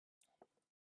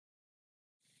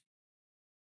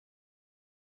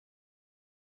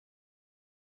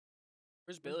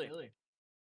Where's Billy?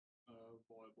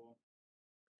 Volleyball.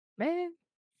 Man.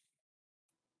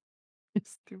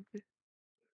 Stupid.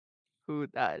 Who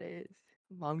that is?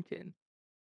 Lumpkin.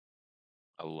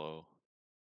 Hello.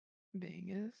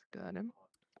 Bingus. Got him.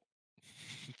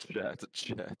 Chat,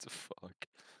 fuck.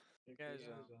 You guys,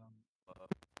 check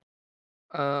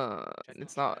the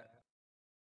It's not. chat.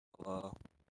 Hello.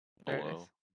 There it Hello. is.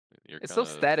 You're It's so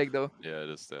kinda- static though. Yeah, it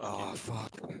is static. Oh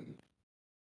fuck.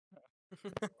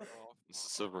 This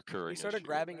is a recurring He started issue.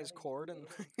 grabbing his cord and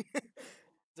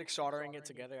it's like soldering it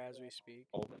together as we speak.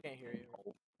 Can't hear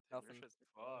you. Nothing. Your shit's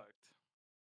fucked.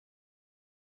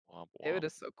 Womp David womp.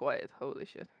 is so quiet. Holy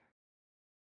shit.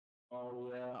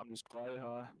 Oh yeah, I'm just quiet,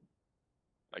 huh?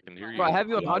 I can hear you. Bro, I have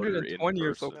you on louder in 120.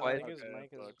 You're so person. No, I quiet. think his Okay,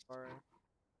 mic is sucks. far.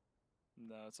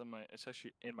 No, it's on my. It's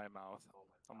actually in my mouth.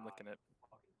 I'm licking it.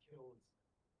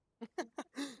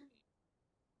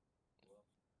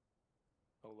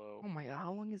 Hello. Oh my god,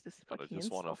 how long is this But I fucking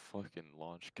just want to insult? fucking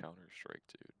launch Counter Strike,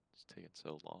 dude. It's taking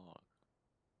so long.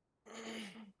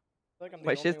 Like I'm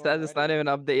My the shit only says one it's not even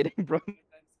updating, bro.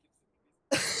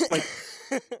 Like,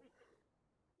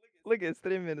 look, it's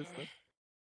 3 minutes now.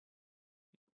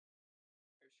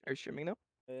 Are you streaming now?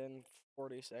 in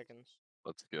 40 seconds.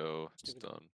 Let's go. It's Stupid.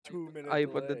 done. 2-minute Oh, you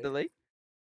delay. put the delay?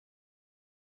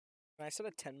 And I said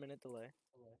a 10-minute delay.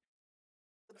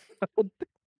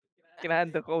 Can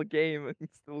add the whole game and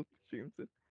still streams it.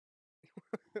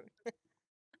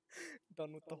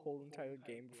 Done with the whole entire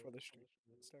game before the stream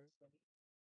starts.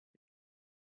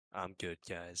 I'm good,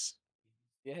 guys.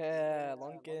 Yeah,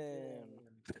 Lunkin.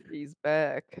 He's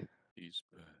back. He's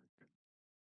back.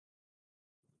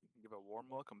 Give a warm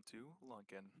welcome to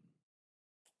Lunkin.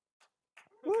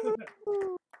 Woo!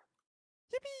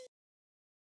 Yippee!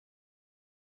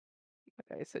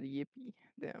 I said yippee.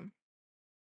 Damn.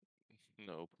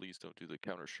 No, please don't do the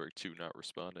Counter Strike 2 not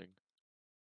responding.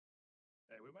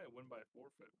 Hey, we might win by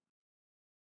forfeit.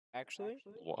 Actually?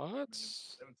 What? They haven't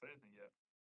said anything yet.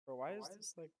 Bro, why is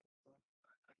this like...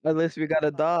 At least we got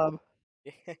a dub.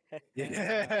 Yeah.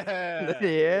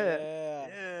 Yeah.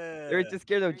 They were just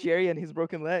scared of Jerry and his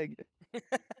broken leg.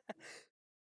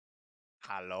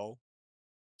 Hello.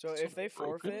 So if they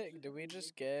Broken? forfeit, do we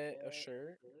just get a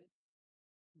shirt?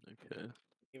 Okay.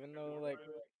 Even though, like,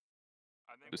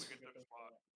 I think we get their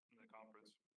spot in the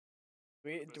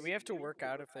conference. do we have to work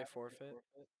out if they forfeit?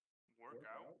 Work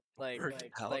out? Like,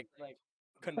 out? like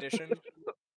condition?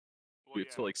 Well, You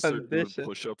have to yeah. like start doing Condition.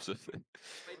 push-ups if it.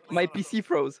 My PC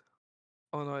froze.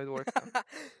 Oh no, it worked now.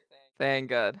 Thank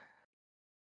God.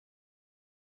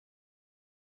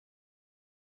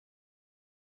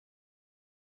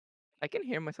 I can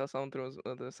hear myself sound through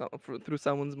through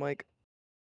someone's mic.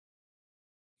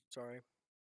 Sorry.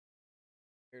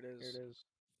 Here it is.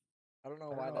 I don't know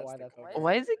why that's the cover.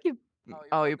 Why is it keep?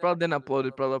 Oh, you probably didn't upload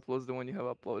it. Probably uploads the one you have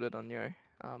uploaded on your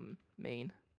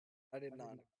main. I did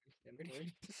not.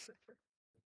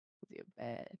 You're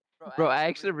bad. Bro, I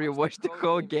actually rewatched the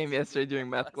whole game yesterday during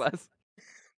math class.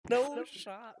 No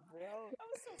shot, bro.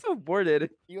 I'm so bored at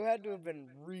it. You had to have been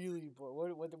really bored.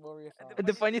 What were your thoughts?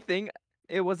 The funny thing,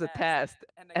 it was a test,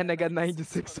 and I got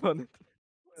 96 on it.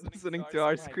 Listening to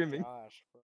our Oh my screaming. gosh,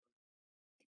 bro.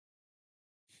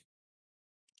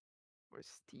 Or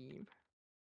Steam.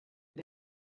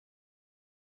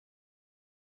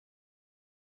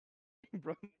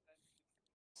 Bro.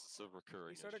 It's a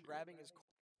recurring He started issue. grabbing his.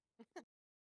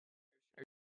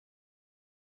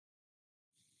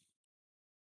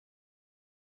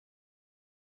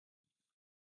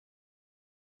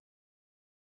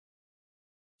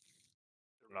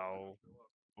 Hello.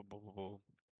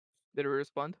 Did it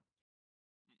respond?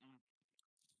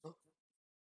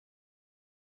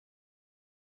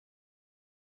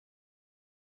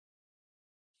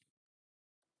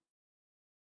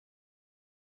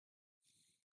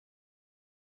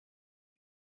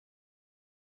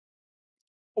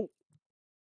 Oh.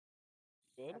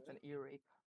 Good. That's an ear rape.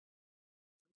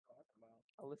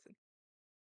 I'll listen.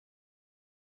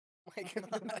 My God.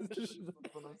 That's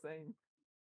what I'm saying.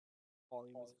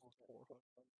 Volume is 400.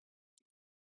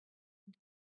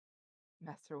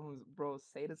 Master Homes, bro,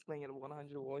 Sada's playing at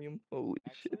 100 volume. Holy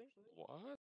shit. Actually?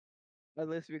 What? At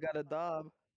least we got a dub.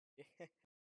 Yeah.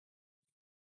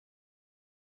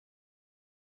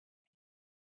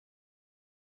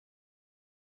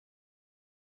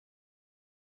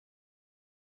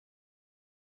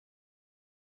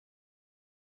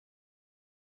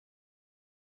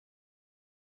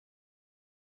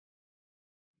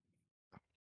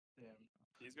 Damn.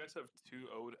 These guys have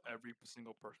 2-0'd every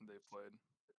single person they've played.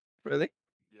 Really?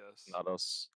 Yes. Not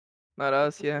us. Not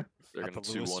us, yeah. They're At gonna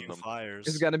the Lewis 2-1 U them. Flyers.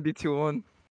 It's gonna be 2-1.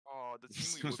 Oh, the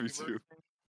It's team we gonna be whoopie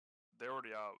they're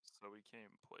already out, so we can't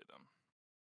even play them.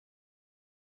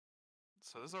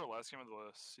 So this is our last game of the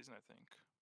season, I think.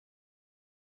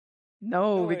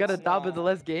 No, No, we got a it's dub in the not.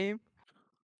 last game.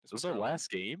 This is might our be last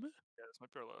game? Yeah, this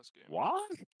might be our last game.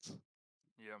 What?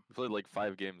 Yeah. We played like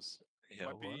 5 games. Yeah,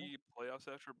 Might what? be playoffs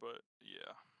after, but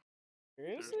yeah.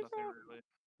 Seriously, There's nothing bro? really.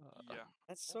 Yeah.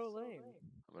 That's so lame.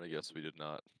 I'm gonna guess we did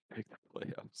not make the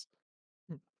playoffs.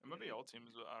 It might be all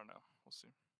teams, but I don't know. We'll see.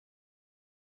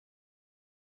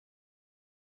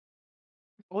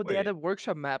 Oh, they Wait. added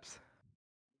workshop maps.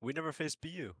 We never faced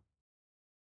BU.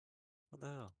 What the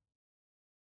hell?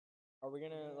 Are we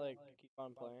gonna like keep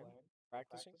on playing,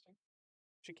 practicing?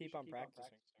 Should keep on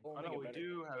practicing. We'll I only know get we better.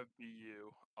 do have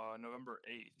BU. November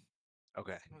 8th.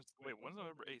 Okay. Wait, when's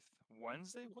November 8th?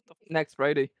 Wednesday? What the? Next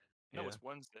Friday. No, Yeah. it's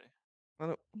Wednesday.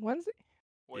 Wednesday?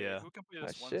 Wait, Yeah. who can play Ah,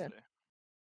 this shit. Wednesday?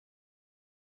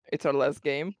 It's our last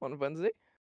game on Wednesday.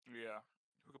 Yeah.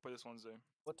 Who can play this Wednesday?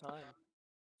 What time?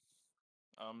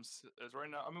 As right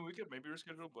now, I mean, we could maybe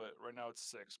reschedule, but right now it's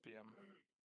 6 p.m.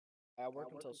 I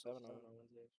work until 7 on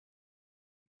Wednesdays.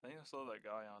 I think I saw that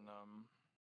guy on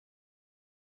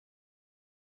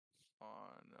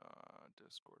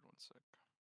Discord. One sec.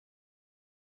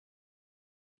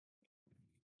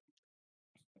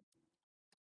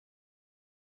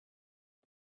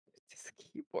 This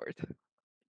keyboard.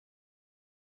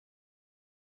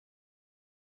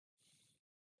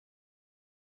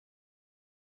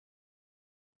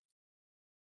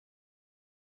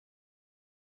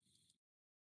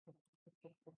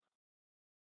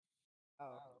 Oh.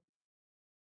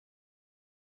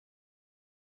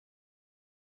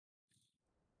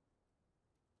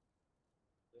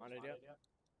 On it yet?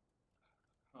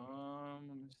 Let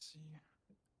me see.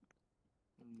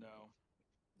 No.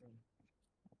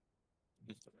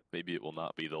 Maybe it will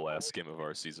not be the last game of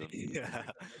our season. Yeah.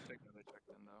 They checked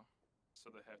in though, so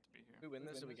they have to be here. We win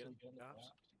this, do we get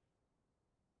jobs?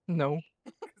 No,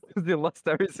 because they lost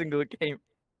every single game.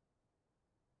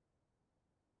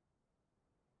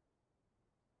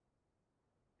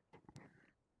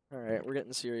 All right, we're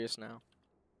getting serious now.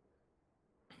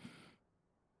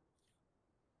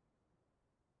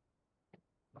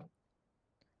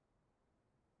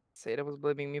 Seda was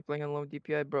blaming me playing on low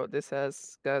DPI, bro. This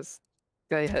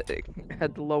guy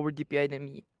had lower DPI than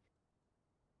me.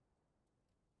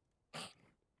 My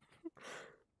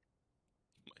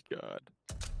God.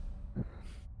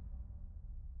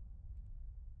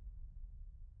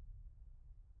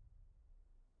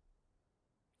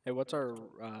 Hey, what's our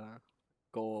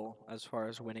goal as far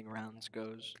as winning rounds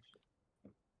goes?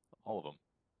 All of them.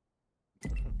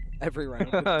 Every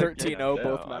round, Okay. 13-0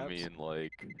 both I maps. mean,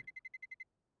 like,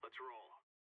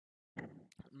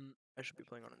 I should be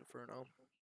playing on Inferno.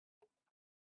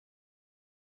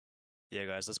 Yeah,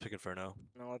 guys, let's pick Inferno.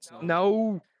 No, let's not.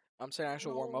 No, I'm saying I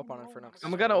should warm up on Inferno. 'cause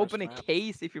I'm it's gonna our open a worst map.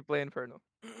 case if you play Inferno.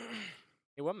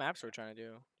 Hey, what maps are we trying to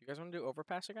do? You guys want to do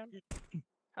Overpass again?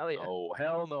 Hell yeah. oh,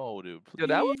 hell no, dude. Dude,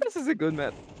 that one please. is a good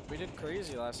map. We did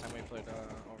crazy last time we played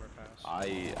Overpass.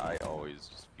 I always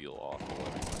just feel awful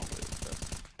every time I play this.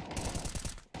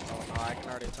 Oh no, I can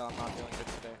already tell I'm not feeling good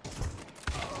today.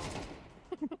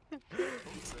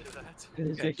 Don't say that.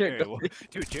 Yeah, Jerry,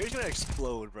 dude, Jerry's gonna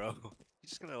explode, bro. He's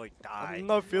just gonna like die. I'm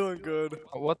not feeling good.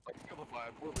 Oh, what? Feel the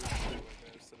vibe. We're losing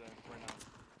today, right now.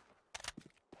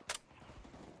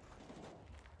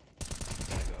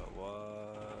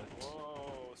 What?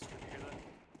 Whoa, Street, you hear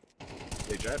that?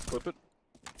 Hey, Jet, clip it.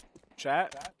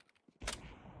 Chat,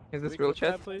 Is we this real clip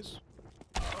chat? that, please?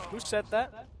 Who said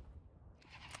that?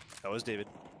 That was David.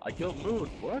 I killed Moon.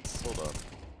 What? Hold up.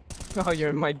 Oh, you're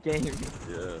in my game.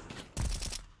 Yeah.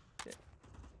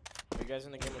 Are you guys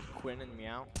in the game with Quinn and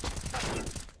Meow?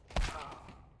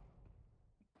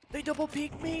 They double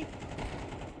peeked me!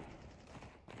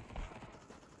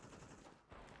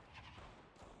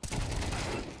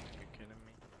 You're kidding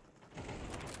me.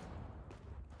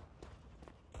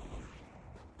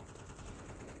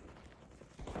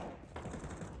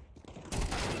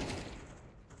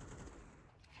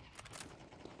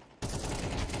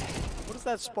 What does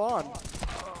that spawn?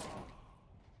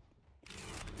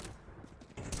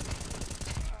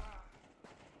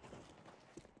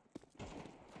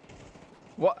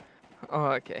 What? Oh,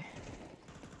 okay.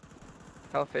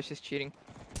 Hellfish is cheating.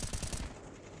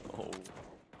 Oh.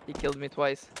 He killed me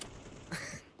twice.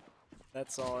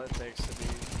 That's all it takes to be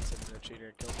considered a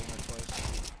cheater. Killed him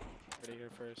twice. Ready here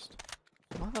first.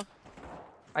 Mother.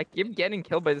 I keep getting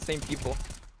killed by the same people.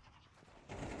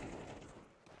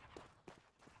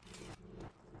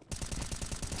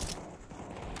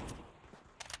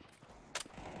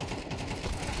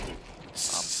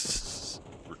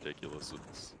 I'm ridiculous with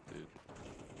this, dude.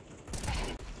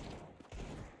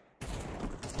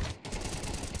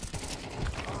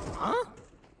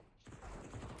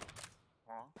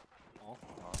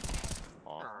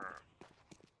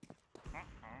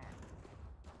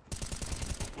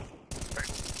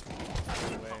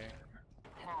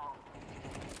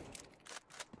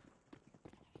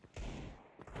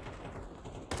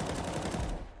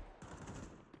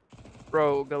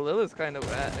 Bro, Galileo's kind of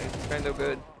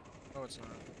good. No, it's not.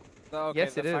 Oh, okay,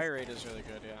 Yes, the it is. fire rate is really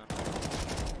good, yeah.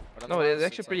 But No, it's otherwise,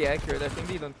 actually pretty like, accurate. I think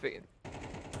they don't fix it.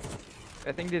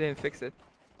 I think they didn't fix it.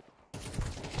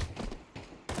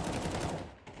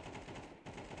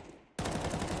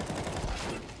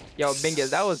 Yo, Bingus,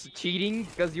 that was cheating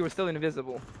because you were still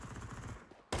invisible.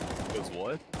 It was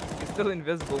what? You're still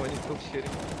invisible when you're still shooting.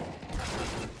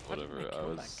 how did Whatever. they I kill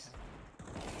that was.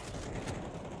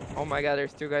 Oh my god,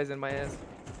 there's 2 guys in my ass.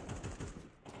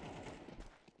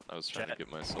 I was trying Chat. to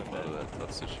get myself out of that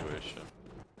tough situation.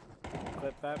 guy?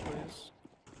 Clip that, please.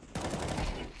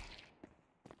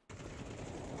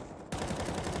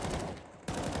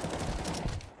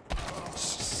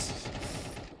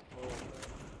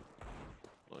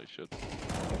 Holy shit.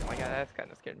 Oh my god, that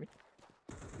kind of scared me.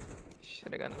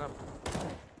 Should have gotten up.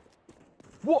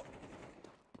 What?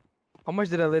 How much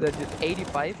did I let that dude?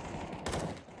 85?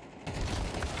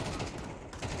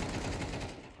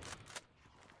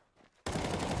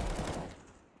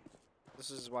 This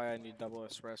is why I need double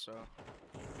espresso.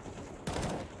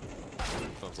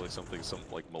 Sounds like something some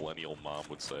like millennial mom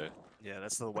would say. Yeah,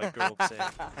 that's the white girl saying.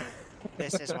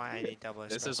 This is why I need double espresso.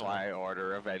 This is why I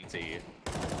order a venti.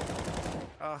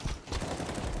 Oh,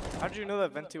 How did you know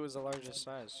that venti was the largest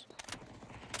size?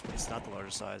 it's not the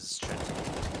largest size. It's trendy.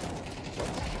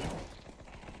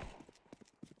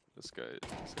 This guy.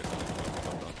 No.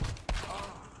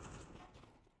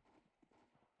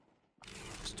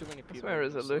 There's too many That's people. my in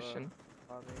this, resolution.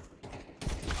 lobby.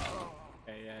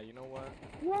 Okay, yeah, you know what?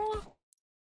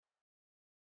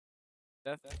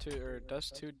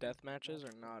 Dust 2 death matches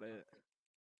are not it.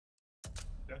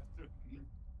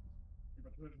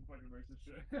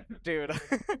 Dude.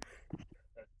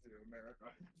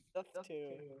 Death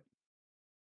 2.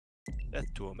 Death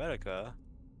to America.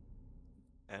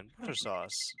 And butter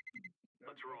sauce.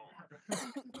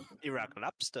 Iraq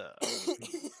lobster.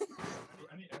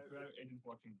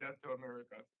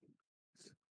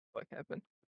 What happened?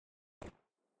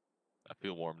 I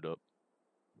feel warmed up.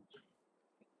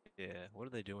 Yeah, what are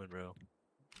they doing, bro?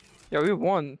 Yeah, we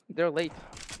won. They're late.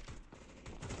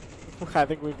 I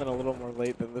think we've been a little more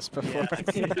late than this before.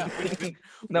 Yeah,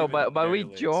 No, We've been but we very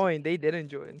late. joined. They didn't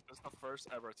join. This is the first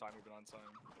ever time we've been on time.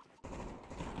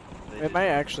 They It did- might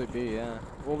actually be, yeah.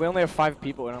 Well, we only have 5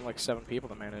 people and I'm like 7 people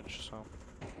to manage, so.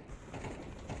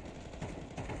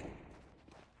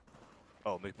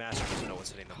 Oh, McMaster doesn't know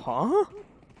what's hitting them. Huh?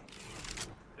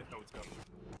 They know it's coming.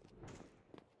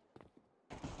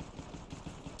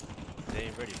 They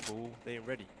ain't ready, fool. They ain't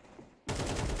ready.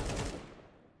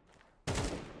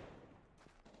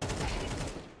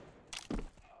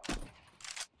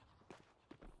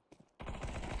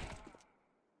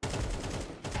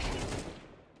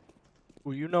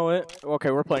 Well, you know it.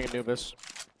 Okay, we're playing Anubis.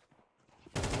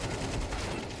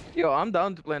 Yo, I'm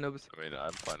down to play Anubis. I mean,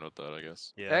 I'm fine with that, I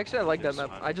guess. Yeah. Actually, I like that it's map.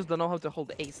 fine. I just don't know how to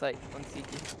hold A site on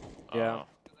CT. Yeah.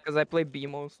 Because I play B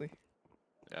mostly.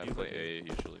 Yeah, I You play play A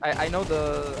usually. I know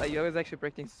the. I was actually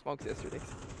practicing smokes yesterday.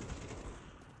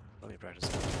 Let me practice.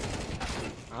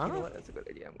 You know what? That's a good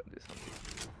idea. I'm gonna do something.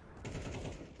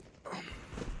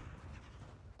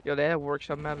 Yo, they have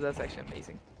workshop map. That's actually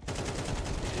amazing. Dude,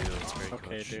 it's great,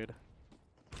 Okay, coach. dude.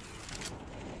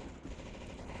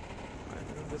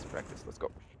 Alright, let's practice. Let's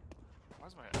go. Why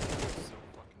is my FPS so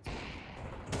fucking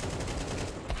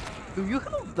Do you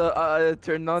have the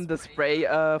turn on the spray?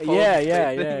 Yeah, phone yeah, spray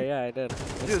yeah, thing? yeah, I did.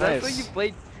 It's Dude, that's when you nice.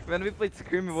 played. When we played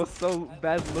Scream, it was so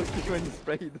bad looking when you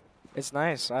sprayed. It's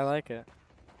nice. I like it.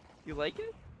 You like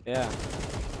it? Yeah.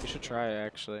 You should try it,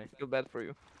 actually. Feel bad for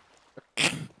you.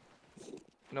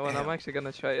 You know what? I'm actually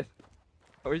gonna try it.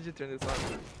 How did you turn this on?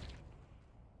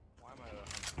 Why am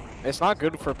I It's not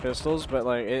good for pistols, but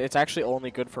like it's actually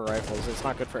only good for rifles. It's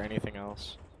not good for anything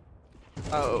else.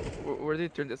 Oh, where did you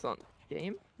turn this on?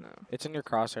 Game? No. It's in your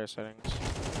crosshair settings.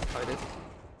 Oh, it is.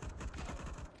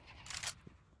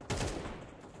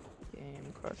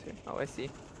 Game crosshair. Oh, I see.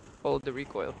 Hold the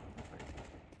recoil.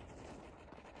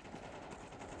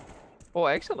 Oh,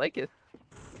 I actually like it.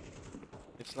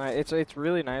 It's nice. It's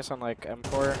really nice on like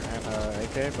M4 and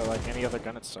AK, but like any other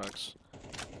gun, it sucks.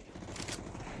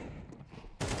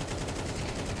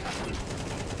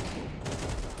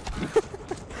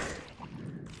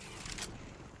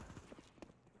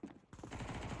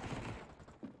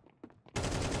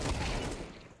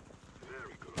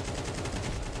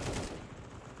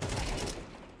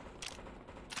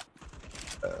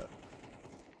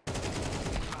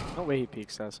 No way he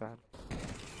peeks that side.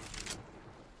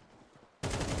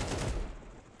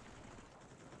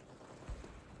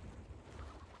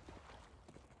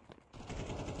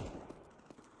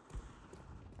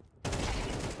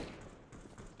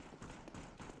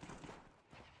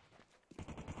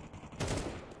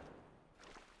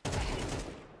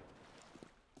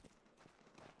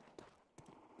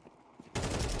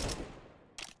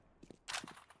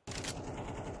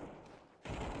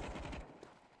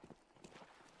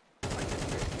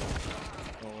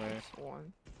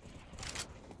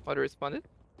 What responded?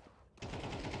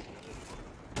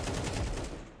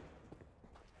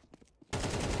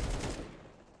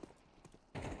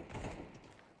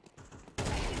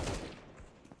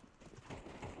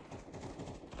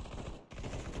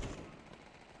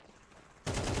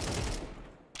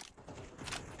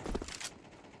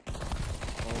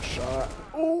 Oh shot.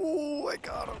 Oh, I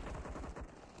got him.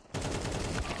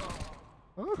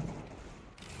 Huh?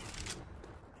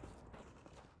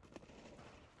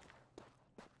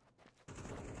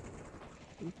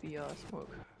 Goofy smoke.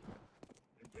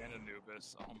 And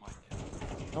Anubis. Oh my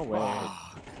god. No way.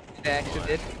 They actually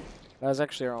did. That was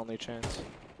actually our only chance.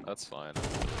 That's fine.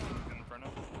 Inferno?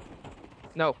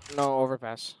 No. No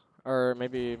overpass. Or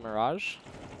maybe Mirage?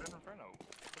 Inferno.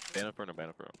 Ban Inferno, ban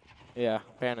Inferno. Yeah,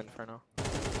 ban Inferno.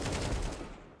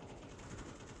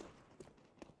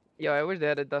 Yo, I wish they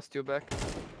had a Dust 2 back.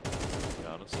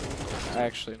 Honestly. I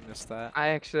actually missed that. I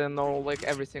actually know like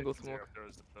every single Zero smoke. if there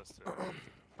was the best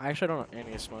I actually don't know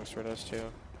any smokes for this too.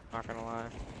 Not gonna lie.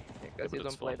 Because but you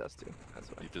it's don't play fun. Dust 2. That's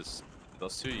why. You just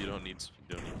those two you don't need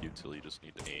util, you just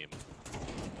need to aim.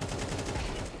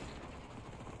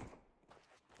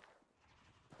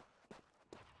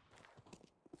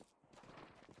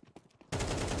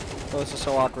 Oh, this is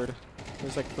so awkward.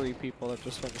 There's like 3 people that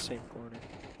just went the same corner.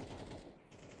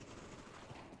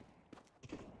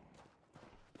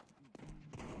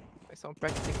 So I'm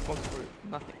practicing smokes for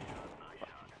nothing.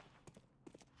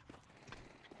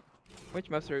 Which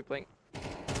maps are we playing?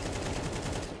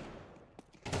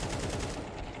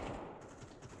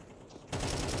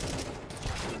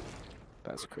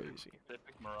 That's crazy. They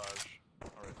pick Mirage.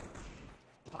 Alright.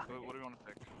 What do we want to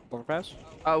pick? Overpass?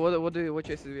 What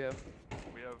choices do we have?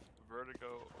 We have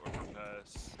Vertigo,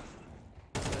 Overpass,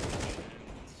 Ancient,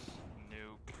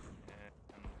 Nuke,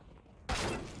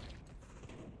 and...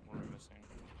 What are we missing?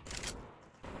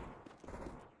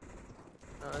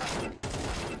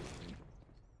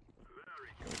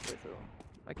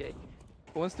 Okay.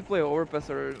 Who wants to play Overpass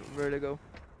or Vertigo?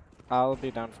 I'll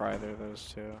be down for either of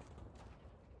those two.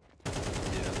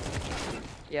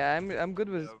 Yeah, I'm good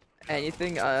with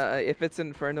anything. If it's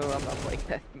Inferno, I'm not playing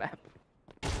that map.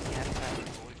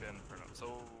 Fully ban Inferno.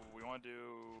 So, we want to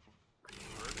do...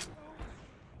 Vertigo?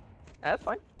 That's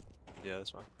fine. Yeah,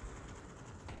 that's fine.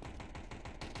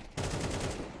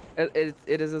 It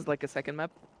is just like a second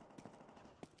map.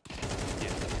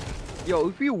 Yo,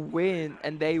 if we win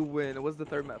and they win, what's the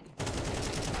third map?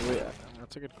 Yeah,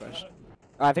 that's a good question.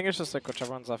 I think it's just like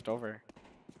whichever one's left over.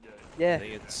 Yeah. I Yeah,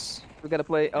 think it's we gotta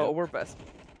play Yep. Overpass.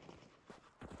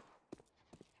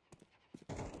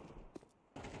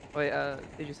 Wait,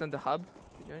 did you send the hub?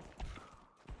 Did you join?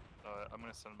 I'm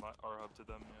gonna send our hub to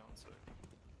them, yeah, one sec.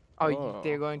 Oh, Oh.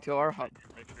 they're going to our hub.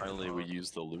 Make sure Finally you're we on. use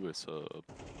the Lewis hub.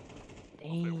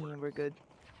 Damn, we're good.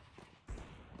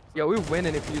 Yo, we're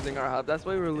winning if using our hub. That's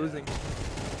why we're losing.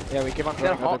 Yeah, we keep on They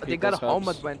got, going other they got a people's home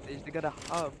hubs. advantage. They got a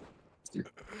hub.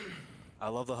 I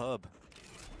love the hub.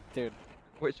 Dude,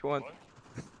 Which one? What?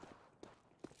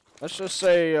 let's just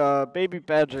say Baby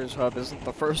Badger's hub isn't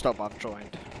the first hub I've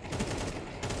joined.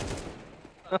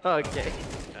 Okay,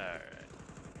 Alright.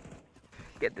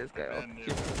 get this guy off. And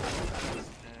Nuke, Overpass,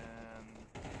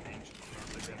 and Ancient.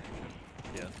 Again,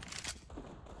 Ancient. Yeah.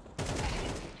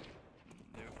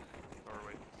 Nuke. Or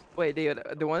wait. Wait,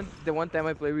 the one time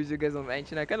I played with you guys on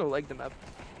Ancient, I kind of like the map.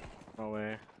 No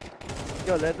way.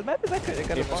 Yo, the map is actually kind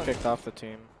Team of was fun. kicked off the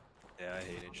team. Yeah, I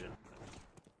hate Ancient.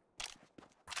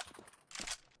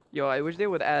 Yo, I wish they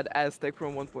would add Aztec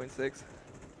from 1.6.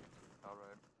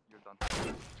 Alright, you're done.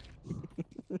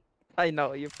 I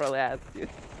know, you probably asked, dude.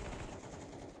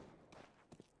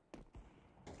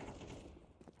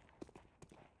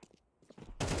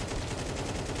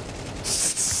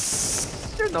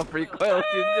 There's no recoil,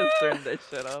 dude. Just turn that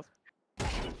shit off.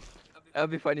 That'll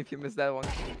be funny if you miss that one.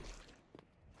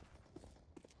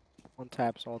 One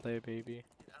taps all day, baby.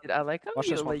 Dude, I like how Watch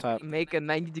you this one like tap. make a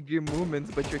 90-degree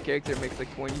movements, but your character makes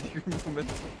like 20-degree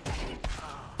movements.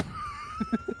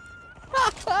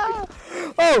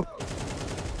 Oh!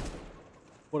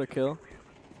 What a kill.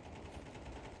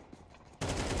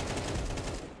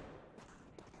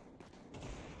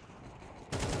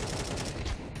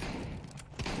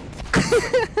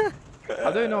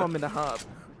 How do you know I'm in the hub?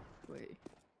 Wait.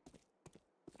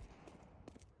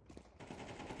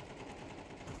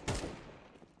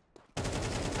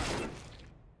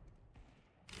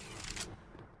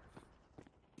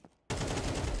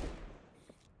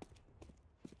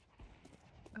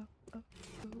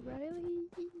 O'Reilly.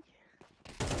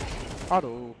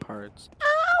 Auto parts.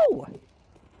 Ow!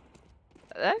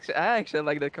 I actually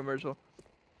like that commercial.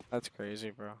 That's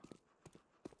crazy, bro.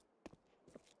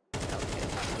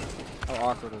 How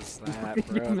awkward was that, You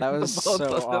bro? That missed the was both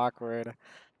so of them. awkward.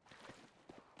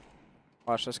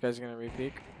 Watch, this guy's gonna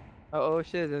repeat. Oh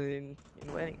shit, in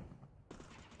wedding.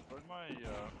 Where's my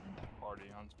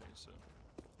party on space?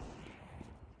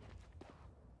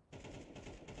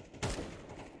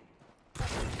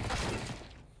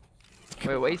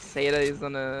 Wait, wait, Seda is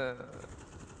on a.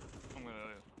 I'm gonna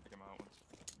take him out once.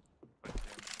 If I can.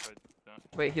 If I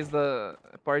don't. Wait, he's the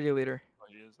party leader. Oh,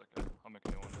 he is? Okay. I'll make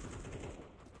a new one.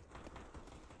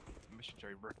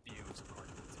 Missionary refuse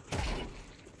party.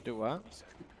 Do what?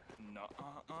 No,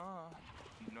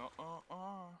 no,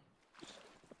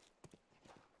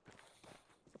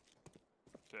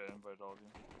 Okay, I invite all of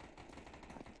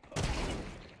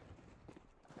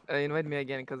you. Invite me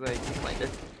again because I declined it.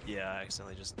 Yeah, I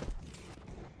accidentally just.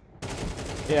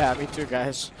 Yeah, me too,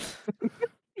 guys.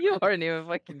 You aren't even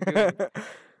fucking doing it.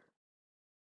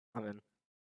 I'm in.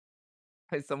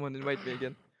 Hey, someone invite me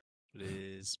again.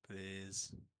 Please,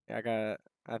 please. Yeah,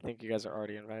 I think you guys are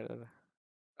already invited.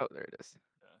 Oh, there it is.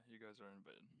 Yeah, you guys are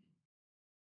invited.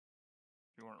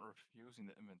 If you weren't refusing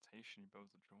the invitation, you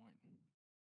both to join.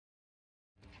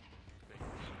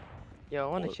 Yo, I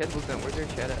want to What? chat with them. Where's their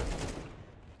chat at?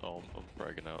 Oh, I'm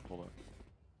fragging out. Hold on.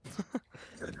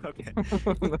 Okay. Shut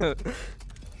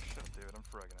up, David. I'm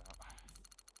fragging out.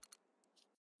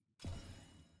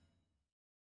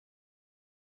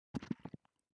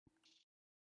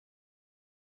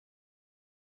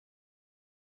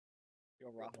 Yo,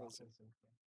 Rothwell's. You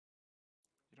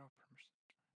don't have permission.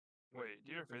 Wait,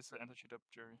 do you ever face the anti-cheat up,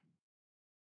 Jerry?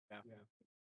 Yeah.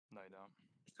 No, you don't.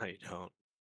 No, you don't.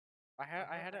 I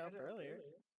had it up earlier.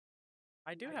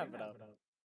 I do have it up.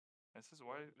 It says,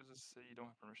 why does it say you don't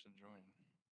have permission to join?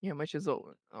 Yeah, much is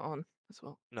on as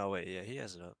well. No, wait, yeah, he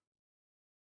has it up.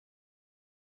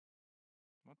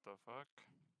 What the fuck?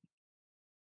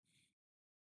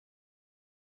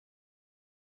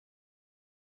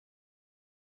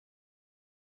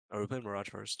 Are we playing Mirage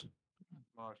first?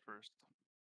 March 1st.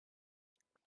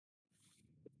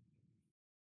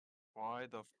 Why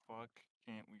the fuck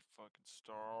can't we fucking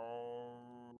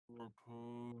start?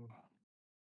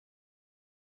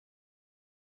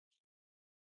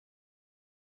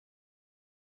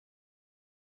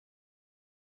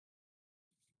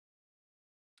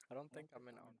 I don't think I'm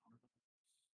in on.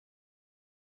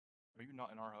 Are you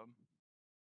not in our hub?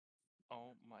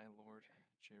 Oh my lord,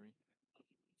 Jerry.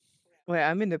 Wait,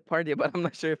 I'm in the party, but I'm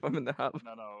not sure if I'm in the hub.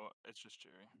 No, it's just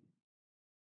Jerry.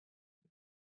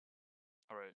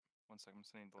 Alright, 1 second, I'm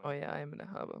sending the Oh link. yeah, I'm in the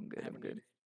hub. I'm good. I I'm haven't good. really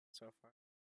so far.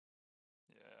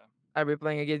 Yeah. I'll be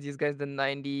playing against these guys. The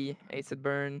 90 Acid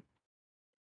Burn.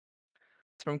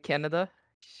 It's from Canada.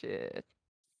 Shit,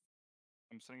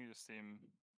 I'm sending you the Steam.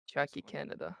 Chucky, link.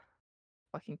 Canada.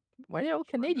 Fucking, why are they all Join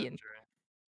that, Canadian? Jerry.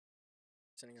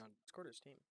 Sending on Discord or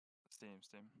Steam.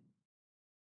 Steam.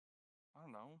 I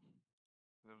don't know.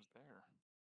 It was there.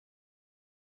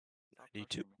 Stop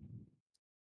 92. pushing me.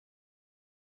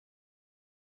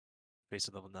 Face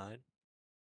at level 9.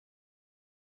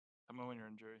 Tell me when you're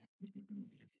in, Jerry.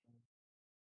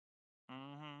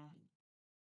 Mm-hmm.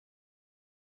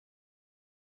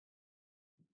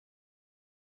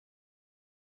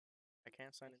 I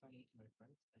can't sign it.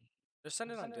 Just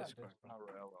send it on Discord.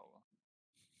 Alright, I will.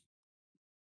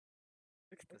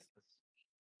 Look at this.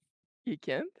 You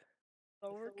can't? It's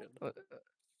not working.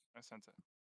 I sent it.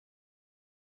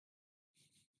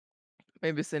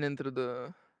 Maybe send in through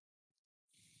the.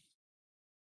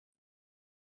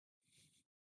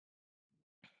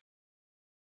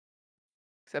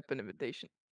 Accept an invitation.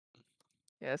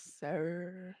 Yes,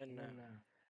 sir. And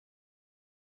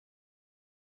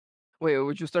Wait,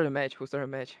 would you start a match? Who start a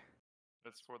match?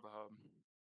 It's for the hub.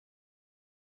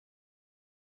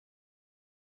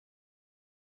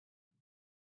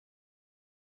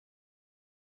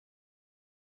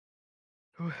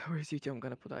 Where's YouTube? I'm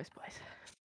gonna put Ice Spice.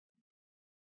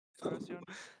 Bitch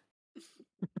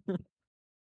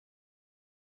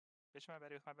my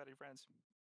buddy with my buddy friends.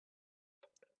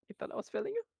 You thought I was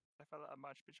failing you? I felt that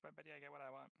much. Bitch my buddy, I get what I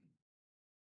want.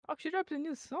 Oh, she dropped a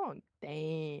new song.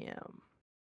 Damn.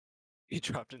 He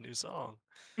dropped a new song.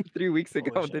 3 weeks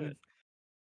ago. Holy Didn't. shit.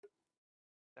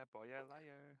 That boy a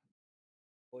liar.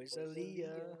 Boys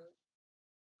Aaliyah.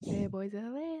 Hey, boys,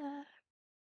 LA.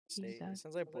 State. It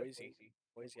sounds like Boise.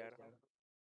 Boise, Idaho.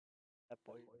 That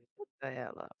boy. What the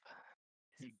hell up?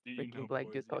 Do you Freaking know black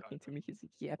dude Boise, talking to Idaho? me. He's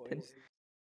yapping. Boise.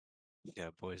 Yeah,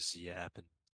 boys yapping.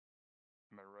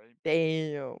 Am I right?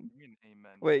 Damn. Give me an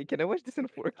amen. Wait, can I watch this in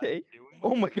Wait, how 4K? you doing?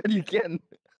 Oh my god, you can.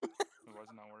 Why is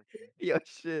it not working? Yo,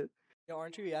 shit. Yo,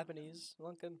 aren't you Japanese,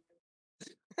 Lunkin?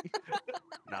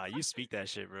 Nah, you speak that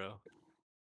shit, bro.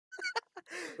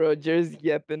 Bro, Jersey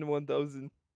yapping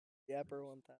 1000. Yeah, bro,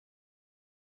 1000.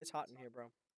 It's hot in here,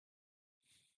 bro.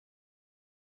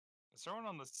 Is there one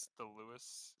on the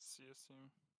Lewis CS team?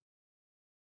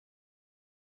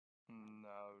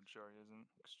 No, Jerry isn't,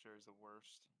 because Jerry's the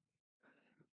worst.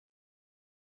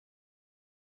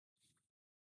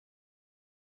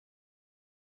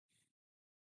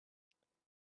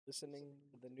 Listening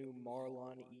to the new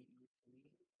Marlon E.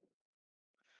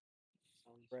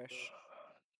 Fresh.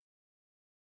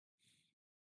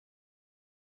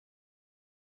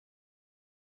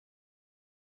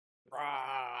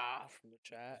 Rah, from the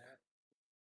chat.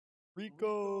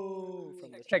 Rico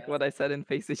from the Check chat. what I said in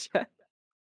Faces chat.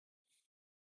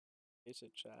 Face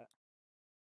it, chat.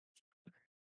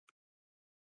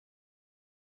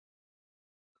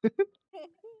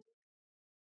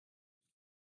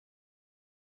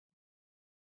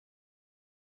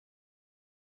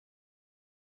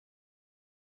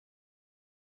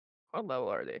 What level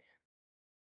are they?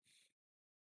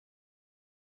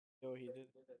 Yo, he did.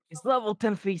 It's level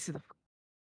 10 Faces.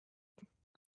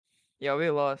 Yeah, we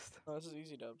lost. Oh, this is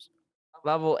easy dubs.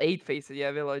 Level 8 Faces.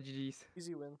 Yeah, we lost. GG's.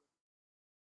 Easy win.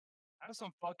 Have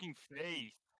some fucking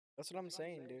faith. That's what I'm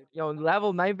saying, dude. Yo,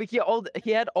 level 9. But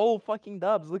he had all fucking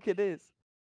dubs. Look at this.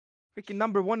 Freaking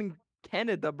 #1 in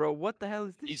Canada, bro. What the hell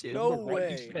is this He's shit? No number one in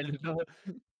way. Canada.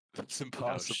 That's No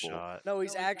impossible. shot. No,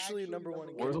 he's actually #1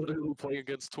 in We're Canada. literally playing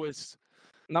against Twist.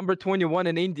 Number 21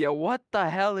 in India. What the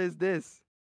hell is this?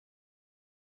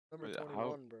 Number Wait, how-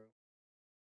 21, bro.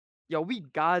 Yo, we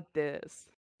got this.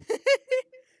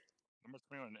 Number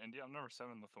 21 in India. I'm number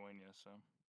 7 in Lithuania, so.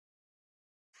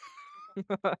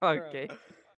 Okay.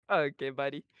 Okay,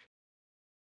 buddy.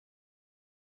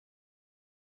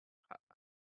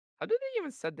 How do they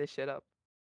even set this shit up?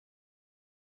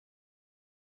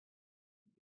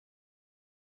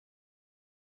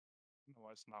 I don't know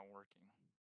why it's not working.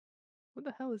 What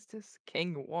the hell is this?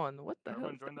 King 1. What the hell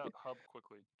Everyone is join that? the hub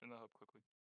quickly. Join the hub quickly.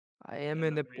 I am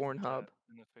in the face of Pornhub. chat,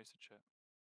 in the face of chat.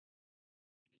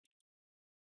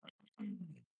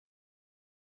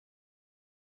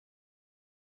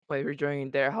 Wait, we're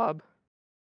joining their hub.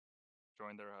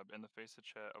 Join their hub. In the face of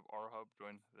chat of our hub,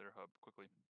 join their hub quickly.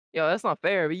 Yo, that's not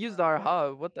fair. We used our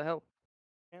hub. What the hell?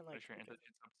 Can't like Make sure click it.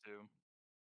 it's up too.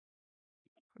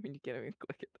 I mean, you can't even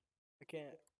click it. I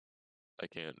can't. I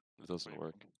can't. It doesn't Wait,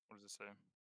 work. what does it say?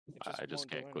 It just I just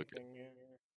won't can't do click it. anything.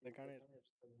 Yeah. They kind of.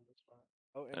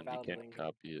 Oh, And you invalid can't link.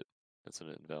 copy it. It's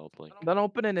an invalid link. Don't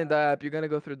open it in the app. You're gonna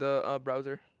go through the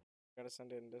browser. Gotta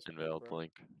send it in Discord, Invalid bro.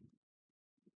 link.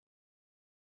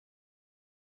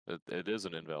 It is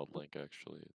an invalid link,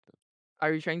 actually.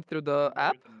 Are you trying through the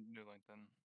app? The new link then.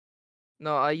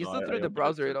 No, I No, used it through the opened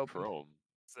browser. It through opened. Chrome.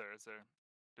 It's there. It's there.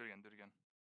 Do it again. Do it again.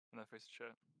 In the face of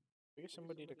chat. We get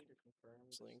somebody to confirm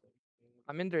this link.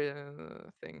 I'm in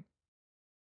the thing.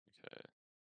 Okay.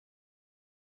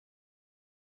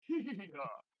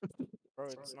 Bro,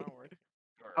 it's not working.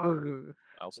 Oh,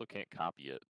 I also can't copy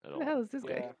it at who the all. hell is this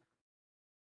guy? Yeah.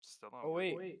 Still not Oh,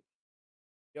 working. wait.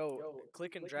 Yo,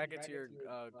 click and drag it to your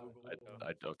Google.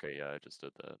 Okay, yeah, I just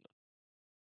did that.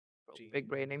 Big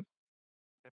brain name.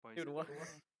 Hey, boys. Dude, what?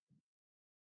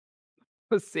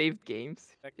 Saved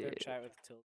games. Check their Yeah. chat with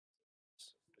tilt.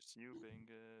 Just you,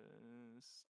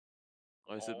 Bingus.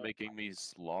 Why is it making me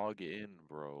log in,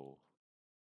 bro?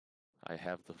 I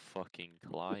have the fucking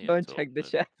client. Don't check the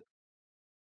open. chat.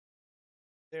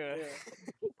 Yeah.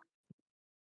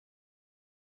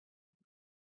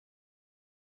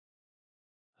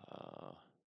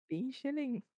 Bean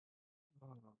shilling.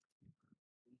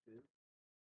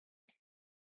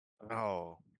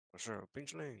 No. For sure.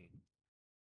 Pinchling.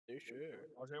 They sure.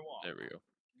 There we go.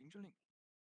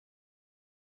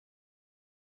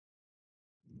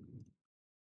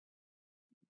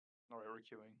 Alright, we're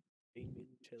queuing. Being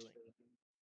chilling.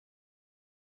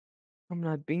 I'm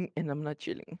not being and I'm not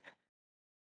chilling.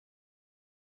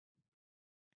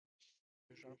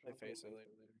 Just trying to play face it later.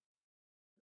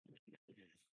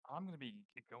 I'm gonna be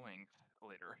going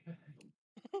later.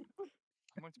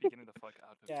 I'm going to be getting the fuck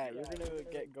out of Yeah, here. you're gonna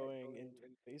get going into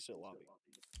face it lobby.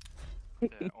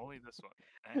 Yeah, only this one.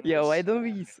 And Yo, why this. don't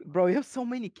we, bro? You have so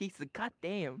many cases. God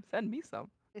damn, send me some.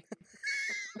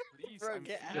 Please, Bro, I'm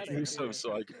get feeding outta Do you. here.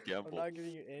 so I can I'm gamble. not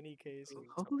giving you any cases.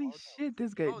 Holy shit,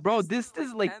 this guy, Bro, bro. this This is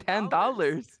is like like $10.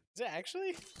 $10. Is it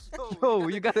actually? Yo,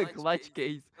 you got a clutch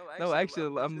case. No, No,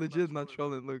 actually, I'm legit not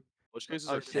trolling. Look. Which cases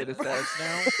Oh are shit, 10 it's sad.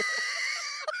 now?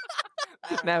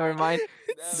 Never mind.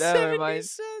 Never Never 70 mind.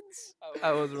 cents.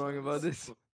 I was wrong about this.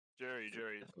 Jerry,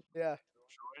 Yeah.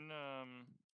 join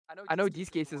I know these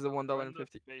cases are join the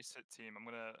 $1.50. face it team. I'm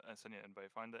gonna send you an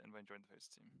invite. Find that invite, join the face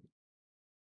team.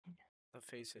 The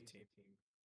face it team.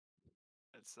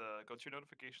 It's go to your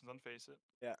notifications, unface it.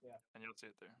 Yeah. And you'll see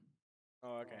it there.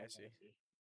 Oh, okay, I see.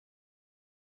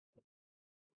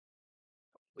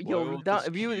 Yo, Why won't this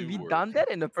we queue done work? that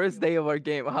in the first day of our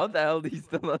game. How the hell do you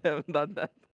still haven't done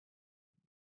that?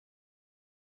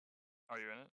 Are you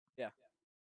in it?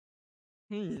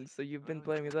 So you've been Really?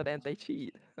 playing without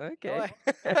anti-cheat. No, Okay.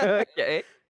 I Okay.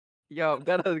 Yo, I'm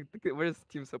gonna. Where's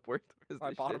team support? Where's I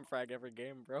this bottom shit? frag every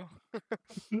game, bro.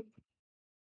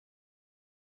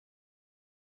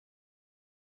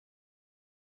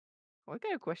 What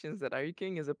kind of question is that? Are you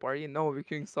queuing as a party? No, we're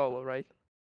queuing solo, right?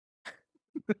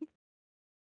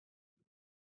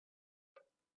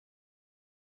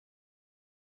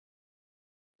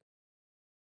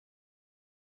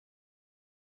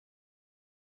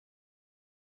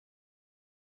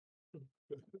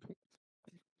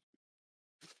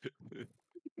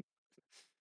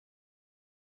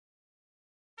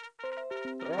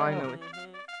 Finally.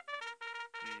 Mhm.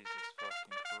 Jesus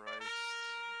fucking Christ.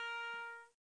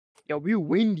 Yo, we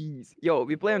win these. Yo,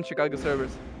 we play on Chicago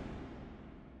servers.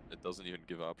 It doesn't even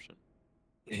give option.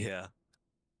 Yeah.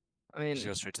 I mean, Just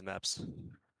go straight to maps.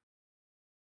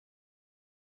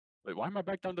 Wait, why am I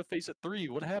back down to face at 3?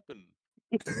 What happened?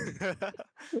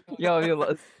 yo, we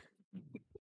lost.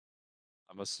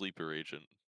 I'm a sleeper agent.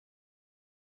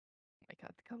 I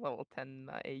got to come level 10,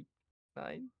 8,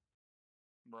 9.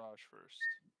 Mirage first.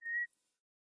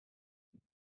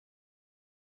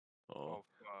 Oh, Oh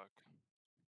fuck.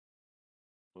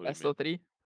 what do you mean?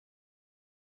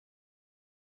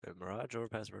 SO3. Mirage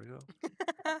overpass Vertigo.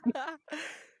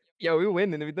 Yo, we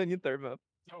win and we don't need third map.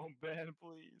 Don't ban,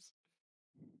 please.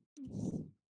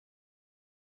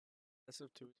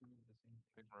 SO2.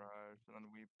 Pick Mirage, and then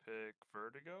we pick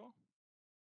Vertigo.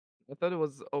 I thought it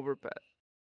was overpass.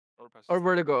 Overpass. Or is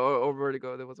vertigo, or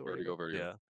vertigo. There was a vertigo. Vertigo.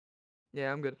 Yeah.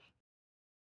 Yeah, I'm good.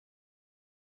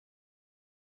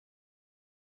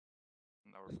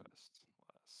 And Overpass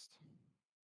last.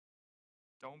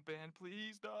 Don't ban,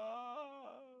 please. No.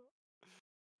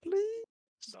 Please.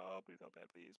 No, please don't ban,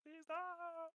 please. Please, no.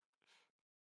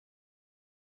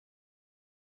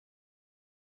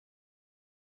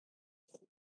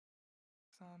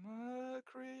 I'm a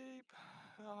creep.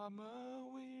 I'm a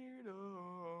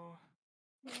weirdo.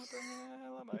 What the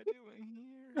hell am I doing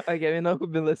here? Okay, we know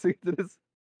who've been listening to this.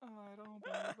 I don't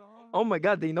belong. Oh my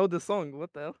god, they know the song.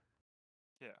 What the hell?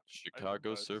 Yeah.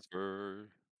 Chicago but- surfer.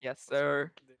 Yes, Let's go.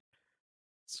 sir.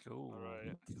 Let's go.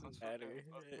 Alright. Let's Better.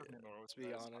 Let's To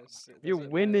be honest, it You're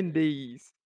doesn't winning matter.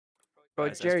 these. Bro,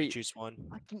 Guys, Jerry, choose one.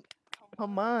 fucking,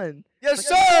 come on. Yes,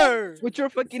 sir. Put your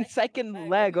fucking second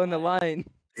leg on the line.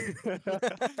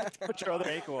 Put your other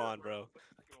ankle on, bro.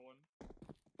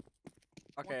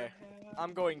 Okay,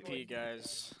 I'm going pee,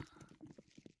 guys.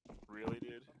 Really,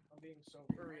 dude? I'm being so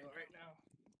for real right now.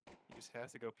 You just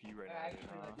have to go pee right now, dude,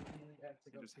 huh?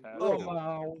 You just have Oh, to.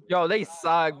 wow. Yo, they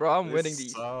suck, bro. I'm winning This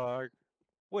these. suck.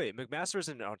 Wait, McMaster's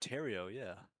in Ontario,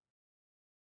 yeah.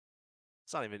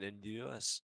 It's not even in the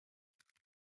US.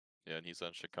 Yeah, and he's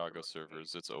on Chicago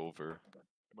servers. It's over.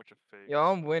 A bunch of fakes. Yo,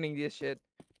 I'm winning this shit.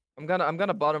 I'm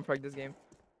gonna bottom frag this game.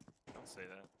 Don't say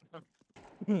that.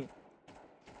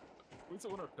 We need to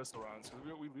win our pistol rounds,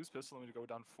 because we lose pistol and we go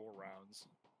down 4 rounds.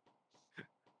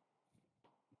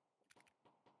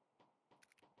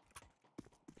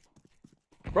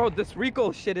 Bro, this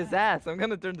recoil shit is ass. I'm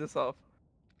gonna turn this off.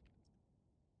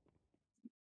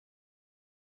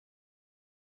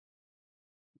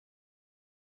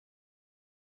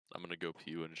 I'm gonna go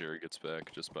pee when Jerry gets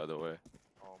back, just by the way.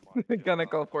 Oh my Gonna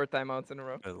god. call 4 timeouts in a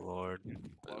row. Good lord.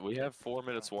 We have 4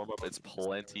 minutes warm up. It's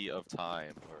plenty of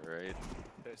time, alright?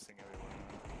 Pissing everyone.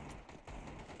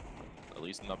 At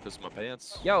least I'm not pissing my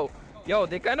pants. Yo,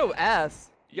 they kind of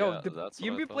ass. Yo, Yeah, the that's what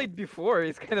team I we thought. played before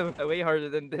is kind of way harder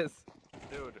than this.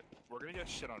 Dude, we're gonna get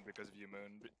shit on because of you,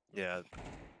 Moon. Yeah.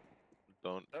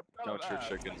 Don't They're kind count of your ass.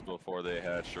 chickens before they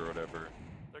hatch or whatever.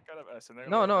 They're kind of ass, and they're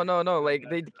No, they're no. like, Like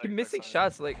they like keep missing side.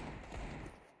 shots. Like,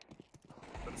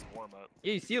 But it's warm up.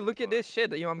 yeah, you see, look at this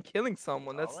shit. You know, I'm killing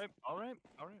someone. That's Alright.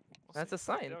 that's a We'll see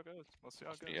sign. how it goes. We'll see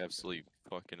how it goes. You absolutely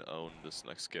fucking own this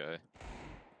next guy.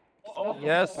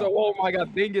 yes. So, oh my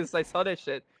god, Bingus, I saw that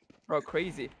shit, bro.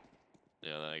 Crazy.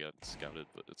 Yeah, I got scouted,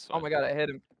 but it's Oh fine. my god, I hit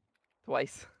him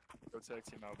twice. Go tag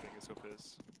team out, Vegas, go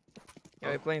piss. Yeah,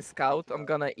 we're playing scout. I'm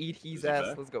gonna eat his Is he ass.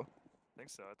 back? Let's go. I think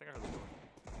so. I think I heard the door.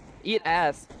 Eat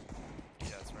ass,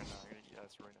 Yes, right now. I'm gonna eat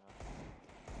yes right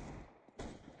now.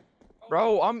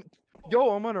 bro. I'm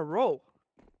on a roll.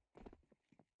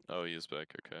 Oh, he is back.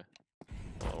 Okay.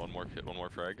 One more hit. One more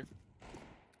frag.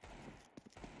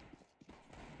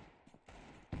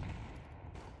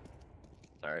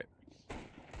 All right.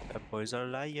 That boy's a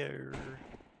liar.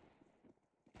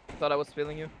 Thought I was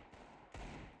feeling you.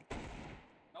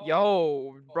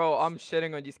 Yo, bro, I'm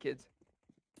shitting on these kids.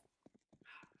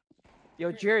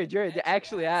 Yo, Jared, they're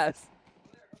actually ass.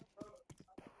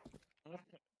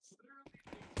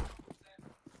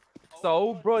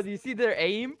 So, bro, do you see their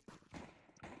aim?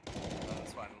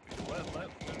 That's fine. Let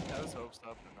them get his hopes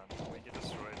up and then we get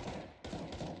destroyed.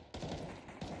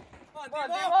 Come on,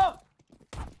 Devo!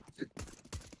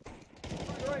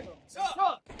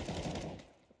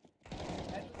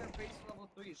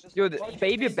 Yo, the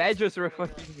baby badgers were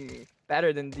fucking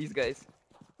better than these guys.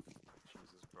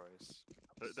 Jesus Christ.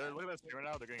 They're look at this right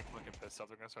now, they're getting fucking pissed off.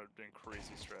 They're gonna start doing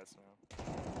crazy strats now.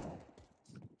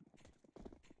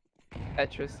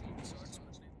 Tetris.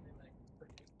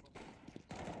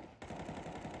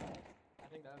 I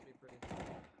think that would be pretty.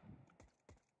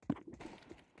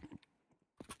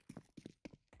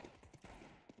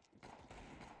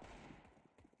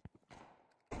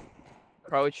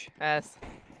 Crouch, ass.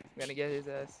 I'm gonna get his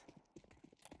ass.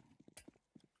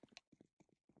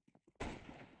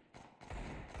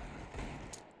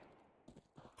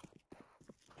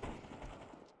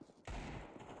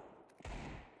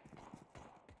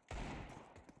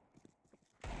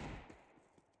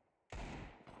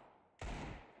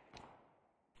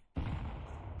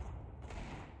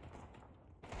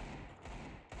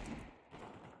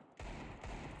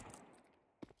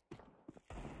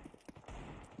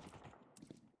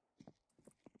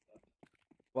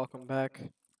 Welcome back.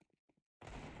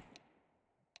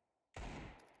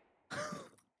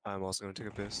 I'm also gonna take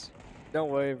a piss.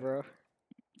 Don't worry, bro.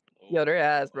 Yo, they're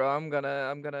ass, bro. I'm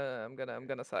gonna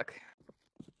suck.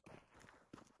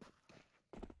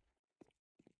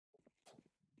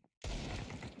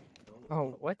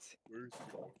 Oh, what?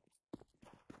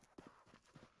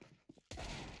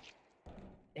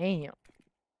 Damn.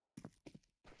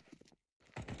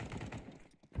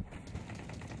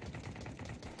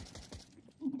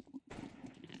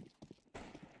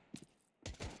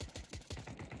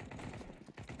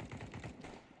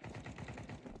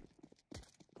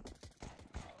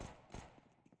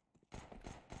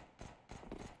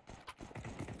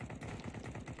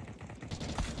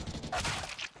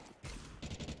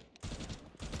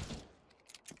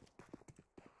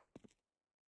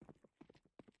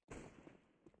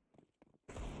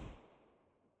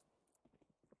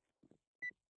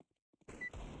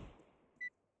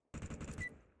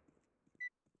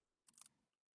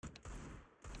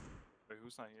 Wait,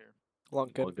 who's not here?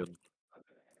 Lunkin. Logan.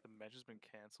 The match has been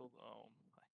cancelled? Oh my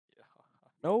god.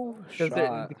 No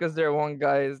Because shot. their one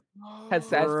guy has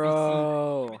SAS PC.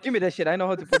 Bro. Give me that shit. I know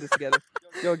how to put this together.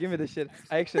 Yo, give me the shit.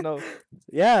 I actually know.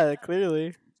 Yeah,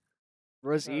 clearly.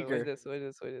 Bro's Wait eager. this.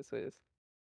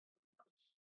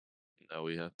 Now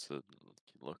we have to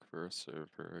look for a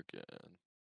server again.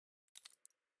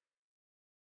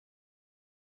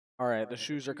 Alright, the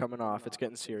shoes are coming off. It's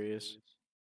getting serious.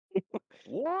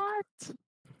 What?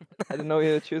 I didn't know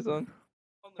you had to choose on.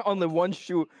 Only one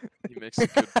shoe. He makes a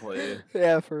good play.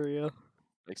 Yeah, for real.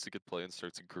 Makes a good play and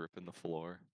starts gripping the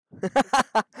floor.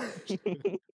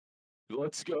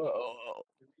 Let's go.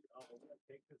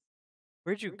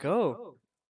 Where'd you go?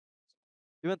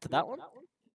 You went to that one?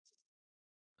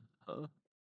 Huh?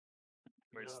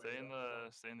 Wait, stay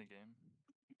in the game.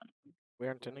 We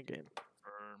aren't in a game.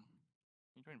 Or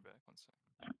you join back one sec.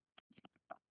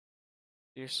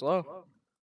 You're slow.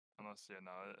 Unless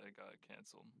no, it got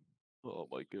cancelled. Oh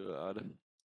my god.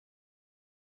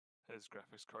 His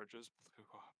graphics card just blew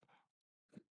up.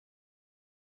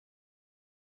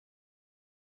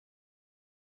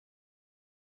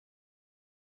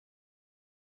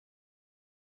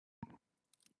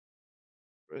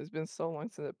 Bro, it's been so long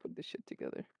since I put this shit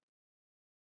together.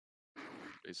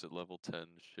 Is it level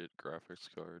 10 shit graphics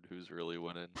card? Who's really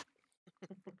winning?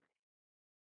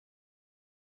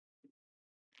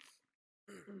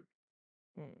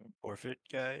 Forfeit,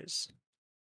 guys.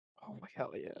 Oh my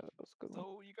hell yeah, that was a good one.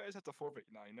 So you guys have to forfeit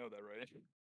now. You know that, right?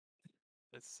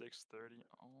 It's 6:30.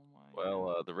 Oh my.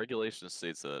 Well, the regulation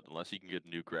states that unless you can get a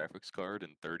new graphics card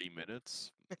in 30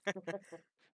 minutes,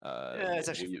 Yeah, it's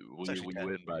actually- we actually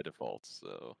win by default.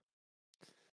 So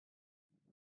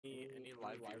Any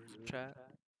live viewers in chat?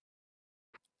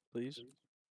 Please?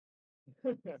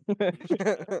 Chat,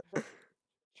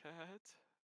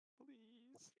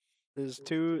 please. There's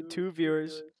two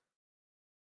viewers.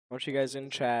 I want you guys in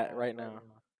chat right now.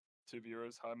 2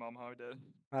 viewers. Hi, mom. Hi, dad.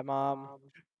 Hi, Mom.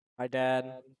 Hi,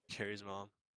 Dad. Carrie's mom.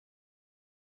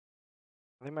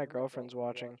 I think my girlfriend's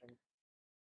watching.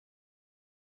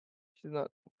 She's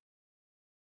not.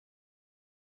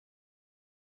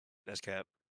 That's cap.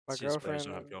 My CS players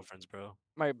don't girlfriend. have girlfriends, bro.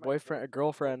 My boyfriend, a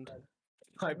girlfriend.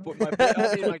 My boy,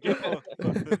 I mean, my girl.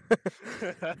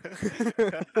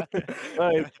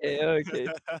 Okay, okay.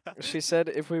 She said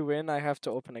if we win, I have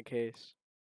to open a case.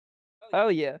 Oh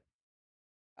yeah.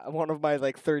 One of my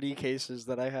like 30 cases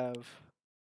that I have.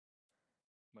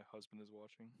 My husband is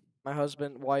watching. My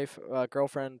husband, wife,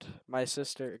 girlfriend, my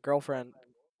sister, girlfriend.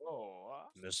 Oh.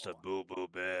 Mr. Boo Boo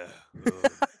Bear.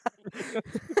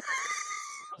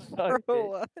 Bro, Okay.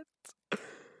 what?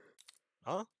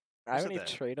 Huh? I have said any that?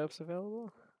 trade ups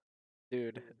available?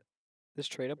 Dude, this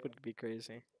trade up would be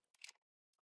crazy.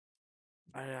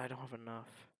 I don't have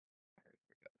enough.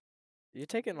 You're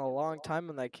taking a long time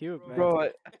on that cube, man. Bro,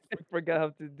 I forgot how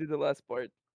to do the last part.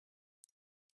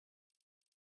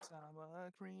 I'm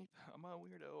a creep. I'm a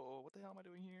weirdo. What the hell am I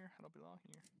doing here? I don't belong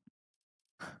here.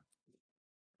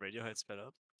 Radiohead sped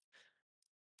up.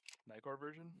 Nightcore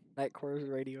version? Nightcore's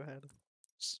Radiohead.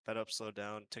 Sped up, slowed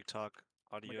down. TikTok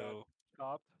audio.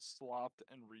 Chopped, slopped,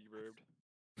 and reverbed.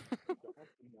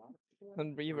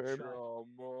 And reverb.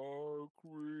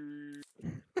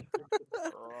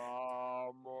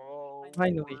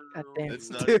 Finally, goddamn. It's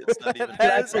not. Dude, It's not even. Dude, I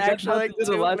that is forgot actually how to like do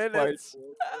the 2 last part. minutes.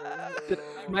 Dude,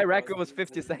 my record was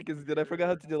 50 seconds, dude. I forgot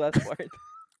how to do the last part.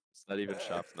 It's not even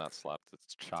chopped, not slopped.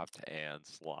 It's chopped and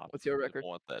slopped. What's your I record?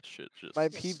 want that shit just. My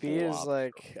PB is slopped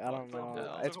like, the I don't fuck know.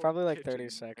 down. It's probably like 30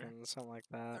 seconds, something like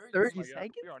that. 30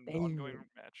 seconds? We are an Damn. ongoing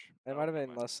match. It might have Ongoing been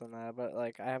match. less than that, but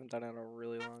like I haven't done it in a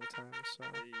really long time, so.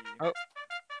 Oh.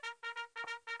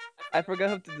 I forgot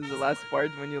how to do the last part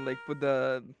when you like put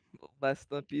the last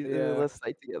piece, Yeah. last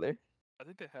side together. I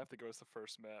think they have to go as the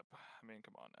first map. I mean,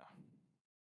 come on now.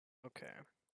 Okay.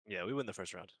 Yeah, we win the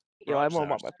first round. Yo, We're I opposite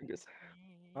warm up hours. my fingers.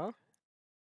 Huh?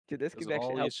 Dude, this Because could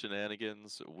actually all help. these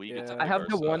shenanigans, we get to Yeah. I pick have our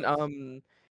the one sides.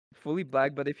 fully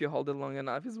black, but if you hold it long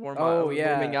enough, it's Oh warming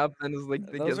yeah. up, then it's like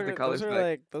it gets the colors back.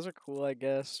 like those are cool, I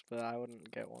guess, but I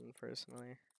wouldn't get one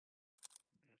personally.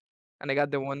 And I got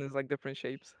the one that's like different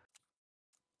shapes.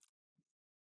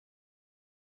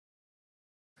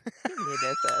 Give me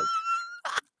that ass.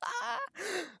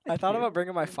 I thought Cute. about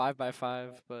bringing my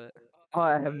 5x5, but Oh,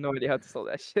 I have no idea how to solve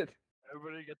that shit.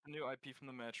 Everybody get the new IP from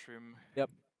the match room. Yep.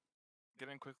 Get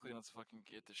in quickly and let's fucking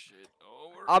get this shit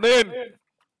over. I'm in.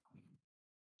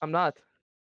 I'm not.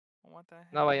 What the hell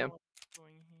Now I am. am I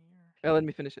doing here? Yeah, let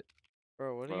me finish it.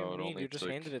 Bro, what do Bro, you it mean? only You just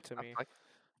took handed it to Ah, me. fuck.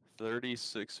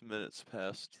 36 minutes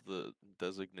past the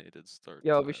designated start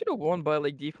Yo, time. we should have won by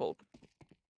like default.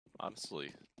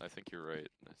 Honestly, I think you're right.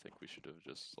 I think we should have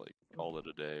just like called it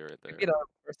a day right there. Get a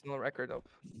personal record up.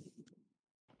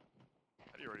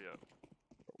 Are you ready up?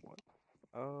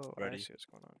 Oh, I Ready. see what's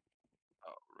going on.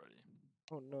 Oh, ready.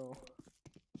 Oh no.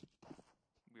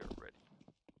 We are ready.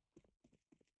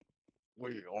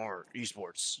 We are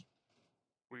esports.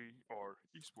 We are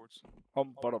esports.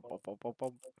 Bum.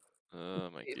 Oh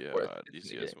my It's worth god, it these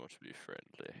in the guys game. want to be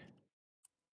friendly.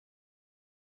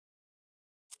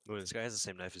 Ooh, this guy has the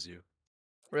same knife as you.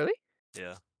 Really?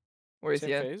 Yeah, Where is Same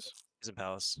he at? phase? he's in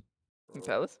Palace. In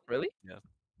Palace? Really? Yeah.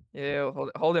 Yeah,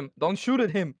 hold him. Don't shoot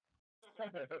at him. Don't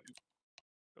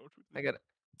shoot I got it.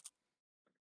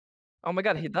 Oh my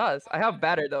god, he does. I have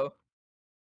better though.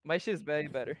 My shit's way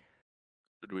better.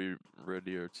 Did we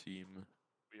ready our team?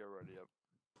 We are ready up.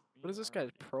 What is this guy's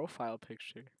profile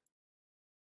picture?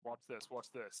 Watch this, watch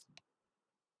this.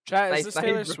 Chat, is Nice this night,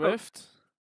 Taylor bro. Swift?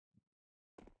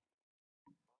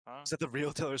 Huh? Is that the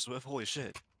real Taylor Swift? Holy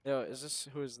shit. Yo,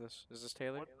 who is this? Is this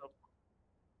Taylor? What the?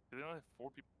 Do they only have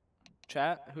 4 people?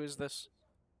 Chat, who is this?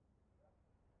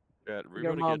 Chat, we're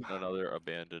Your gonna get mom. another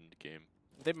abandoned game.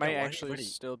 They might why- actually why do you-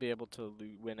 still be able to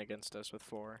win against us with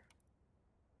 4.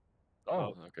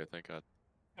 Oh, okay, thank god.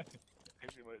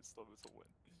 Actually, might still miss a win.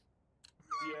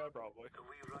 Yeah, probably.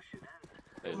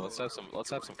 Hey, let's have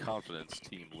some confidence,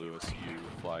 Team Lewis, you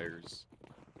Flyers.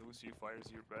 Lewis, you fires,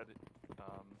 you red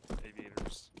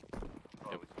aviators.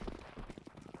 Yep.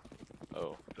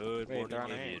 Oh, Good Wait, morning, they're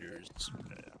on A. aviators.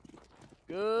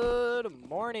 Good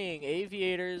morning,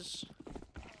 aviators.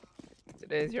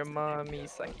 Today's your mommy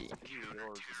sucky.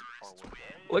 Aviators is our win.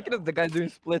 Look at the guy doing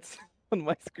splits on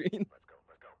my screen.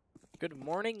 Good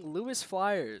morning, Lewis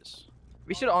Flyers.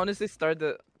 We should honestly start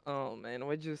the. Oh man,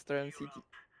 why'd you start on CT?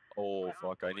 oh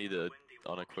fuck! I need to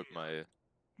unequip my.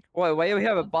 Why do we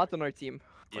have a bot on our team?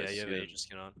 Yeah, you have skin. agent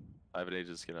skin on. I have an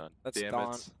agent skin on. That's Damn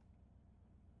Dawn. it!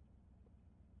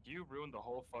 You ruined the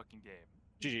whole fucking game.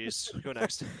 GG's. Go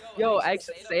next. Yo,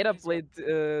 actually, Seda played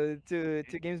two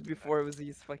games before with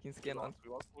his fucking skin on. We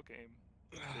lost the whole game.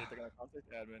 They're gonna contact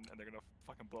admin and they're gonna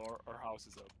fucking blow our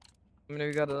houses up. I mean,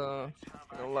 we gotta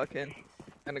lock in.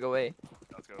 Gonna go away.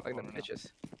 Let's go. Like them Over now.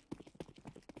 bitches.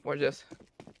 Or just.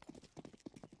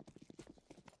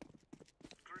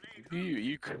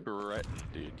 You cretin,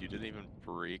 dude. You didn't even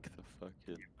break the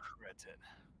fucking. Cretin.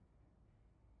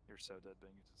 You're so dead, Bing.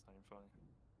 It's not even funny.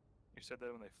 You said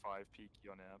that when they 5 peek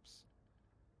you on apps.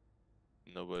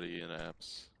 Nobody in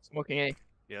apps. Smoking A.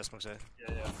 Yeah, smoke say.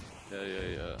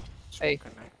 Yeah. Hey.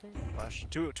 Connecting? Flash.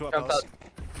 Two up Jump palace.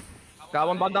 out. Got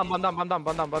one. Bun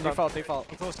down. Default. Too close.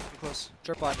 Too close.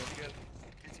 Trip line.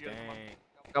 Dang.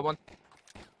 Got one.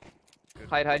 Good.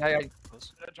 Hide.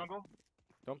 Close. Jungle?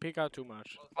 Don't peek out too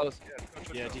much. Close.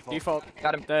 Yeah, default. Default.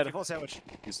 Got him. Dead. Default sandwich.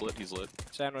 He's lit.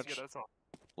 Sandwich. That's all.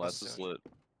 Last is lit.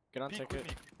 Get on Peek ticket. with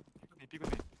me. Peek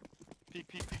with me.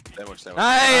 Peek. Sandwich.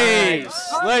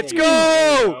 Nice! Let's go!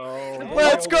 Oh.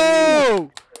 Let's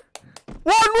go!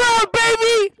 1 round,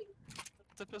 baby!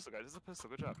 It's a pistol, guys. It's a pistol.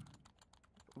 Good job.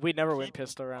 We never win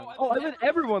pistol round. Oh, I lit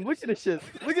everyone. Look at this shit.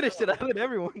 I lit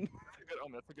everyone.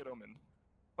 That's a good omen.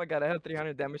 Oh my god, I have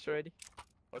 300 damage already.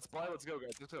 Let's buy. Let's go,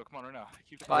 guys. Let's go. Come on, right now.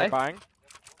 Keep Buy? We're buying?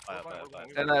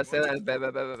 Bye. Say that. Bet.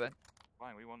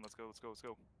 Fine, we won. Let's go.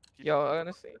 Keep Yo, it.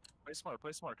 honestly. Play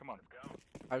smart. Come on.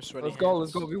 I'm sweaty.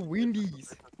 Let's go. We win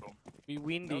these. We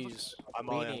win these. I'm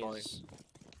all in. Weenies.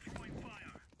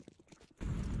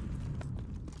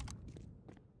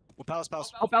 Well, palace.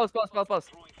 Oh, palace.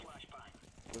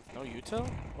 With no util?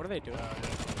 What are they doing?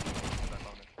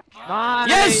 Nice.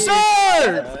 Yes,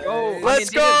 sir! Let's go. Let's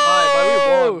they didn't buy, but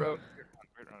we won, bro.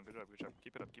 Great round. Good job.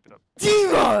 Keep it up.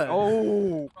 Diva!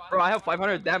 Oh, bro, I have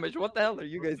 500 damage. What the hell are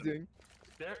you guys doing?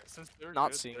 Since they're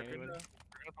Not good, seeing they're anyone. gonna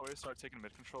probably start taking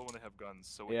mid control when they have guns.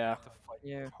 So we Yeah. have to fight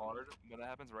Yeah. hard when that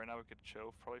happens. Right now we could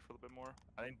chill probably for a little bit more.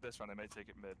 I think this round they may take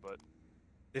it mid, but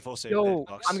Default save. Yo,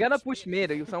 box. I'm gonna push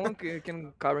mid. If someone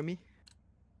can cover me.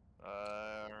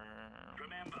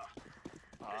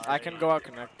 I can go out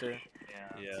connector.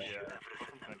 Yeah.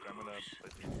 I'm gonna.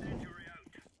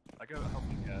 I gotta help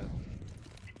him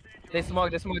get. They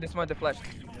smoke the flash.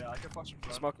 Yeah, I can flash him.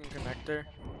 Smoking connector.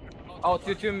 Oh,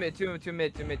 two mid.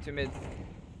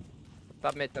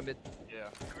 Top mid. Yeah.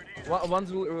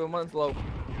 One's low.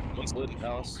 One's lit in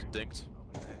palace. Dinked.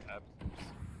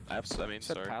 Apps. I mean, You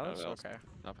said sorry. palace? Not palace. Okay.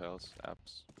 Not palace.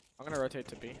 Apps. I'm gonna rotate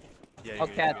to B. Yeah, Oh, you're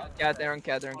good. cat. They're on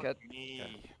cat. Me.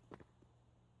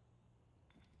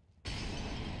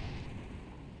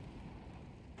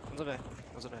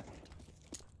 One's up A.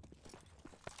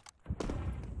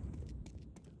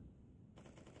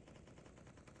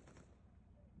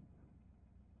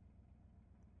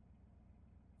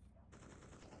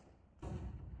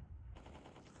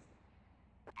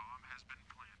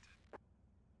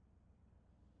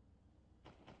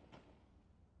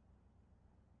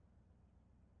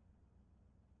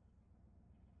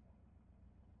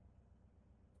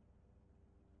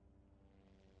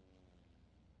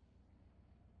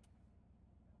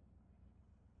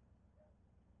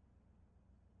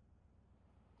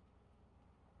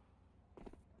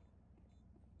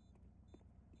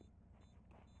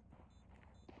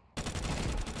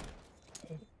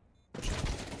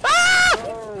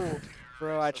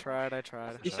 Bro, I tried.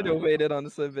 You should have waited on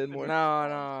this a bit more.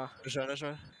 No. Nice try. Nice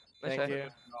Thank try. you.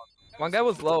 One guy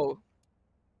was low.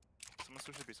 Someone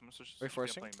switch to B. Someone switch. We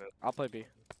switch to B, I'm forcing? playing mid. I'll play B.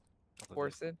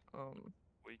 Forced it.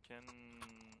 We can.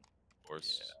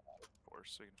 Force. Yeah,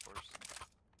 force. We can force.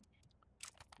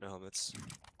 No helmets.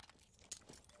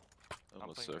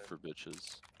 Almost playing there mid. for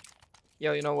bitches.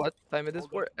 Yo, you know what? Time it is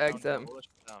Hold for it down, XM. hold it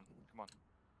down. Come on.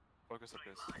 Focus like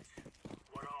this.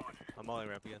 I'm all in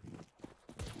ramp again.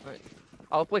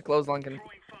 I'll play close Lincoln.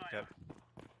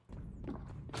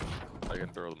 I can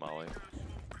throw the molly.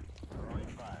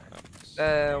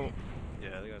 Uh,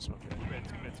 Yeah, they got smoke.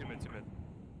 Two mid.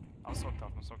 I'm smoked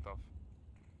off.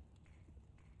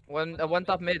 one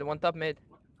top mid.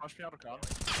 Push me out of con.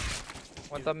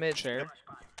 One top mid. Share.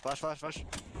 Flash.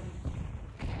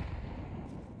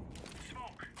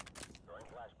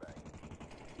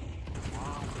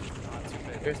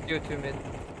 There's two mid.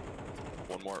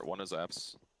 One more. One is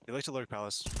apps. They like to lurk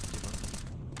palace.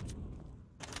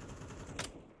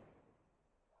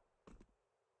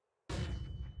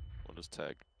 One is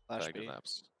tag. Flash Tag B. in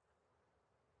apps.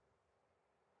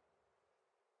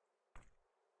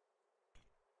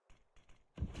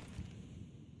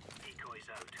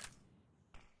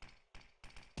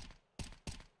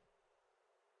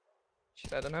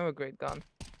 Shit, I don't have a great gun.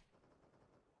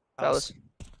 Palace. Palace.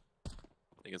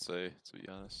 I think it's A, to be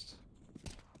honest.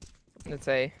 Let's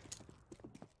say.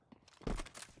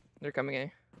 They're coming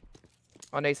A.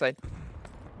 On A side.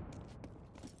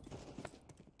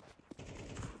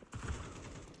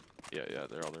 Yeah,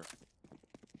 they're all there.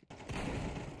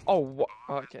 Oh,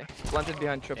 okay. Planted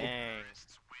behind triple. Dang.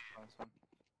 Nice one.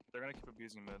 They're gonna keep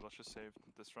abusing mid. Let's just save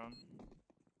this round.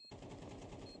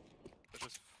 It's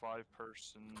just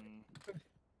 5-person.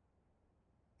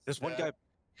 There's one Yeah. guy.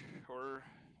 Or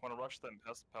want to rush them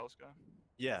past the palace guy?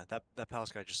 Yeah, that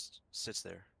palace guy just sits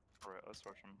there. Alright, let's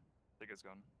rush him. Take his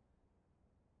gun.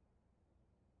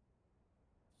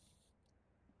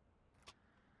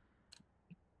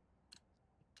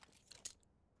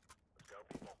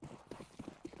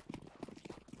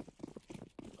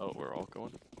 Oh, we're all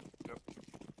going? Yep.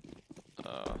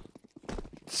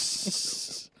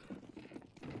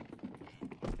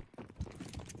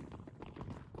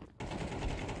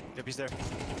 Yep, he's there.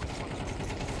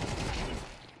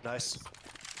 Nice.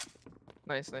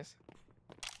 Nice, nice.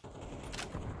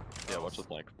 Yeah, watch the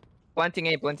flank. Planting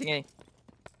A, planting A.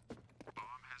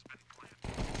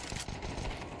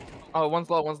 Oh, one's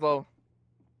low, one's low.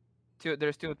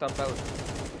 There's two top palace.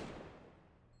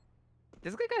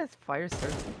 This guy has fire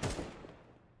surf.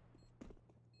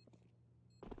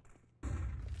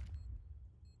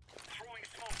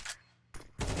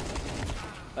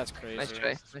 That's crazy. Nice try,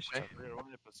 nice try. Yeah, one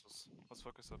of the pistols. Let's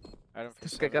focus up. I don't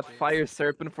This think guy got fire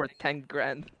serpent for 10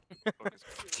 grand. Focus.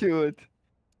 Dude.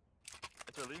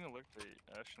 If they're leaving a look, they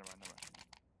actually never mind.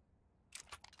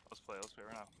 Let's play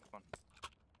right now. Come on.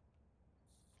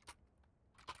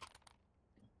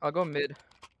 I'll go mid.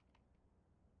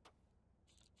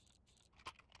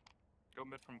 Go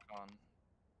mid from con.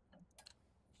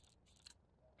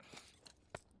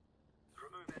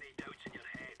 Remove any doubts in your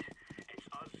head. It's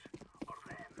us or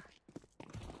them.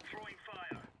 Throwing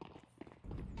fire.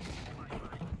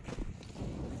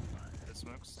 It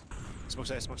smokes. Smoke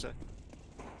side, smoke side.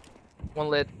 One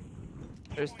lid.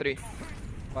 There's three.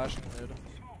 flashing mid.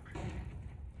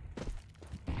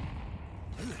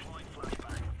 Deploying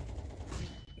flashbang.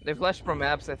 They flashed from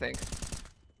maps, I think.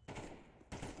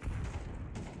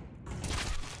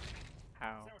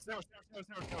 How? Sandwich.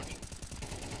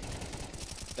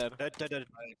 Dead. Dead.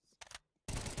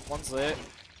 One's lit.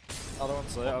 Other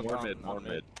one's lit. Oh, More gone. mid, more On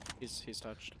mid. He's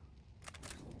touched.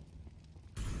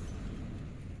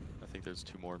 I think there's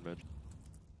two more in mid.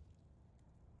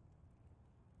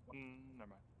 Never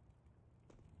mind.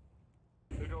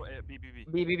 We'll go A, B.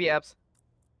 B apps.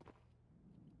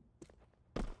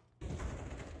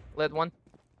 Led one.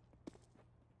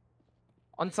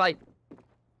 On site.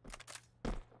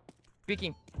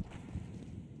 Peeking.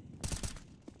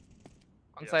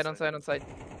 On Yeah, site, on side. site, on site.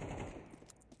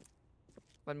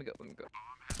 Let me go. Dead.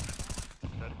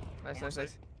 Nice, more nice, side.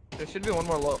 nice. There should be one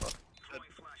more low.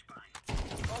 Throwing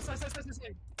flashbang. Oh,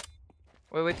 side.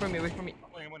 Wait for me.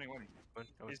 I'm winning.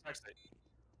 He's backside.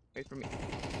 Wait for me.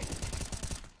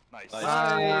 Nice.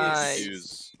 Nice.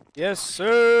 Use. Yes,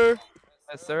 sir.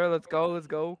 Yes, sir. Let's go. Let's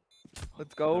go. There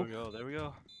we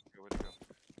go. Go, way to go.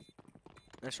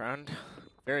 Nice round.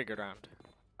 Very good round.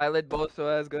 I led both, so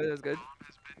that's good.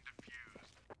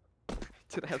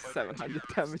 Dude, I have 700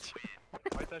 damage.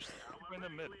 Might dash in the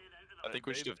mid. I think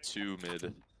we should have two mid.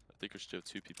 I think we should have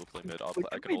two people play mid. I Look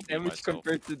at can my hold B damage myself.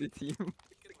 compared to the team. Look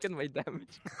at my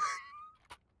damage.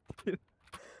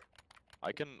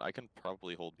 I can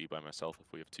probably hold B by myself if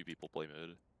we have two people play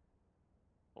mid.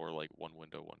 Or like one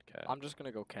window, one cat. I'm just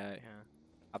gonna go cat. Yeah.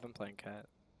 I've been playing cat.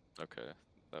 Okay,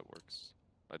 that works.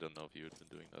 I don't know if you had been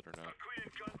doing that or not. Queen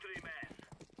country men.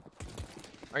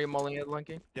 Are you mulling it,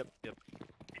 Lunky? Yep.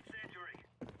 Incendiary.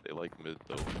 They like mid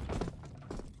though.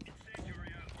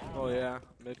 Incendiary out. Oh yeah.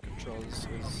 Mid control is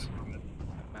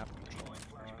map control.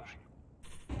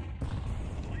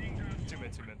 Laying down Two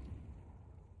mid.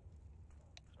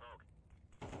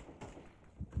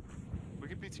 We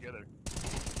could be together.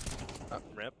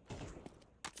 Ramp.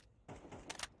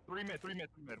 Three mid.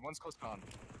 One's close con.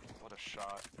 What a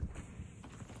shot.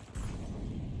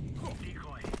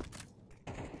 decoy.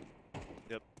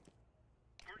 Yep.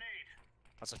 Grenade.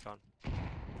 That's a con.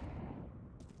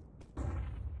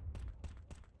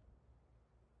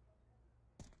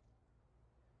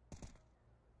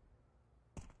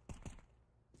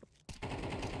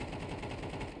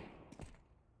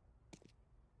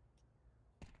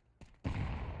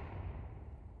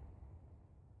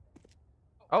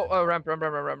 Oh, ramp.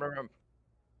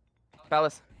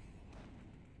 Palace.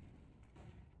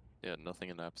 Yeah, nothing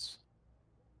in apps.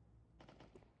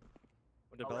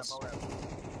 Window I'll ramp, bells. I'll ramp.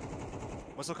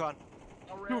 What's the con?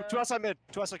 I'll Two ramp. outside mid.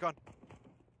 Two outside con.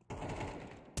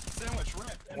 Sandwich,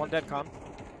 ramp. and One then dead two con.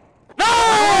 mid.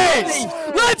 Nice!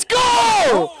 Let's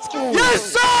go!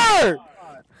 Yes, sir!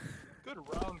 Good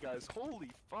round, guys. Holy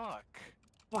fuck.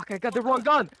 Fuck, I got the wrong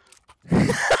gun. Alright,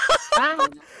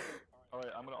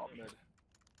 I'm gonna ult mid.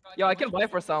 Yo, I can buy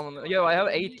for someone. Yo, I have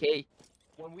 8k.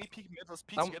 When we peek mid, let's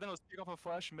peek Um, together. Let's peek off a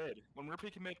flash mid. When we're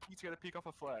peeking mid, peek together, peek off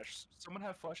a flash. Someone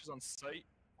have flashes on site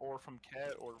or from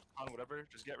cat or on whatever.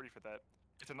 Just get ready for that.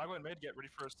 If they're not going mid, get ready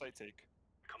for a site take.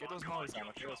 Get those mollies down.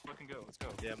 Okay, let's fucking go. Let's go.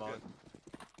 Yeah, molly.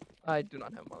 I do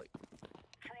not have Molly.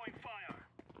 Throwing fire.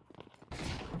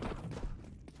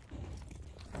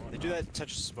 They do that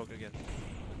touch smoke again.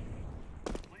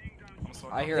 Laying down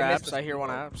smoke. I hear They missed apps. us I hear one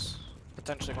before. apps.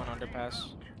 Potentially going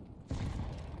underpass.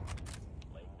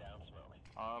 Laying down smoke.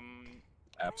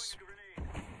 Apps.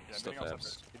 Yeah, Stuff moving outside apps.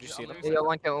 first. Did you Yeah, see let them? me Yeah,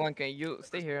 say- 1K. You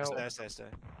stay here. Stay.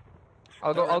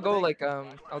 I'll go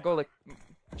like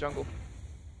jungle.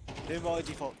 They Molly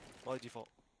default. Wait,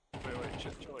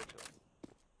 chill.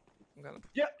 I'm gonna.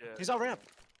 Yeah, Yeah. he's on ramp.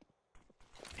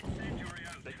 Incendiary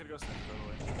out. They could go center, by the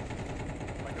way.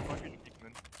 Like, if I can peek them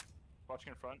in. Watching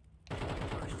in front.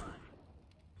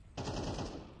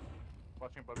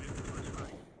 Watching above you.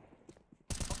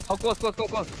 Oh, close.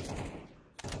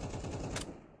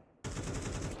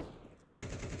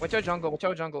 Watch out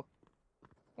jungle.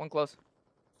 One close.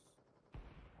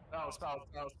 Spouse.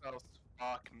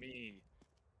 Fuck me.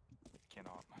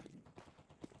 Cannot.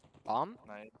 Bomb?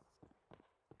 Nice.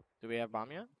 Do we have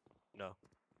bomb yet? No.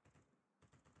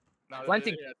 No,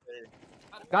 Planting.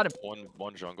 they- Got him.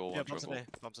 One jungle, Yeah, one bumps in jungle.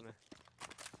 A. Bumps in A.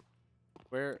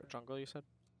 Where jungle? You said?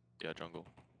 Yeah, jungle.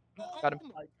 Got him.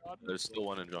 Oh my god. There's still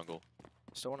one in jungle.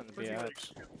 Still one in the Put B together.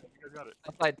 apps. You guys got it.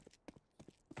 Outside.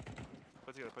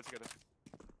 Put together.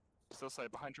 Still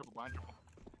sight. Behind triple.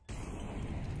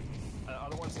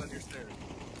 Other one side near stairs.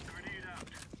 Grenade out.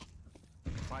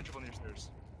 Behind triple near stairs.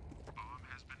 Bomb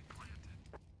has been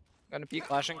planted. Gonna peek.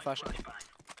 Flashing.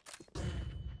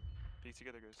 Peek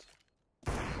together, guys.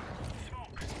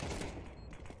 Smoke.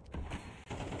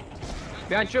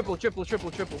 Behind triple.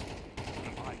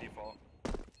 And behind default.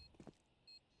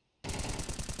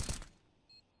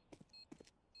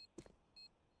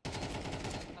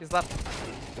 He's left.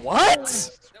 What?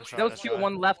 There was two,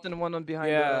 one left and one on behind.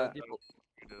 Yeah. Default.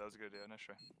 You did. That was good. Yeah, nice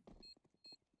try.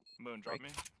 Moon, drop me.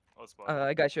 Oh, spot.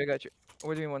 I got you.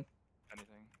 We're doing one.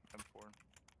 Anything. M4.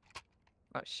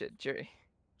 Oh shit, Jerry.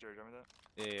 Jerry, drop me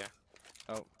that. Yeah.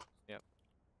 Oh.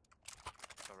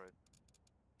 Alright.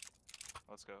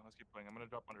 Let's go. Let's keep playing. I'm gonna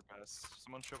drop underpass.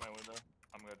 Someone shoot my window.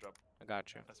 I'm gonna drop. I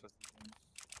got you. That's what's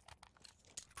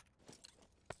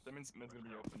that means mid's gonna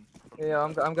be open. Yeah,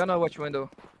 I'm gonna watch window.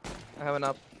 I have an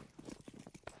up.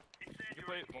 You can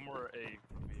play one more A.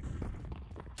 B.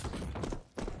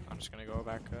 I'm just gonna go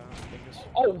back. Dingus.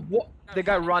 Oh, what? The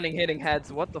guy running, hitting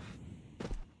heads. What the?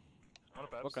 On a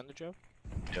pass. What gun did you have?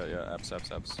 Yeah, apps.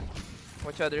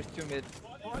 Watch out, there's two mid.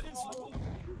 What is?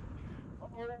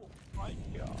 Oh my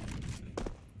god.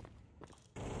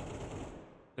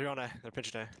 They're on A. They're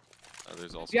pinching A.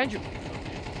 There's also Behind you.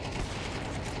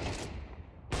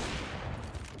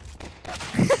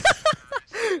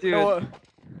 Dude, No,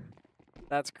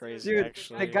 that's crazy. dude,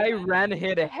 actually. the guy ran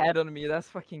hit a head on me. That's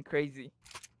fucking crazy.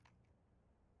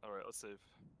 Alright, let's save.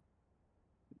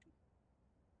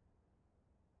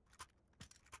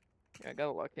 Yeah, I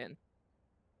gotta lock in.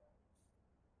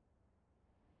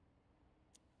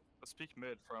 Let's peek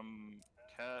mid from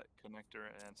cat, connector,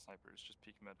 and snipers. Just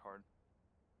peek mid hard.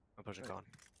 I'm pushing con.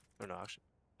 Or no, actually.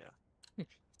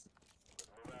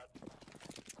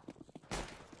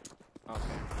 Okay.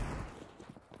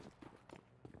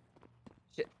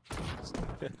 Shit.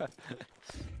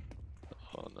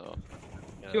 Oh no.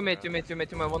 Yeah, Two mid.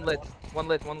 One lit.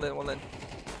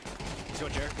 Go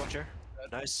chair.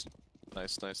 Nice.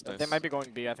 Nice. They might be going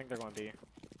B. I think they're going B.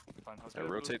 Fine. Let's Yeah, get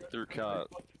a rotate little- through cat.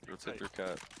 Keep Rotate tight. through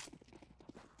cat.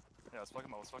 Yeah, let's fuck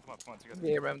him up. Come on, together.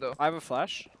 Yeah, Ramdo. I have a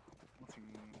flash. Nothing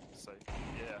sight.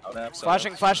 Yeah. Out apps.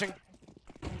 Flashing.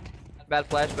 Bad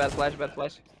flash.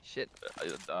 Shit.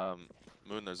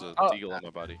 Moon, there's a Oh, deagle on my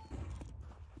body.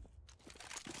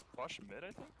 Flash mid,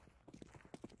 I think.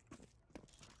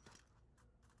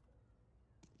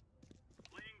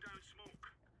 Laying down smoke.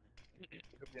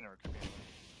 Could be in or could be in.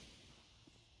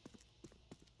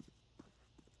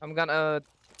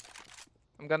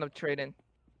 I'm gonna trade in.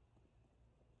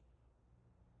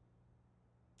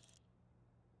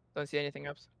 Don't see anything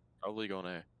else. Probably going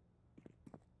A.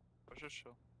 Let's just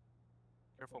chill.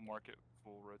 Careful, market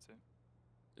full rotate.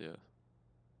 Yeah.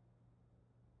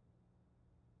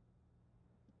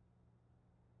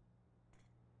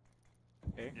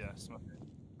 Okay. Yeah, smoke.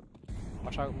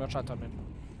 Watch out, top mid.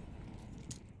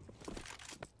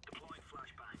 Deploying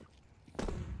flashbang.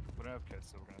 We don't have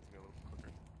kits, so we're gonna have to go a little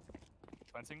quicker.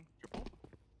 Planting, triple.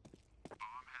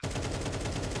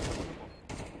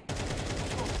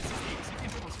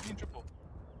 CT triple.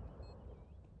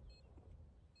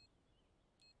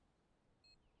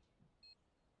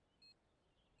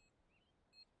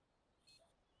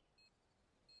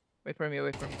 Wait for me.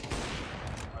 High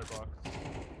box.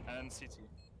 And CT.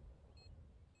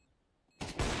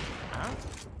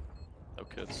 No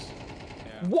kids.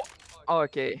 Yeah. What? Oh,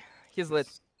 okay. He's lit.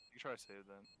 You try to save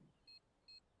that.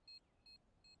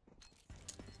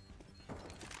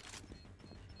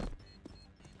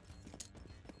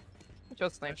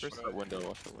 Watch out snipers. Watch that window,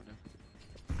 watch that window.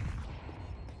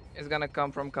 It's gonna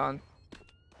come from con.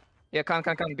 Yeah, con,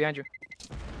 behind you.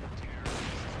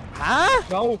 Huh?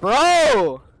 No,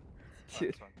 Bro!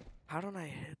 It's fine. How don't I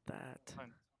hit that?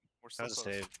 Fine. We're still That was a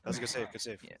close. save. That was a good save. Good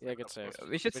save. Yeah. Yeah, good save.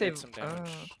 We should did save some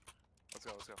damage. Let's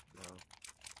go. Let's go. No.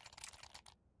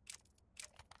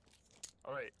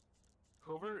 All right.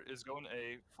 Whoever is going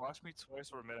A, flash me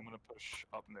twice or mid. I'm gonna push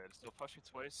up mid. So flash me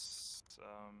twice.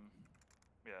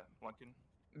 Yeah, Lunkin.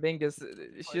 Bingus,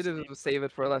 should have saved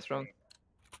it for last round.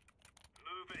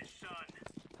 Move it, son.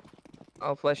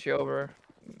 I'll flash you over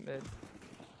mid.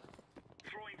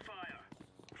 Throwing fire.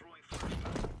 Throwing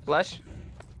fire. Flash.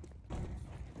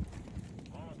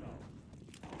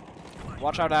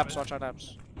 Watch out apps, watch out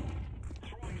apps.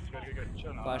 Good.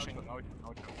 Chill now. Flashing. Now we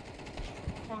chill.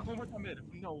 Come on, one more time mid.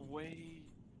 No way.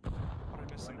 What am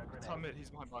I missing? Top mid.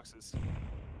 He's behind boxes.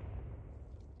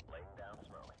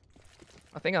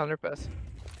 I think I'll underpass.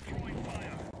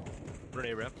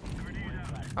 Grenade ramp.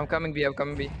 I'm coming B,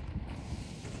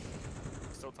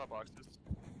 Still top boxes.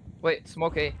 Wait,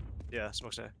 smoke A. Yeah,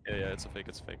 smoke's there. Yeah, it's a fake,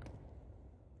 it's a fake.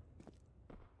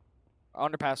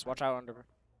 Underpass, watch out under.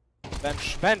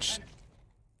 Bench!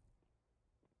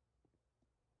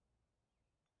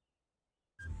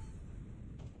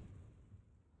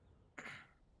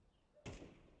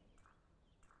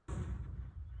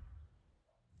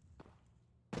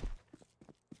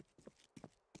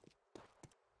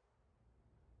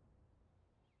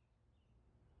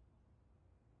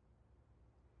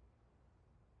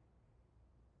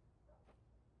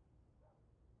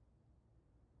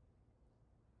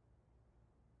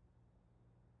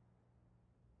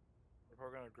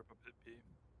 We're gonna grip up hit B.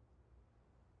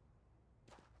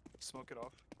 Smoke it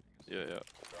off. Yeah.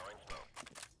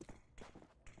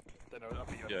 Then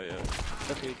up B. Yeah.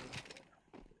 Okay.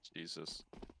 Jesus.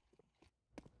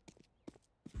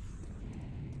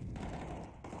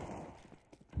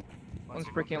 One's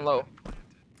freaking low.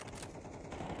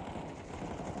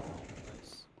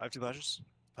 Nice. I have 2 flashes.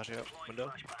 Flashing up.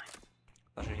 Window.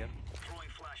 Flashing again. Throwing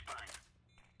flashbang.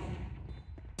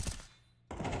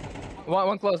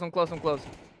 One close.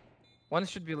 One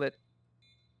should be lit.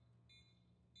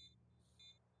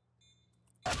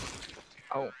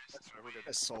 Oh, We're good.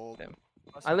 I sold. Damn.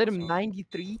 Last I lit round, him so-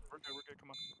 93. We're good, come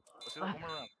on. Let's do that one more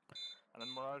round. And then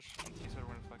Mirage and T-Side are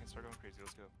gonna fucking start going crazy,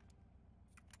 let's go.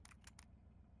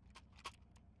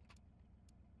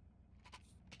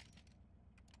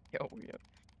 Yo, yeah.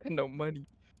 And no money.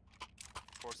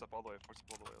 Force up all the way, let's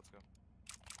go.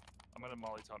 I'm gonna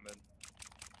molly top mid.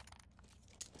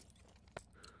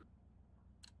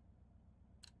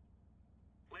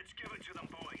 Let's give it to them,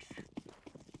 boys.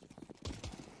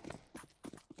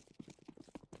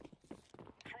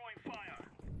 Throwing fire.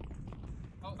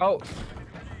 Oh,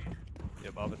 Yeah,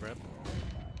 Bob and ramp.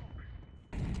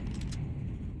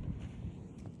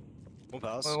 One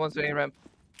palace. one's doing ramp.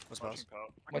 One's palace.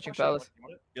 Watching palace. You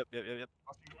want it? Yep.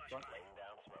 Done.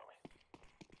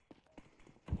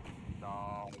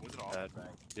 No, was it off? Bad.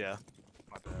 Yeah.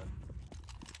 My bad.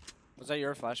 Was that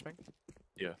your flashbang?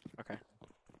 Yeah. Okay.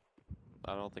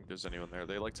 I don't think there's anyone there.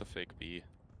 They like to fake B.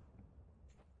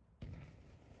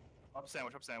 Up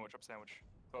sandwich.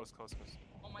 Close.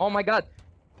 Oh my god.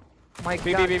 My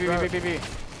B, god. B. bro.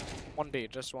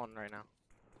 1B, just one right now.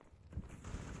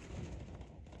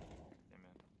 Hey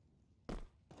man.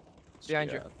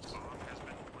 Behind you. Yeah.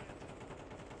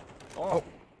 Oh.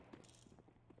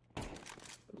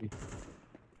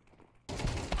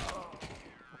 Oh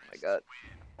my god.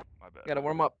 My bad. Gotta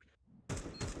warm up.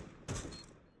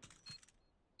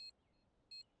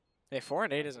 Hey, 4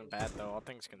 and 8 isn't bad though, all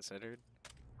things considered.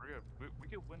 We're good. We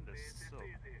could win this still.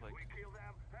 Like, We kill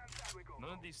them, and then we go none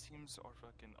of home. these teams are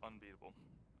fucking unbeatable. We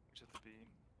just have to be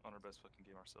on our best fucking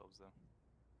game ourselves, though.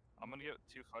 I'm gonna get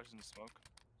 2 flashes in the smoke.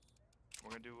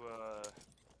 We're gonna do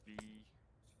B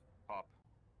pop.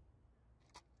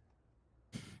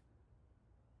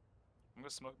 I'm gonna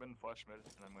smoke mid and flash mid,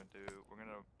 and we're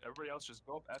gonna everybody else just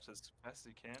go up apps as fast as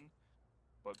you can,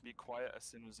 but be quiet as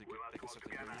soon as they can start to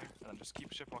hear you, and then just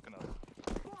keep shift walking up.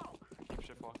 Keep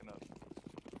shift walking up.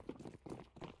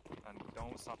 And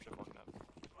don't stop shift walking up.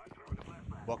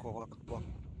 Walk.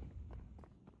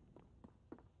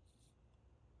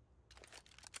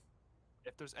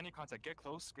 If there's any contact, get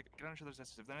close, get on each other's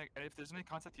distance. If there's any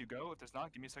contact, you go. If there's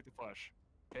not, give me a second flash.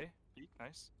 Okay? Peek,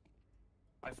 nice.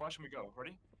 I flash and we go.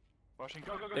 Ready? Flashing,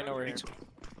 go. They know we're here.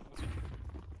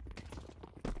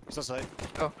 He's on site.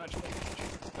 Bench.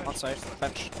 On site,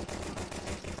 bench.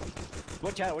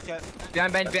 One cat.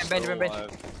 Behind bench. Still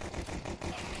alive.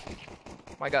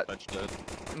 My god. Bench dead.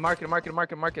 Market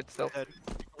still. Head.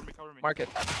 Cover me. Market.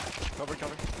 Cover.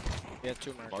 Yeah,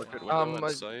 2 market. Market window Um, in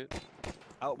sight.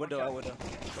 Out window, out window.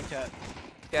 One cat.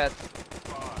 Cat.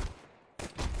 Fuck.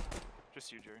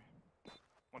 Just you, Jerry.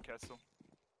 One cat still.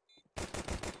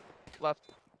 Left.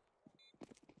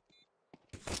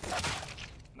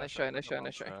 Nice try, nice try,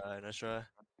 nice try. Nice try.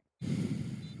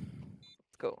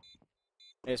 Let's go.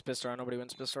 Hey, it's pissed around. Nobody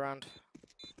wins pissed around.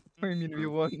 I mean, we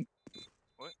won.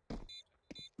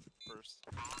 First.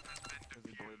 Because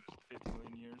we delayed 50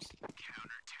 million years.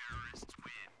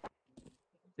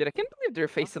 Dude, I can't believe they're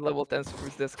facing level 10s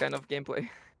with this kind of gameplay.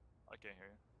 I can't hear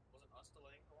you. Was it us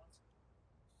delaying for once?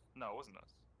 No, it wasn't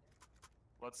us.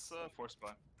 Let's force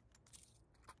buy.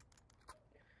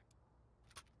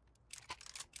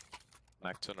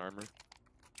 Macton armor.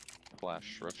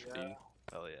 Flash, rush Yeah. D.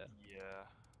 Hell yeah. Yeah.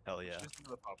 Hell yeah. Just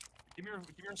another pop. Give me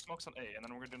your smokes on A, and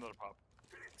then we're gonna do another pop.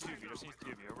 2 of you, just need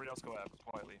 2 of you. Everybody else go ab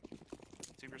quietly.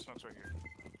 2 of your smokes right here.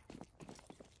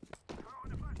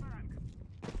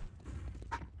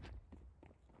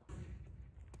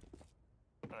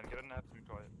 And then get a nap and be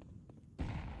quiet.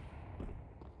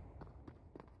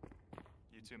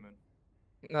 You too, Moon.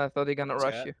 No, I thought they gonna What's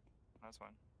rush that? you. That's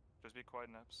fine. Just be quiet,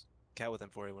 naps. Cat with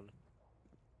M4A1.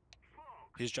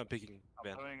 He's jump picking, I'm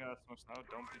man. throwing smokes now.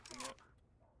 Don't peek them yet.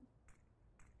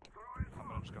 I'm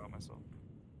gonna just go out myself.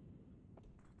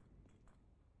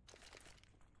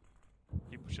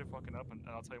 Keep shit fucking up, and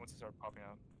I'll tell you once they start popping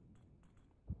out.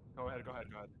 Go ahead, go ahead,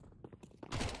 go ahead.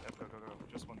 Yep, go, go, go.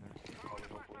 Just one there. Probably,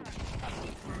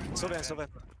 hopefully. Still van, still van.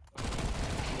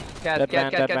 Cat, Dead cat,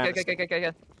 man, cat, dead cat, man. cat, cat, cat, cat,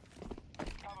 cat.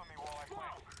 Cover me while I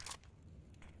plant.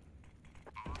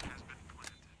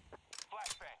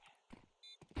 Flashbang.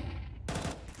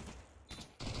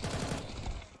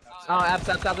 Oh, abs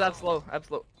low,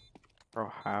 abs low. Bro,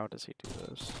 how does he do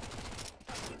this?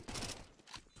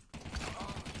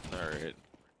 Alright.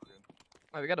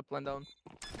 Oh, we got a plan down.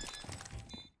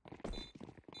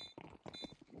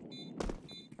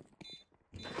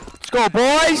 Let's go,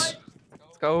 boys!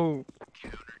 Let's go.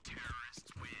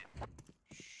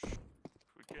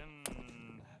 We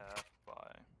can half buy.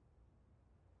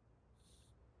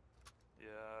 Yeah,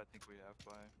 I think we have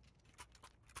buy.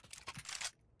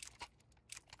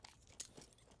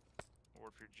 Or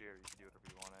if you're Jerry, you can do whatever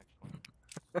you want, actually.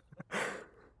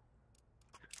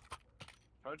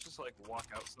 Try to just like walk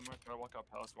out somewhere. Try to walk out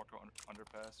palace, walk out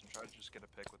underpass, and try to just get a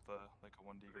pick with the like a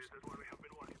 1D or something.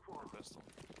 Or a pistol.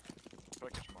 Try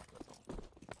to catch him off. That's all.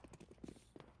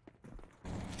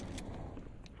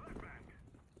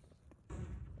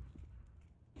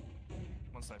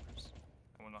 One snipers.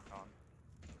 And one knock on.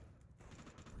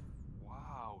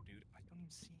 Wow, dude, I don't even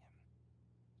see him.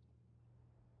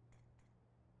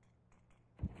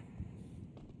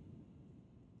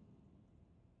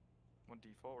 One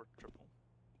default or triple?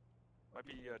 Might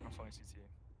be not falling CTA.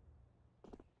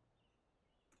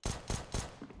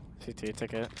 CT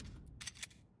ticket.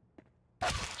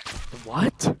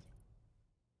 What?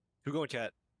 Who going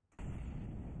cat?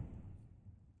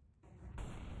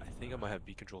 I think I might have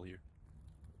B control here.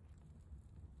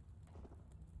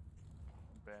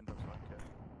 Band up front, okay.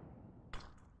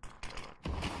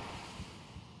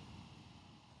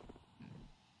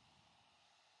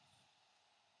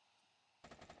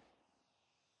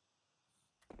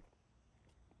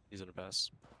 He's gonna pass.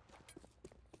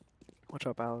 Watch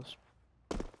out, Alice.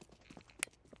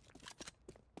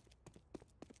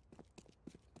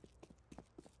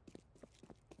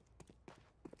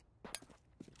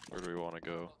 Where do we want to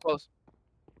go? Close.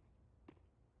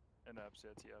 And ups,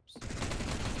 yeah, T-ups.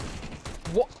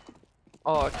 What?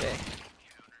 Oh, okay.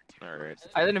 Alright.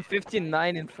 I did in 15,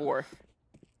 9, and 4.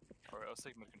 Alright, let's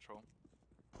take mid control.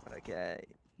 Okay.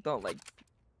 Don't like.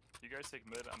 You guys take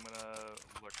mid, I'm gonna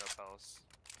lurk out palace.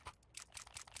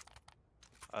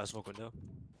 Smoke window.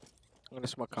 I'm gonna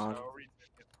smoke Just on. however you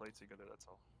get play together, that's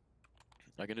all.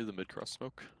 I can do the mid cross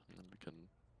smoke, and then we can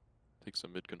take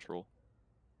some mid control.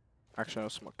 Actually, I'll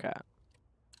smoke cat.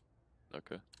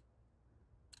 Okay.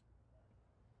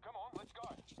 Come on, let's go.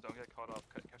 Just don't get caught off,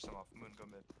 catch them off. Moon, go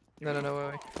mid. No, no, no, wait,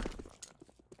 wait. Okay.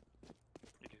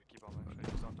 You can keep on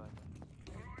actually, just don't die.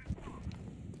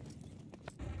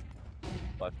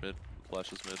 Flash mid.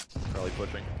 Flash is mid. Probably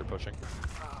pushing. They're pushing.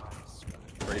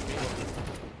 Raid me.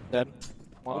 Dead.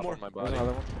 One more. more. On my There's body.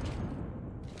 another one.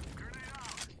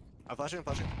 I'm flashing, I'm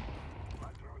flashing.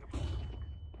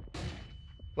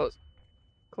 Close.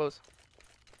 Close.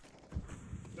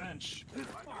 Bench!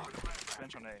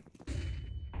 Bench on A.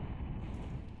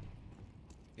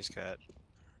 He's cat.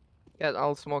 Yeah,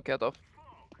 I'll smoke cat off.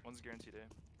 One's guaranteed A.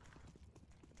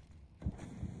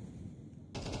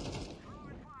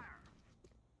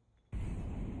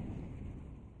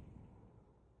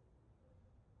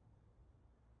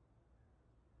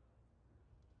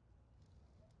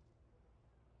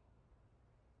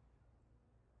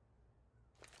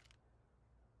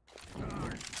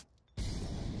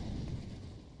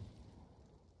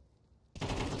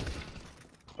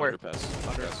 Where? Underpass.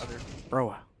 Under, Yes. under.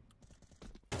 Bro.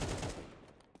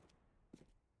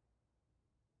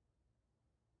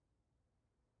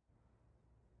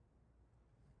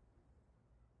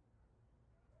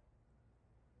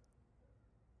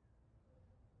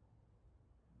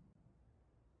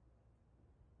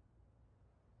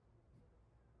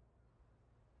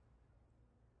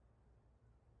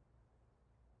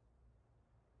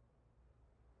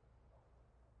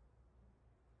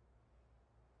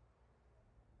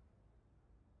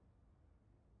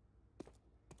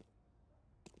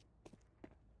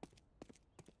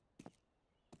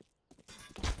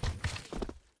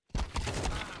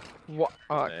 What?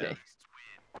 Oh, Man. okay.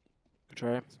 Good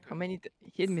try. How many?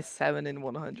 He hit me 7 in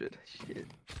 100. Shit.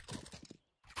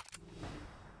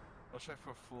 I'll try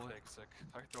for a full exec.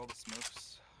 I throw all the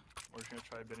smokes. We're just gonna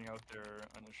try bidding out their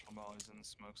initial mollies and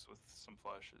smokes with some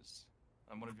flashes.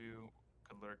 One of you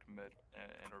could lurk mid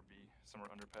and or B, somewhere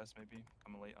underpass maybe.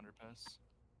 Come late underpass.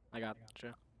 I got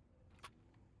you.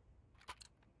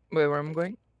 Wait, where am I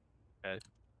going?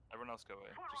 Everyone else go away.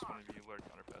 Just one of you lurk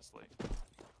underpass late.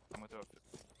 I'm gonna throw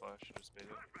a flash. Just bait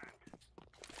it.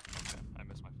 Okay, I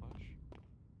missed my flash.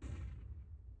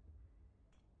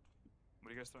 What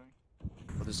are you guys throwing?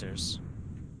 What is theirs?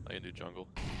 I can do jungle.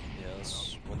 Yeah,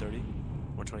 that's 130,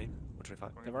 120, 125.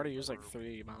 We're They've gonna already do used like for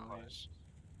 3 mollies.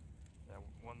 Yeah,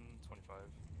 125.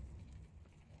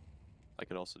 I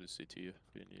could also do CT if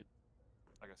you need.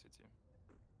 I got CT.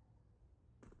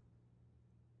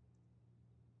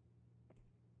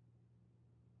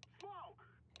 Smoke!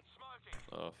 Smoking!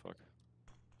 Oh fuck.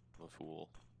 I'm a fool.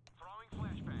 Throwing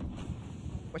flashbang.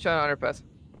 Watch out, underpass.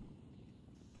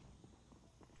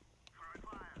 Throwing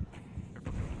fire.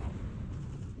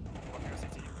 Walking on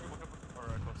CT. Look up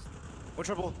or close. Oh,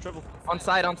 triple, triple. On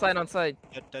side, on side, on side.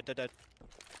 Dead, dead, dead, dead.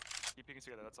 Keep peeking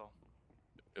together, that's all.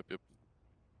 Yep, yep.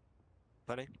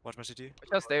 Planning. Watch my CT.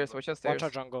 Watch out stairs. Watch out stairs. Watch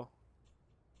out jungle.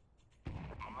 I'm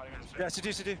hiding on the Yeah,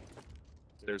 stairs. CT, CT.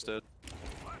 Stairs dead.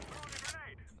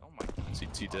 Oh my god.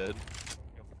 CT dead.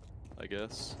 I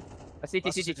guess. CT,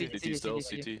 Last CT, CT. CT still.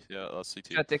 CT. CT. Yeah,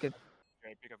 CT. Shot ticket.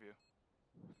 Okay, pick up you.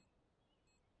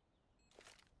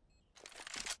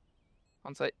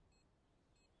 On site.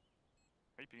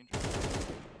 Are you peeking?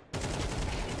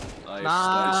 Nice.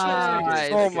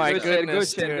 Nice. Oh my Good shit,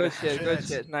 goodness, good shit, good dude. shit, good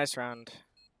shit. Nice round.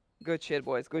 Good shit,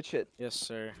 boys. Good shit. Yes,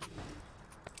 sir.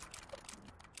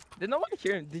 Did no one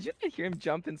hear him? Did you not hear him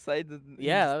jump inside the?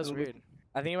 Yeah, that the was look- weird.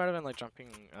 I think he might have been like jumping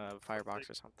firebox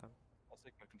or something. I'll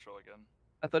take my control again.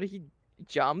 I thought he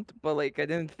jumped, but like I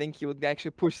didn't think he would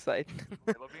actually push side.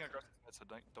 I love being aggressive, so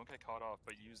don't get caught off,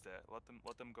 but use that. Let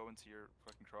them go into your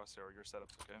fucking crosshair or your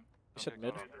setups, okay? Don't said get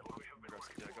mid? caught off. Be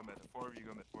aggressive. Yeah, go mid. 4 of you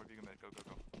go mid. 4 of you go mid. Go, go,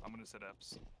 go. I'm gonna set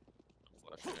apps.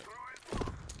 Flashing it.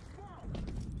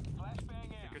 Flashbang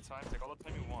Take out. your time. Take all the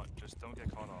time you want. Just don't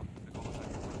get caught off. Take all the time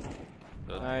you want.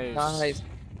 Dead. Nice. Nice.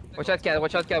 Watch out, cat.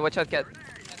 Watch out, cat. Watch out, cat.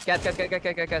 Cat, cat, cat, cat,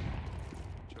 cat, cat, cat.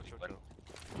 Chill, chill, chill.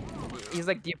 He's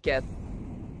like deep cat.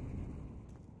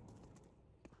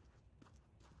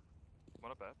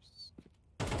 One up apps.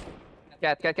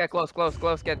 Cat, cat, cat. Close, close,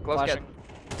 close, cat, close, cat. Flashing.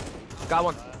 Got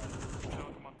one. Chill,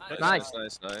 come on. Nice.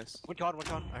 Nice, nice. One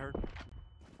con, I heard.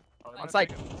 Oh, On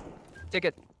site.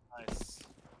 Ticket. Nice.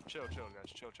 Chill, chill,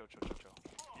 guys. Chill, chill, chill, chill, chill.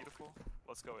 Beautiful.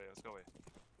 Let's go away. Let's go away.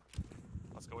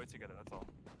 Let's go away together. That's all.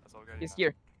 That's all we gotta do He's now.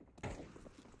 here.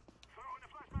 Throwing the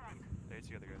flashbang. Stay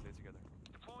together, guys. Stay together.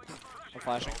 Deploying the flash. I'm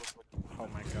flashing. All Oh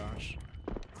my gosh.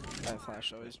 That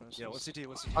flash always misses. Yeah, one CT,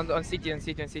 one CT. On CT, on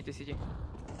CT, on CT, CT.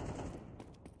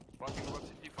 Walking above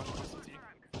CT, punching above CT.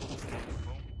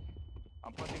 Boom.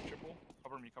 I'm punching triple.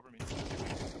 Cover me, cover me.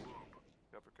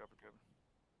 Cover, cover, cover.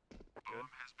 Good.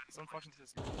 Some function to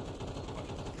this.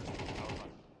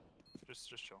 Just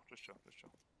chill, just chill, just chill.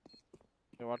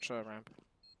 Okay, watch ramp.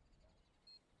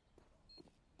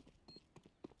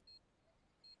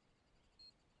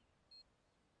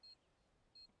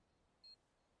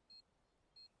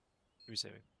 Give me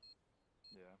saving.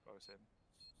 Yeah, I was saving.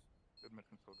 Good mid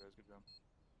control, guys. Good job.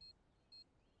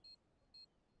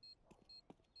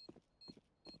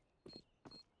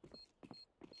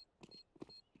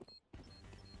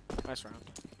 Nice round.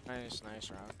 Nice,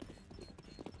 nice round.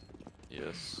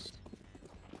 Yes.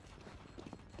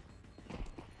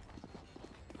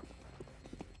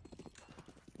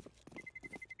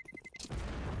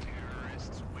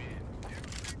 Terrorists win.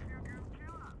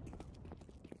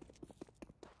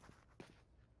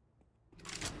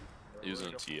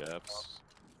 Using T-apps.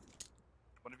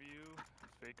 One of you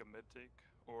fake a mid take,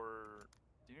 or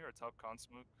do you know our top con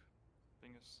smoke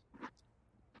thing is?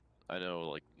 I know,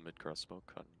 like mid cross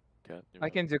smoke on cat. I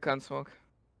can do con smoke.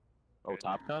 Oh,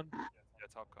 top con? Yeah,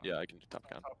 top con. Yeah, I can do top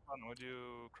gun. Top con. We'll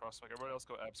do cross smoke. Everybody else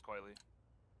go abs quietly.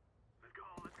 Let's go,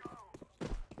 let's go.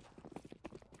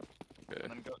 Okay.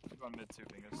 And then go on mid too,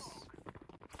 Bingus.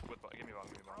 Give me bomb,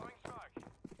 give me bomb. Throwing smoke.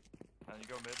 And you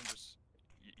go mid and just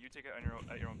you take it on your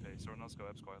at your own pace. Everyone else go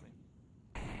abs quietly.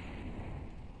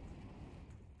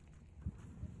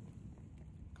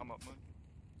 Come up, Moon.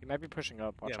 He might be pushing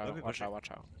up. Watch Yeah, out, maybe watch pushing. out, watch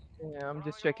out. Yeah, I'm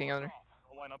just checking on her.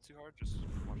 Don't line up too hard. Just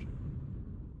watch it.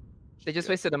 They just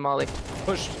Yeah. wasted a molly.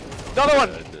 Push. Another one!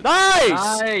 Yeah, I did.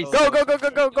 Nice! Nice. Go, go, go, go,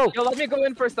 go, go! Yo, let me go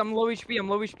in first. I'm low HP. I'm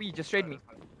low HP. Just trade me.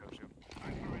 Got you.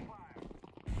 I'm throwing fire.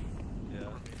 Yeah.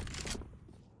 I'm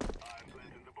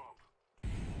planting the bomb.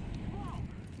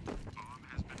 Bomb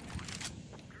has been planted.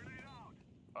 Grenade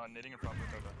out. Knitting in front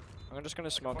with Nova. I'm just gonna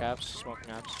smoke apps,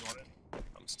 smoking apps. You want it?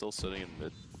 I'm still sitting in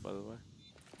mid, by the way.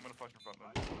 I'm gonna flash in front,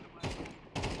 Moon.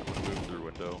 Move through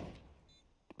window.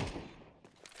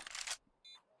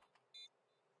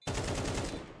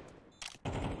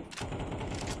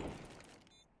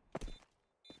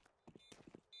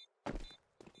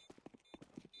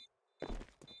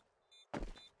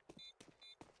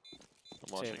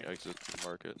 I'm watching Saving. exit to the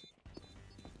market.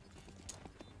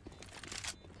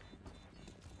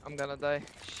 I'm gonna die.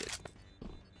 Shit.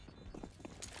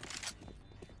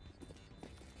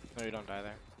 No, you don't die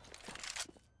there.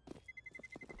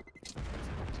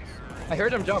 I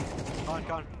heard him jump.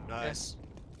 Con. Nice.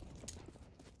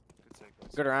 Good take,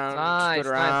 guys. Good round. Nice,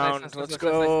 good nice, round. nice, Let's nice,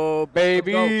 go,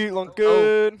 baby. Look go.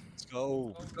 good. Let's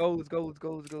go. Let's go. Let's go. Let's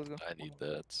go. Let's go. Let's go. I need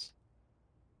that.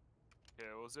 Okay,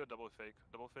 we'll do a double fake.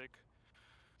 Double fake.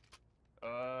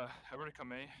 Everybody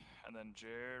come A, and then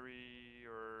Jerry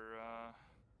or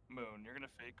Moon, you're gonna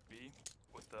fake B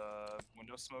with the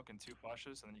window smoke and 2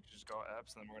 flashes, and then you can just go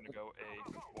abs, and then we're gonna go A,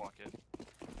 walk it.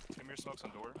 Give me your smokes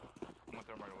on door. I'm with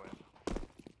them right away.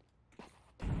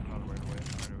 Not right away.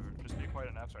 Just be quiet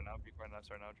in apps right now. Be quiet in apps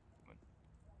right now. Moon.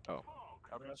 Oh.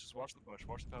 Everyone else just watch the push.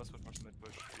 Watch the pass push. Watch the mid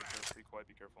push. Be careful. Be quiet.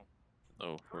 Be careful.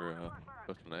 Oh, we're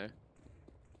pushing A.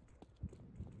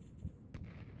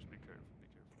 Just be careful. Be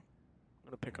careful.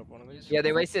 I'm gonna pick up one of these. Yeah,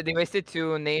 they wasted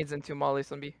 2 nades and 2 mollies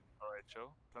on B. All right,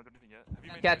 chill. Don't do anything yet. Have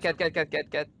you made Cat. noise? I'm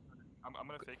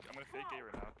gonna fake A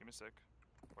right now. Give me a sec.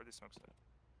 Where are these smokes at?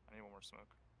 I need one more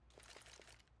smoke.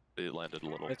 They landed a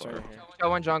little It's far. right here. Oh,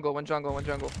 one jungle. One jungle. One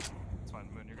jungle. It's fine,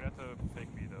 Moon. You're gonna have to fake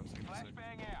B though. So give me a sec.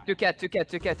 Flashbang out. 2 cat. 2 cat.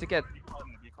 2 cat. 2 cat. Be quiet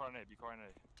in A. Be quiet in A. Be quiet in A.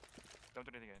 Don't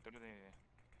do anything yet. Don't do anything yet.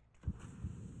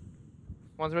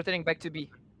 One's rotating back to B.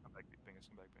 Come back, Bingus.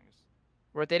 Come back, Bingus.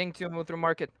 Rotating to move through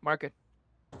market. Market.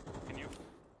 Can you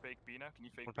fake B now? Can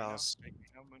you fake One B now? palace. Fake B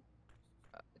now, Moon.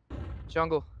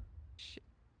 Jungle. Shit.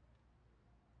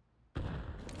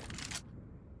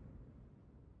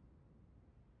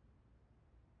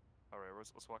 All right,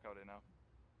 let's walk out A now.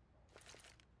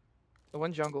 The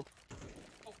one jungle.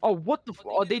 Oh, what the?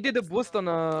 Oh, they did a boost on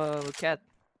a cat.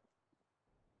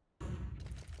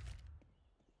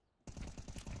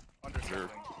 Under Sure.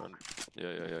 something.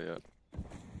 Yeah.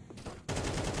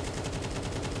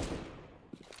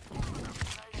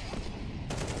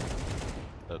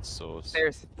 That's so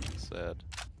Stairs. sad.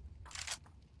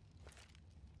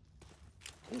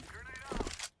 We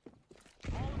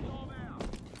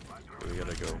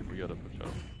gotta go. We gotta push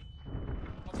out.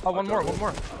 Oh, one more. One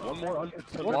more. One more under.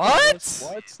 What?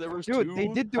 What? There was Dude, two? they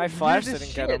did the My flash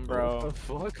weirdest didn't get him, shit. bro. What the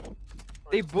fuck?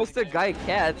 They boosted guy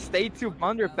cat, stayed 2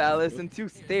 under palace and 2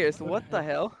 stairs. What the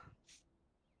hell?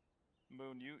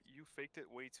 Moon, you faked it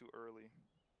way too early.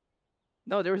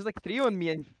 No, there was like 3 on me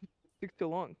and it took too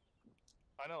long.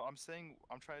 I know. I'm saying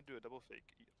I'm trying to do a double fake.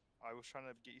 I was trying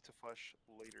to get you to flash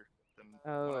later than when I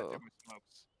Oh. did my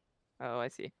smokes. Oh, I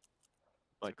see.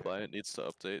 My okay. client needs to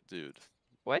update, dude.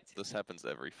 What? This happens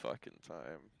every fucking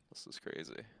time. This is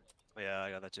crazy. Yeah,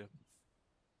 I got that too.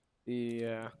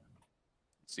 The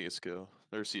CS:GO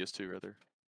or CS2 rather.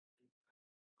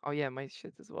 Oh yeah, my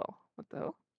shit as well. What the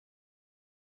hell?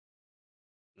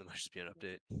 There might just be an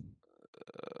update.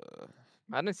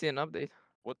 I didn't see an update.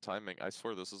 What timing? I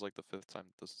swear this is like the 5th time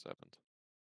this has happened.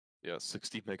 Yeah,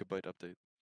 60 megabyte update.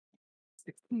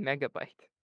 16 megabyte.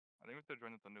 I think we have to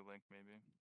join with the new link, maybe.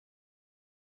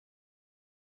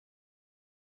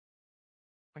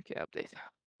 Okay, update.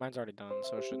 mine's already done,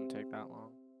 so it shouldn't take that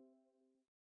long.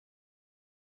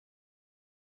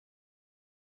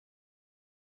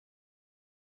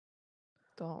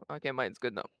 Don't. Okay, mine's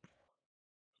good now.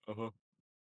 Uh-huh.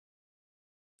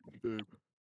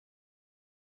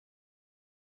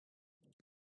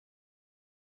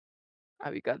 Ah,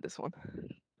 we got this one.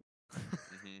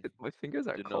 Mm-hmm. My fingers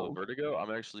are You know the cold. Vertigo?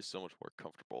 I'm actually so much more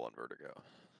comfortable on Vertigo.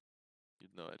 You'd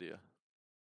no idea.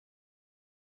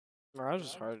 Mirage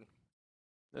is hard.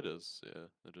 It is, yeah,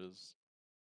 it is.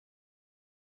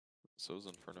 So is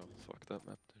Inferno. Fuck that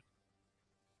map, dude.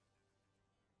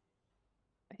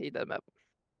 I hate that map.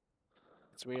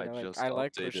 It's weird. I just I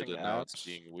like updated pushing and now it's apps.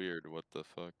 being weird. What the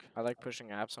fuck? I like pushing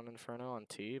apps on Inferno on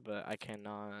T, but I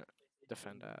cannot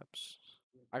defend apps.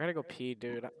 I gotta go pee,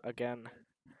 dude. Again.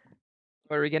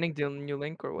 Are we getting the new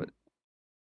link or what?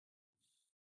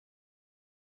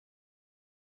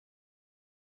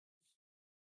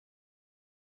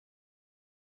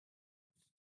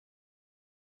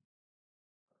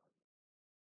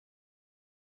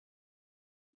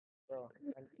 Where's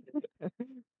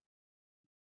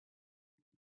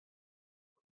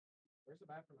the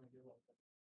bathroom?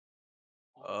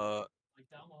 Uh,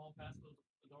 Like down the hall past the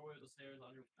doorway of the stairs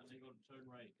on your, and then you go to turn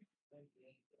right.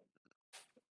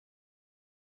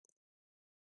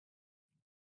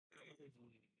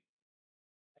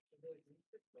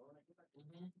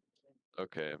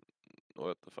 Okay,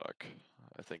 what the fuck?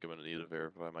 I think I'm gonna need to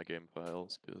verify my game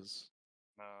files because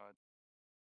No, I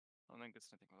don't think it's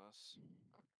anything with us.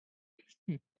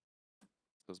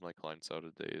 my client's out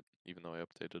of date, even though I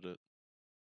updated it.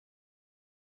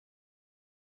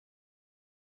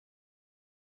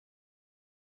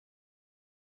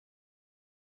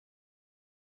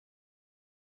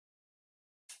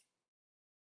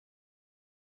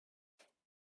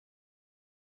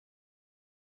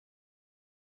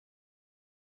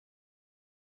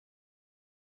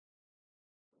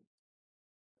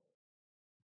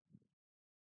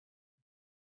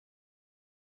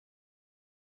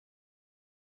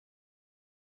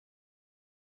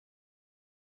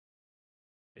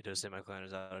 it does say my client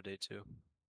is out of date too.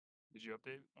 Did you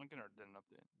update Lincoln or didn't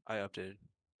update? I updated.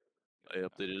 I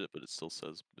updated it, but it still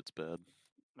says it's bad.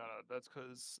 No, that's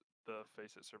because the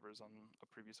Faceit server is on a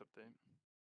previous update.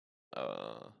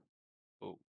 Oh.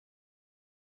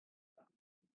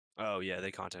 Oh yeah,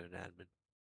 they contacted admin.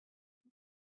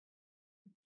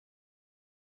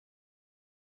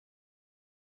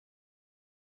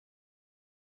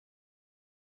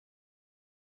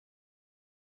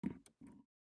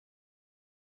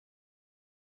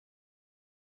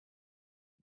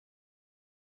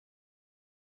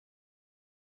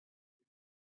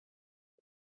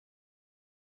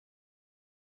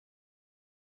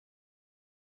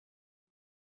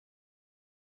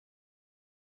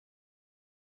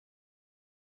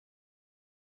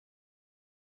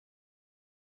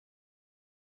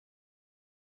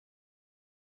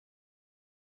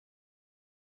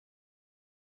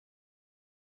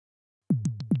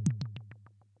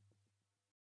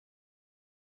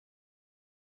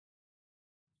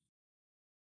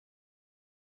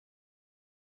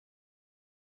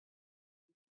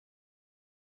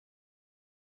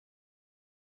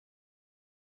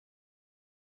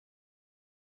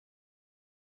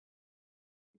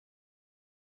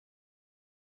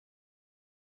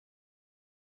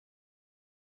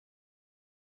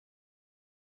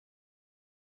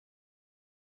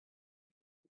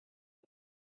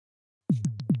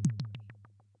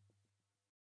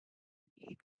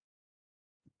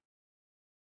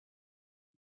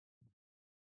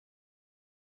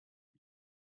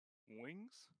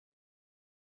 Wings?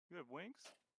 You have wings?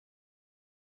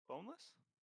 Boneless?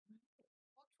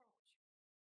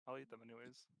 I'll eat them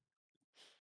anyways.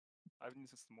 I haven't eaten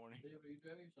since the morning.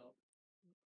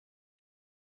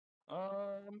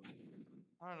 I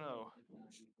don't know.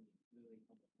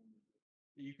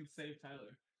 You can save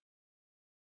Tyler.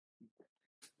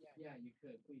 Yeah, you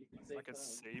could. Please. I could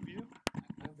save you?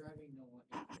 I'm driving no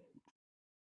one.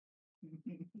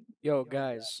 Yo,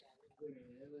 guys.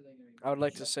 I would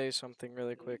like to say something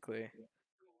really quickly.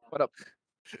 What up?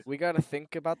 We gotta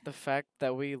think about the fact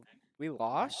that we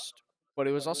lost, but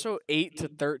it was also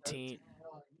 8-13.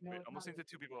 Wait, I'm listening to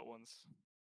two people at once.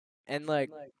 And like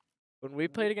when we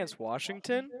played against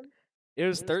Washington, it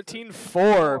was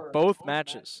 13-4 both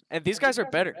matches. And these guys are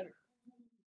better.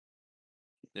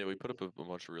 Yeah, we put up a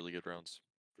bunch of really good rounds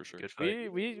for sure. Good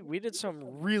fight. We did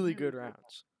some really good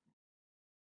rounds.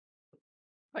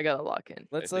 I gotta lock in.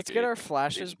 Let's think get our 8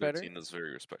 flashes and better. 13 is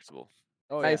very respectable.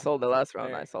 Oh I yeah, sold the last round.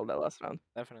 I very. sold that last round.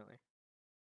 Definitely.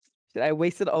 Shit, I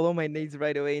wasted all of my nades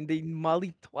right away, and they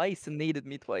mollied twice and naded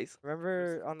me twice.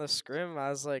 Remember on the scrim, I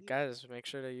was like, guys, make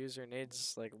sure to use your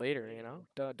nades like later. You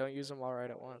know, don't use them all right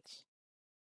at once.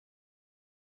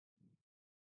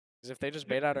 Because if they just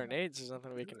bait out our nades, there's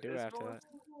nothing we can do after that.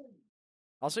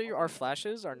 Also, our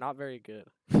flashes are not very good.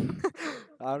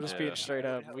 I'm just being Yeah. straight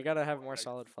up. We gotta have more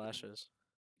solid flashes.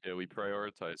 Yeah, we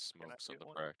prioritize smokes in get the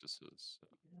one? practices. So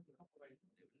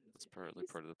that's partly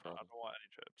part of the I problem. don't want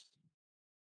any chips.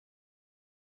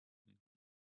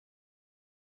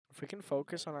 If we can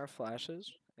focus on our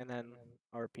flashes and then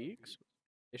our peaks,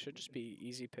 it should just be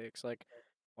easy picks. Like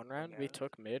One round we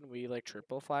took mid and we like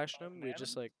triple flashed them. We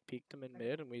just like peeked them in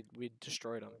mid and we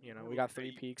destroyed them. You know, we got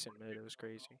 3 peaks in mid. It was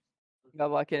crazy.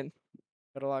 Got lock in.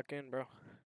 Gotta lock in, bro.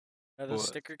 Are those What?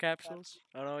 sticker capsules?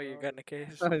 I know you got in a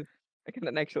case. I got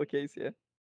an actual case, yeah.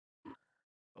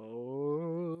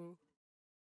 Oh.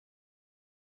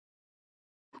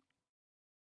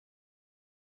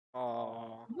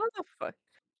 Oh, What the fuck?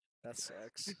 that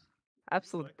sucks.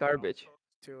 Absolute garbage.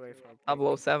 2 away from a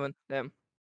pick. 007. Damn.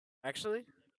 Actually?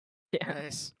 Yeah.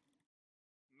 Nice.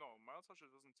 No, mild touch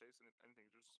doesn't taste anything.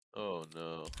 Just Oh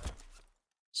no,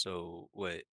 So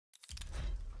wait,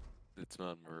 it's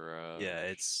not Mirage. yeah,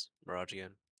 it's Mirage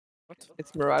again. What?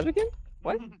 It's Mirage again?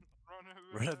 What?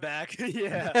 Run it back.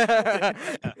 Yeah.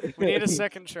 We need a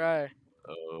second try.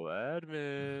 Oh,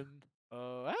 admin.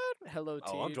 Oh, hello, Teach.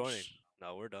 Oh, I'm joining.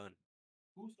 No, we're done.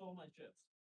 Who stole my chips?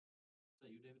 Is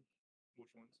that you, David? Which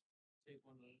ones? Take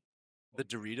one of those. The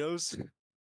Doritos.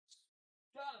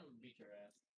 God, beat your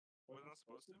ass. Wasn't that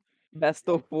supposed to? Best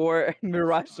of 4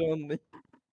 Mirage only.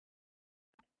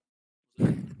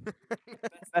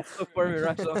 Best of 4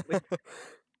 Mirage only.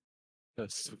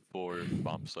 That's for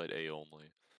bomb site A only.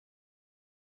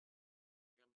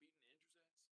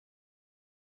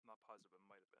 Not positive, it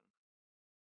might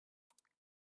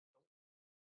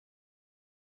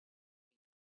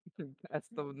have been.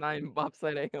 Best of 9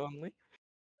 bobside A only.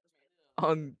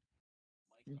 On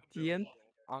TN?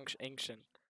 Ancient.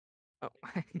 Oh.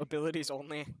 Abilities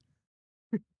only.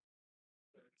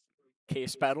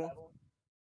 Case battle.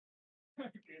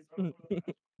 Everyone has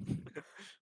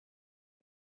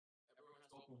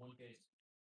to open one case.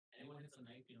 Anyone hits a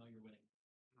knife, you know you're winning.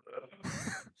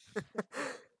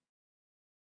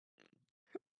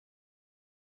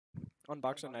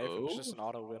 Unbox a knife and it's just an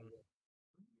auto win.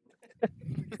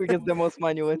 Who gets the most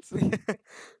money wins?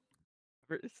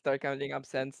 Start counting up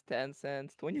cents, 10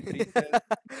 cents, 23 cents. Volleyball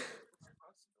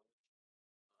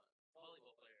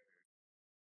player.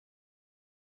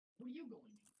 Who are you going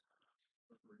to?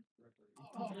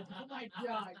 Oh my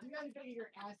god, you guys are getting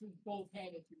your asses both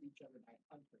handed to each other by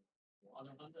Hunter.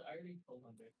 Hunter, I already told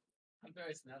Hunter. Hunter,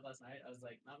 I snapped last night. I was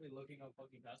like, not me looking how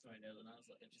fucking fast I did, and I was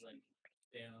like, and she's like,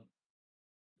 damn.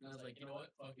 And I was like, you know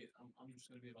what? Fuck it. I'm just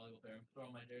gonna be a volleyball player. Throw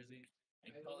on my jersey and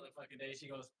call it a fucking day. She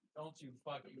goes, don't you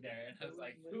fucking dare. And I was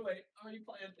like, too late. I'm already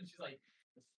playing. And she's like,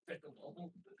 despicable.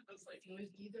 I was like,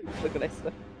 Look what I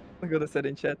said. Look what I said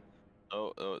in chat.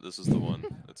 Oh, this is the one.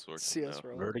 It's working CS now.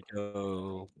 roll.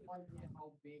 Vertigo.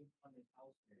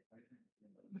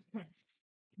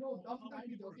 No, sometimes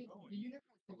you don't get the unicorn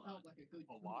comes out like a good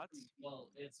A lot? well,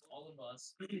 it's all of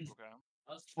us. Okay.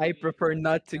 Us I three, prefer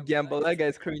not to and gamble. Lex, That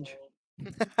guy's cringe.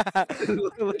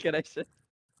 Look at that shit.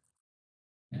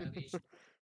 Abby,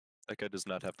 That guy does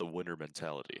not have the winner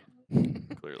mentality.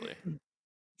 Clearly.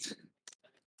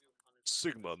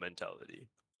 Sigma mentality.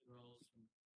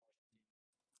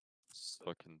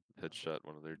 Fucking headshot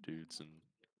one of their dudes and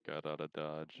got out of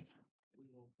dodge. we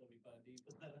will 75 deep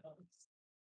in that house.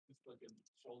 Just fucking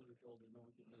shoulder to shoulder, no one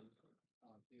can move.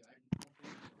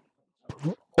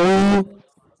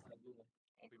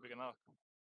 Won't be big enough.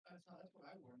 That's what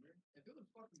I wonder. If it was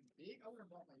fucking big, I would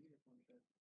have bought my unicorn set.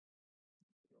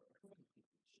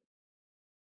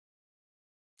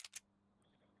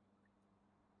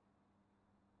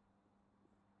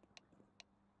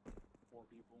 Four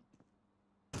people.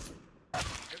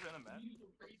 Is it in a man?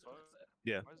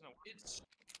 Yeah. Why doesn't it work? It's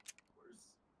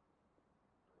worse.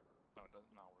 No, it does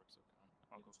not work. So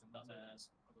I'll go kill Dumbass.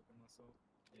 I'll go kill myself.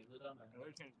 He's a dumbass. I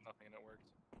literally changed nothing and it worked.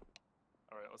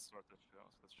 Alright, let's start this shit.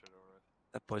 Let's get this shit over with.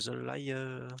 That boy's a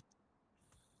liar.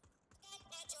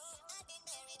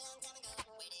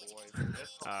 Boy, get the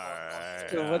fuck Alright.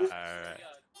 off. So what is- Alright.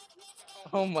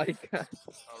 Oh my god.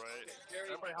 Alright,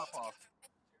 everybody hop off.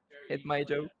 Hit my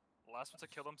joke. Last one to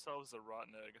kill themselves is a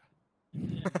rotten egg.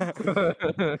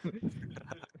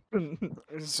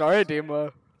 Sorry,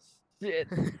 Dima. Shit.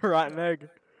 Rotten egg.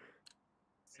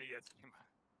 See ya, team.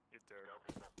 Get there.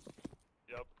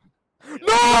 Yep.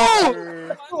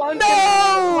 No!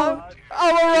 No!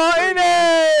 I'm a rotten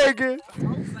egg!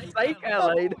 Psych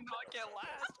allied.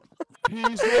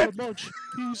 He's not a munch.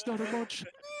 He's not a munch.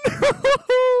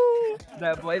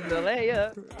 That boy's a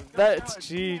layer. That's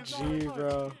GG,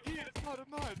 bro. He is not a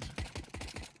munch.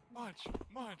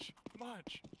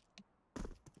 Munch.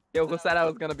 Yo, who said I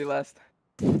was gonna be last?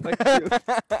 Fuck you.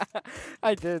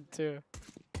 I did too.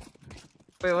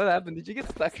 Wait, what happened? Did you get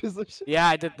stuck or some shit? Yeah,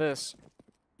 I did this.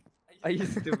 Are you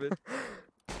stupid?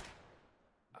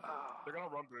 They're gonna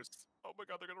run boost. Oh my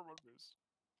god, they're gonna run boost.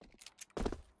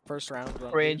 First round.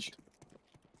 Run Ranged. boost.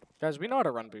 Guys, we know how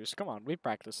to run boost. Come on, we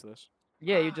practiced this.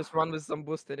 Yeah, you just run with some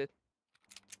boost in it.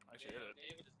 I actually hit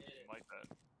it. Like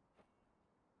that.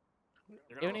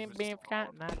 You're gonna Uni run boost beef this got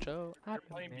wall. nacho. You're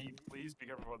playing B. Please be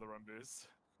careful about the run boost.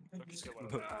 Don't get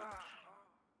killed by the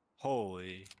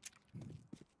Holy.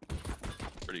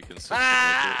 Pretty consistent with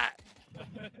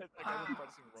it. That guy wasn't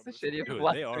practicing run That's boost. a shitty Dude,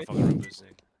 flash they are rate. fucking run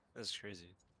boosting. That's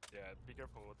crazy. Yeah, be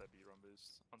careful with that B run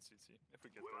boost on CT if we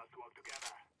get We'll there. have to work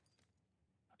together.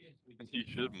 You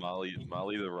should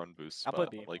molly the run boost I'll play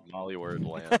spot. B. Like molly where it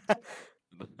lands.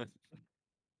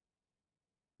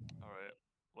 All right,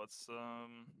 let's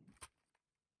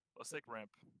take ramp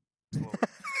slowly.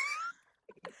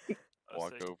 Let's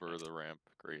Walk take- over the ramp.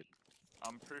 Great.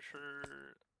 I'm pretty sure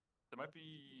they might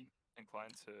be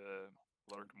inclined to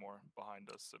lurk more behind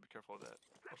us, so be careful of that.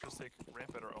 Let's just take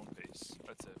ramp at our own pace.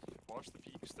 That's it. Watch the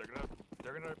peaks. They're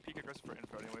gonna peek aggressive for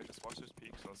info anyway. Just watch those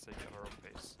peaks. So let's take it at our own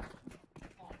pace.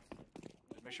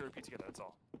 Just make sure we peek together. That's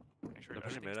all. Make sure They're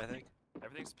pushing mid, I think.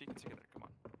 everything's peeking together. Come on.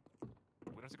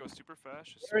 We don't have to go super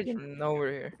fast. Just They already make sure we peek know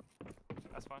we're together. here.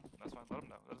 That's fine. That's fine. Let them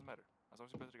know. It doesn't matter. As long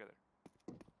as we put it together.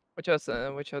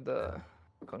 Which of the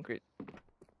concrete?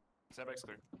 Sandbag's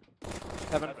clear.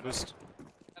 Heaven. Boost.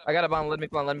 I got a bomb. Let me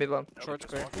bomb. Let me bomb. Nope, Short's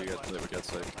just clear. walk We in got line. we got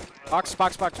safe. Box,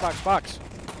 box, box, box, box.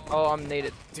 Oh, I'm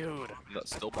naded. Dude. No,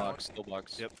 still box. Still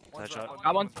box. Yep. One's Headshot. red, one's Got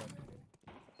red, one. one's red.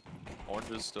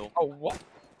 Oranges still. Oh, what?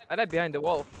 I died behind the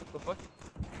wall. What the fuck?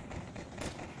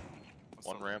 What's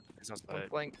One up? ramp. He's on One side.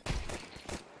 flank.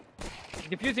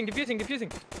 Diffusing, diffusing,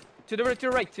 diffusing. To the right, to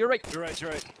your right, to your right. You're right,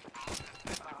 you're right.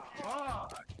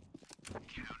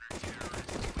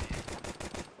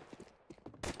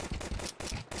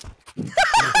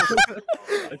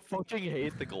 I fucking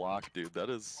hate the Glock, dude. That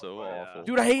is so Oh, yeah. awful.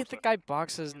 Dude, I hate the guy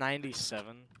boxes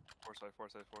 97. Force away,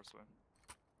 force away, force away.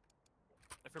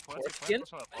 If you're Foreskin? planting,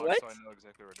 plant on that box What? so I know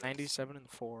exactly where it is. 97 and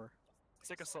 4. Let's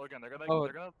take a slow again. They're gonna, Oh,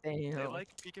 they're gonna, they Damn. like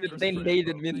peeking Dude, aggressive they for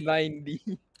naded info. me 90.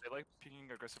 They like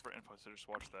peeking aggressive for info, so just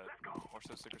watch that. Watch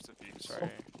those aggressive peeks. Sorry.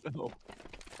 No.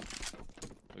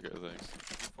 Okay, thanks.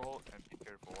 Be full and be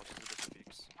careful. Watch those aggressive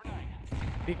peeks.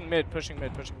 Peeking mid, pushing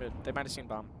mid, pushing mid. They might have seen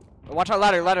bomb. Oh, watch out,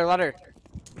 ladder, ladder, ladder.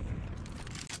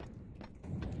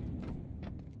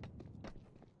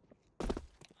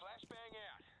 Flashbang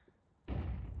out.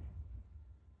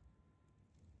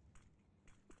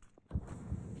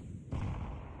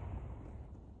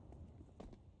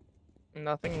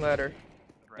 Nothing ladder. Good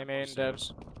They ramp, made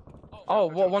push. devs. Oh,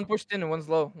 one pushed in and one's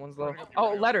low. One's low.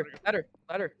 Oh, ladder, ladder,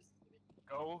 ladder.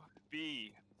 Go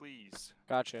B, please.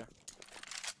 Gotcha.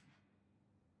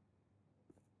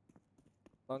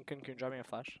 Lunkin, can you drop me a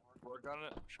flash? We're gonna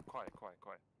quiet, quiet,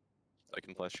 quiet. I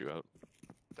can flash you out.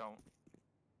 Don't.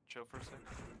 Chill for a sec.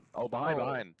 Oh, behind, Oh.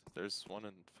 behind. There's one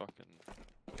in fucking.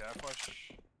 Yeah,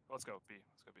 flash. Let's go B.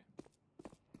 Let's go B.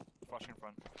 Flashing in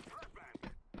front.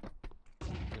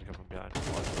 Gonna come from behind.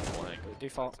 Flank.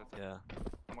 Default. That's it. Yeah.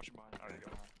 I'm watching behind. Oh, there you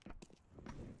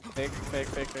go. Fake, fake,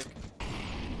 fake, fake.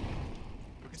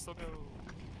 We can still go.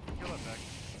 We can kill that back.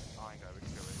 Oh, I ain't got it. We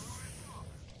can kill it.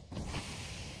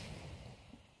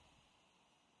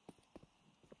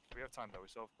 We have time though. We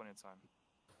still have plenty of time.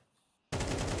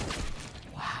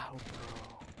 Wow,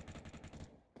 bro.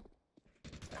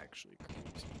 It's actually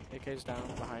crazy. AK's down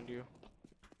behind you.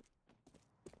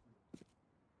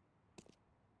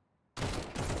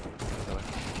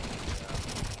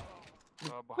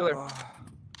 Killer. Behind.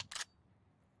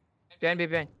 Behind,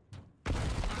 behind.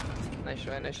 Nice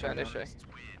try, nice try, nice try.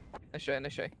 Nice try,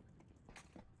 nice try.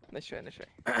 Nice try, nice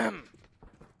try.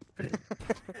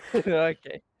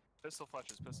 Okay. Pistol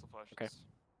flashes. Pistol flashes. Okay.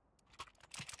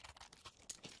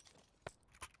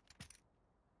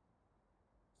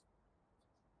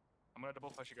 I'm gonna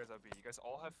double flash you guys out B. You guys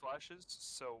all have flashes,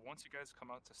 so once you guys come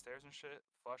out to stairs and shit,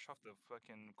 flash off the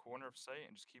fucking corner of sight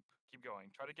and just keep going.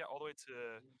 Try to get all the way to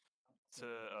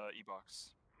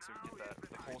E-box, so we get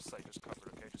the whole site just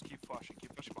covered. Okay, just keep flashing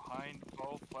behind.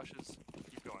 Follow flashes.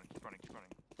 Keep going. Keep running. Keep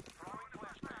running.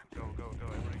 Go, go, go!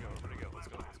 Everybody go! Everybody go! Let's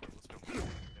go! Let's go! Let's go!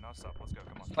 Do not stop. Let's go!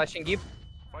 Come on! Flashing give.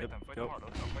 Fight Yep, them! Fight yep, them hard!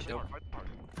 Let's go! Fight them yep. hard! Fight them hard!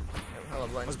 Hella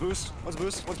blind. One's boost. One's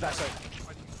boost. One's backside.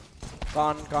 Fight them.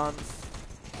 Gone, gone.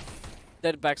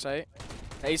 Dead backside.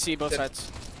 AC both Dead.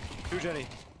 sides. Two Jenny.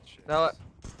 Shit. No,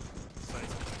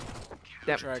 Sights. Good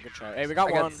Damn. try, good try. Hey, we got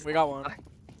I got one. We got one.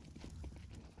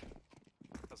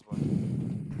 That's why.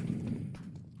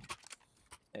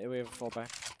 Hey, we have a full back.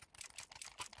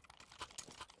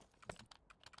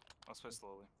 Let's play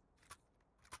slowly.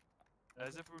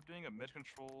 As if we were doing a mid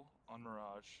control on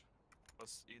Mirage,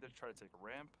 let's either try to take a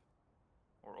ramp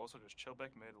or also just chill back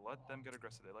mid. Let them get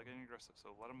aggressive. They like getting aggressive,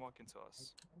 so let them walk into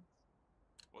us.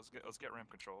 Let's get ramp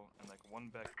control and like one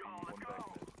back B, one back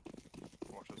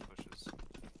mid. Watch those pushes.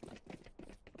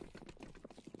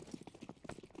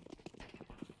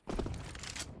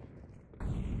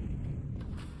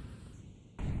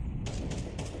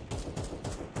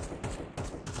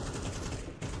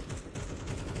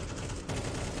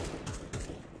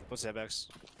 What's sandbags?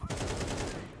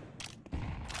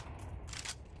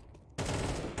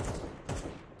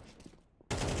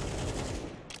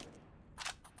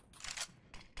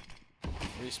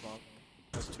 Respawn.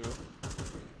 That's 2.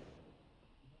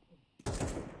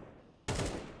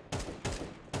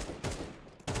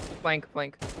 Flank,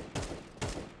 flank.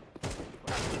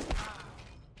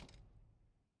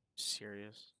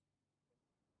 Serious.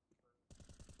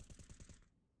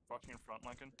 Watching in front,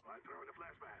 Lincoln.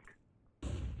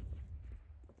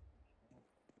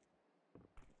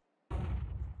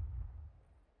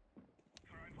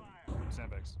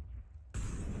 Sandbags. There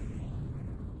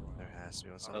has to be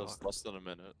one That was sidewalk. less than a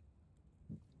minute.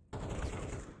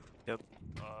 Yep.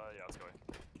 Yeah, let's go.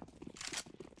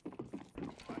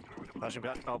 Flashing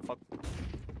back. Oh, fuck.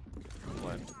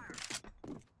 Blind.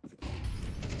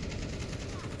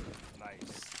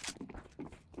 Nice.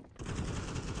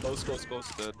 Close,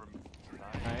 dead.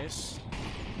 Nice.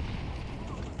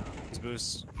 It's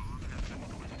boost.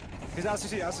 He's out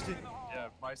CT, out CT. Yeah,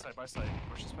 by side. Push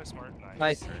this, play smart. Nice.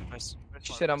 Nice. Nice. Play smart,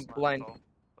 Shit, play I'm smart, blind.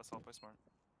 Let's all play smart.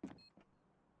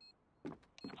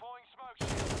 Deploying smoke.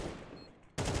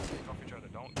 Take off each other.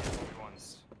 Don't give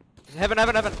 1v1s. Heaven. Don't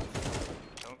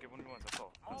give 1v1s. That's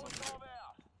all. That's all you Molotov do.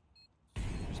 out.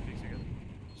 Just peek together.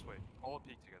 Just wait. All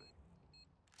peek together.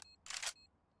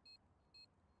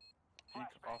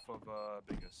 Peek off of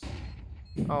biggest.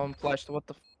 Oh, I'm flashed. What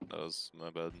the? That was my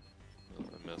bad. I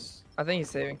missed. I think he's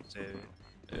saving. Save.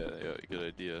 Yeah, good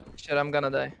idea. Shit, I'm gonna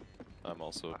die. I'm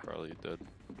also probably dead.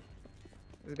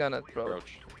 He's gonna throw.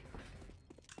 Crouch.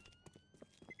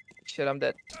 Shit, I'm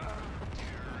dead.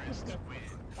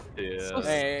 Yeah.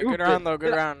 Hey, Stupid. good round though. Good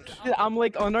Dude, round. Dude, I'm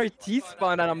like on our T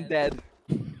spawn and I'm dead.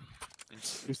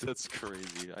 That's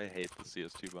crazy. I hate the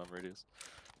CS2 bomb radius.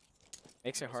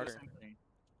 Makes it Let's do the harder. same thing.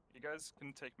 You guys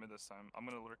can take mid this time. I'm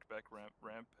gonna lurk back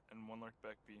ramp, and one lurk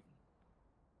back B.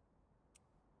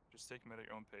 Just take mid at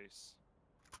your own pace.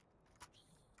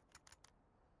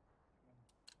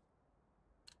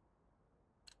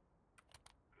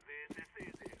 This is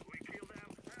easy. We kill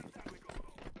them, and then we go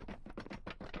home.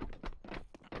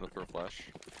 I'm gonna throw flash.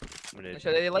 I'm gonna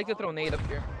Shit, they like to throw nade up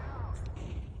here.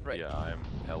 Right. Yeah, I'm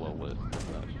hella lit from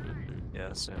that shit, dude.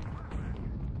 Yeah, same.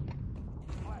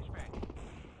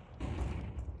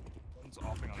 One's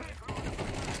offing on me.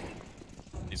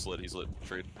 He's lit.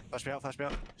 Trade. Flash me out, flash me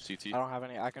out. CT. I don't have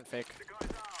any. I can fake.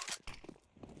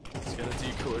 He's gonna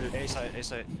decoy. A site, A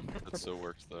site. That so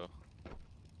works though.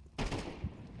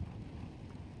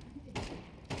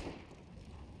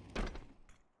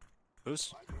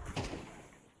 Boost.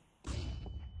 Yeah,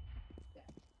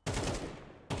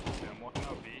 I'm walking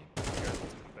out B. You guys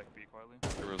let's come back B quietly.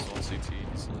 There was one CT.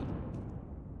 He's lit.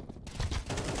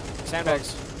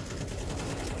 Sandbags.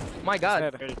 My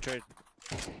God. Dead. Trade.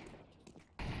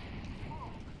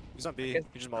 He's on B. guess-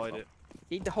 He just mollied it.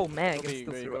 Eat the whole mag Go, and B,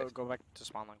 still go, through go, it. go back to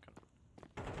spawn, Lincoln.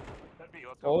 That B,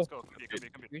 let's Oh. go. Come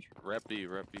B.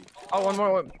 Rep B. Oh, one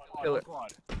more. Quad, Kill it.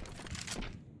 quad.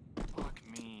 Fuck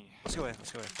me. Let's go in,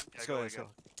 let's go in. Let's go in, let's go.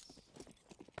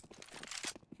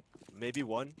 Maybe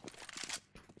one.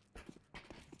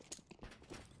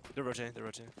 They're rotating,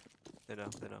 They know.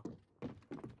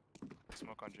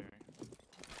 Smoke on Jerry.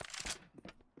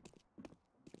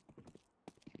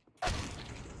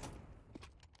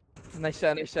 Nice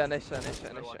shot.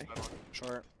 Sidewalk.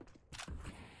 Short.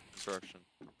 Destruction.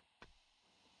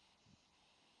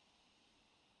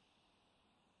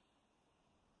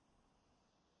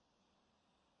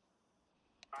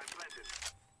 I'm planted.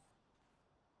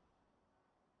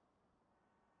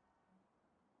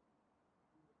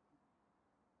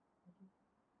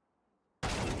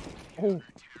 Oh,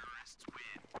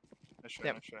 Nice try,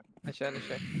 Yep. nice try. nice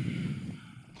shot.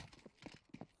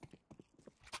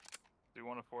 Do you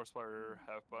want a force fire or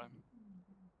half buy?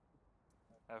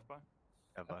 Half buy?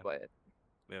 Yeah, bye. Play it.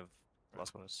 We have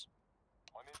last bonus.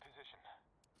 I'm in position.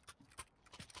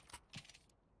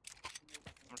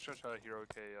 I'm just gonna try to hero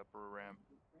K upper ramp.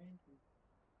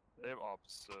 They have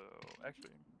ops, so actually,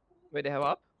 Wait, they have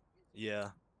up? Yeah.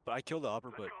 But I killed the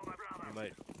upper, but we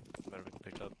might have been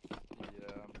picked up. yeah.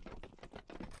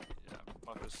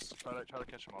 I'll just try to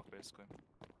catch him off basically.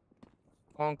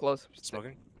 On close.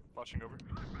 Smoking. Watching over.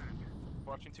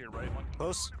 Watching to your right, one.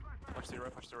 Close. Watch to your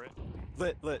right, watch to the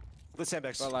right. Lit. Lit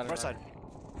sandbags. Go ladder, Right side.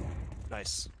 ladder.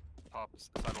 Nice. Top,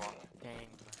 sidewalk. Dang.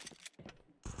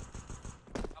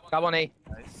 Got one A.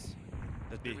 Nice.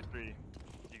 That's B. 3v3.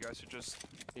 You guys should just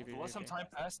BB, let some BB. time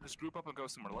pass, just group up and go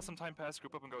somewhere. Let some time pass,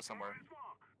 group up and go somewhere.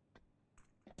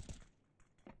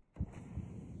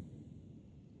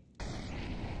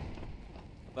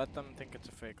 Let them think it's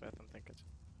a fake. Let them think it's.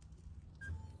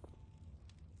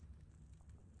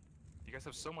 You guys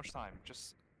have so much time.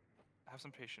 Just Have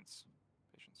some patience.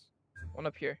 Patience. One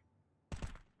up here.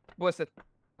 Boosted.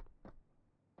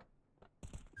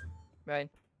 Behind.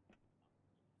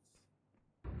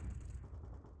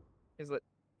 He's lit.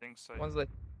 Things say. One's lit.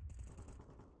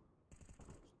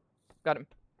 Got him.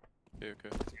 Okay, okay.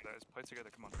 Guys, play together.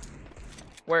 Come on.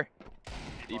 Where?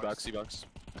 E-box, E-box.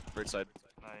 Right side.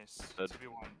 Nice. Dead.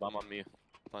 2v1. Bomb on me.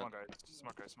 Come Fine. on, guys.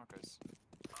 Smart guys. Smart guys.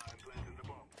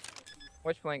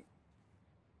 Which flank?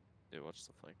 Yeah, watch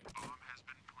the flank.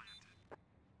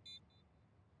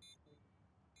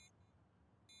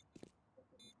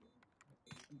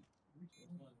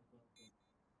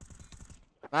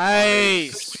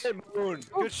 Nice. Shit, Moon.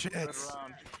 Good shit. Good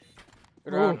round.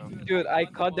 Good Ooh, round. dude, I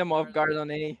caught them off guard on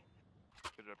A.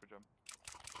 Good job. Good job.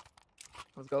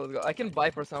 Let's go, let's go. I can buy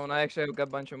for someone. I actually got a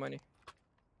bunch of money.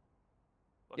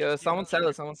 Let's Yo, just keep someone it- sell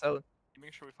it, someone sell it.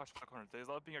 Make sure we flash the corner. There's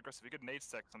a lot of being aggressive. You could nade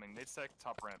stack something. Nade stack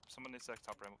top ramp. Someone nade stack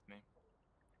top ramp with me.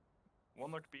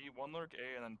 One lurk B, one lurk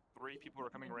A, and then 3 people are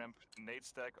coming ramp. Nade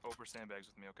stack over sandbags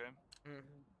with me, okay?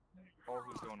 Or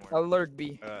who's going where? Alert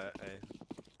B. Hey.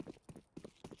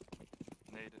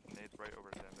 Nade right over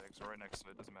sandbags, or right next to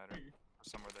it, doesn't matter. Or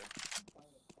somewhere there.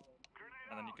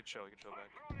 And then you can chill back.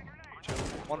 Chill.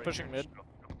 One right pushing here, mid. chill.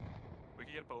 We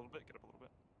can get up a little bit,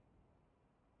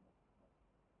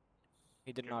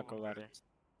 He did Get a not go little ladder. bit.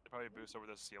 They probably boost over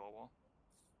this yellow wall.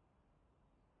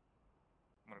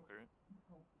 I'm gonna clear it.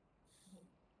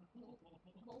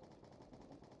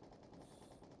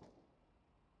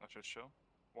 Watch it show.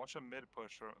 Watch a mid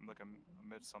push or like a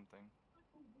mid something.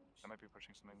 I might be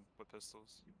pushing something with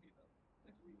pistols.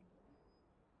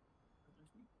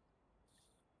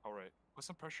 Alright. Put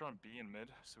some pressure on B and mid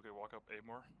so we can walk up A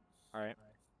more. All right.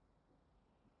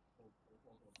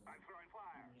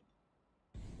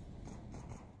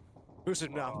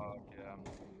 Boosted now. Yeah.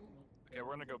 Okay,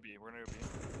 we're gonna go B. We're gonna go B.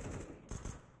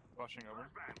 Watching over.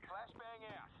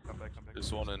 Come back.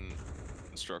 There's one in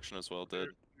construction as well, dead.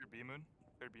 Clear B moon.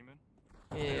 Clear B moon.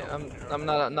 Yeah, I'm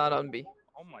not on B.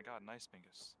 Oh my god, nice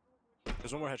Bingus.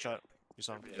 There's one more headshot. You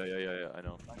saw him. Yeah, I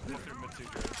know. Go through mid too,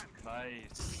 Jared.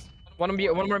 Nice. One on B,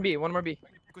 one more B, one more B.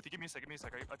 Peek with you, give me a sec.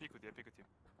 I peek with you.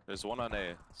 There's one on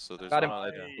A, so there's Got one him. on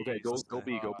A. Okay, go Nice.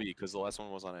 B, because the last one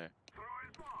was on A.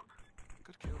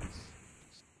 Good kills.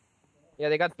 Yeah,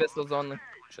 they got pistols only.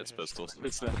 Shit's pistols.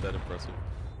 It's not that impressive.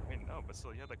 I mean, no, but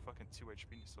still, you had like fucking 2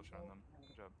 HP and you still shot them.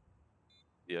 Good job.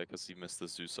 Yeah, because he missed the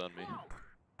Zeus on me.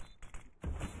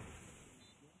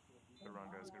 Good run,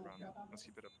 guys. Good run. Let's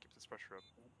keep it up. Keep this pressure up.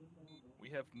 We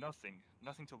have nothing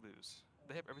to lose.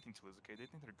 They have everything to lose, okay? They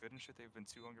think they're good and shit. They've been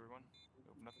too long, everyone. We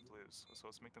have nothing to lose. So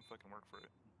let's make them fucking work for it.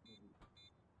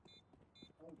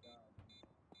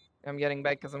 I'm getting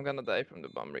back because I'm gonna die from the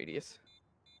bomb radius.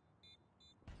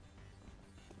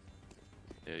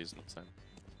 Yeah, he's not time.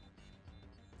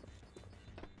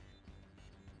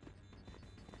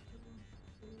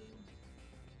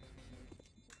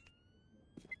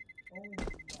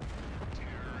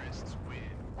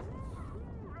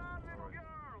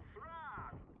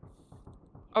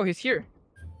 Oh, he's here.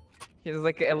 He's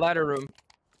like a ladder room.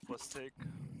 Let's take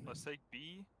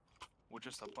B with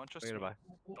just a bunch of I'm gonna buy.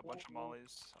 a bunch of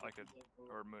mollies. I could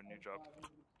or moon new job.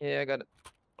 Yeah, I got it.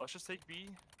 Let's just take B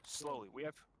slowly. We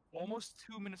have almost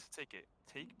 2 minutes to take it.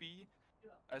 Take B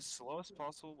as slow as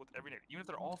possible with every nade. Even if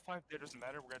they're all 5 there, doesn't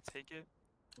matter. We're gonna take it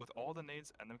with all the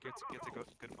nades and then get to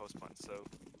good post punt. So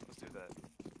let's do that.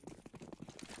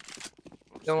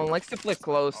 We'll No one see. likes to play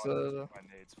close. My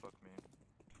nades, fuck me.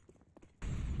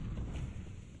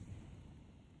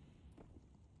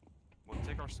 We'll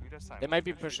take our sweet ass time. They might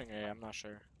be pushing A. I'm not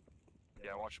sure.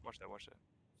 Yeah, watch that.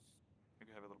 We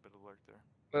could have a little bit of lurk there.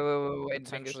 Wait, Bingus,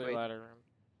 Potentially wait. ladder room.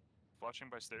 Flashing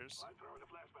by stairs.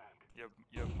 You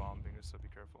have bomb Bingus, so be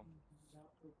careful.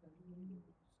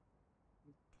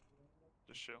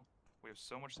 Just chill. We have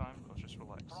so much time. Let's just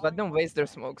relax. Let them waste their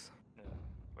smokes. Yeah.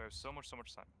 We have so much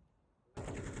time.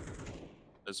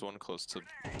 There's one close to.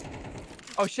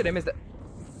 Oh shit, I missed it.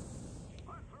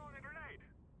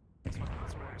 It's fine.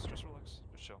 Let's relax. Just relax.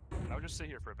 Just chill. I would just sit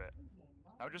here for a bit.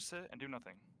 I would just sit and do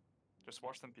nothing. Just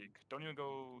watch them peek. Don't even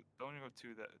go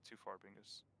too far,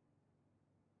 Bingus.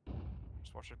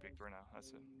 Just watch their peek right now. That's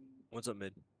it. One's up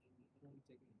mid.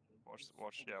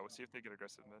 Watch. Yeah, we'll see if they get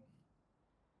aggressive mid.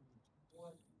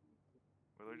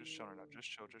 We're literally just chilling right now. Just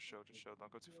chill.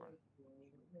 Don't go too far.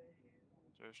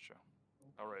 Just chill.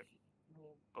 Alright.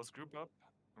 Let's group up,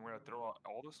 and we're gonna throw out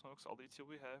all the smokes, all the util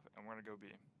we have, and we're gonna go B.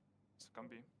 So come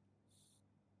B.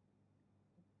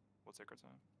 We'll take our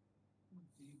time.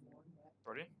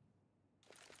 Ready?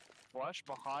 Flash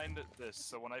behind this,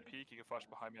 so when I peek, you can flash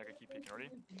behind me, I can keep peeking. Ready?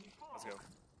 Let's go.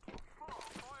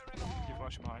 Keep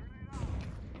flashing behind.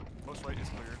 Most right is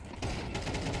clear.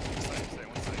 Sight,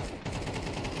 one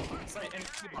sight. Sight and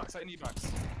E-box, sight and E-box.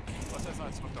 Left side's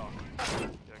not smoked off. Yeah,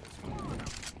 good smoke.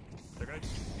 They're gonna be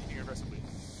peeking aggressively.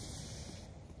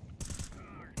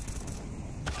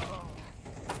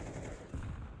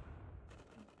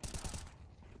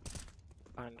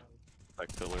 Behind.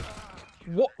 Back pillar.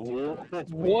 What?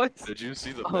 What? Did you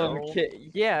see the barrel? Okay,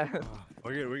 yeah.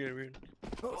 We're good, we're good, we're good.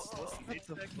 Let's nade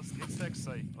stack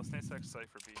sight. Let's nade stack sight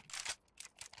for B.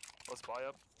 Let's buy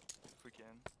up if we can.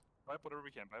 Buy up whatever we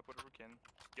can. Buy up whatever we can.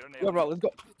 Get a nade. Go, bro, let's go.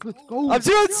 Let's go. I'm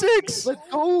doing 6! Let's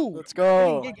go. Let's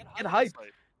go! Get hype.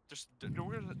 Just we're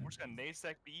just gonna nade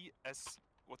stack B S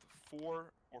with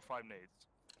 4 or 5 nades.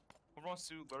 Whoever wants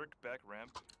to lurk back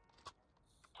ramp.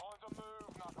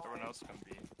 Everyone else can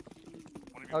B.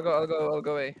 I'll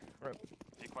go A. Right.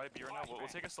 Be quiet B right now. We'll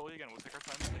take it slowly again. We'll take our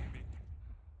time. Take it B.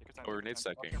 Take your time. Or take your nade time.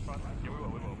 stacking. Watch your front. Yeah, we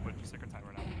will. But just take our time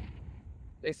right now.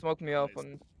 They smoked me off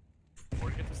on. We're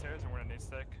gonna get to stairs and we're gonna nade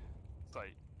stack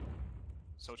sight.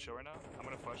 So chill right now. I'm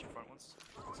gonna flash in front once.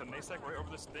 So nade stack right over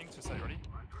this thing to sight. Ready?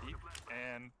 Deep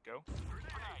and go.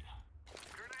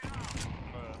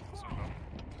 Smoke off.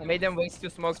 I made them waste 2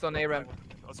 smokes on A ramp.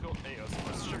 Let's go A.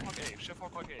 Let's shift hog A. Shift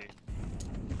hog A.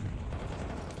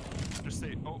 Just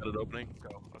stay. Oh, Got it opening.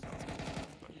 let's go.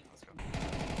 Let's go.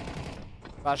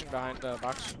 Flashing behind the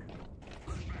box.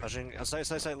 Flashing.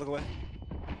 Side, look away.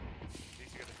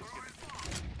 Easy, good.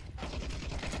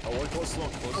 Oh, one close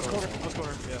long. Close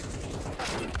corner, yeah.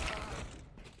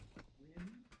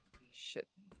 Shit.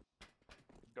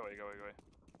 Go A.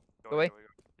 Go A?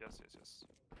 Yes.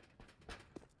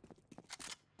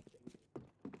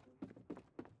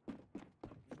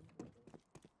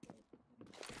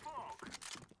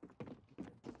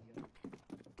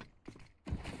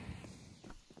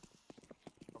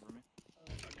 Over me.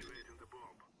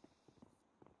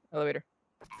 Elevator.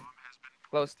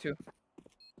 Close 2.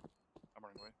 I'm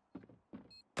running away.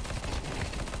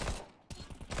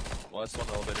 Last one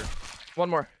elevator. One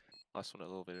more. Last one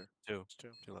elevator. Two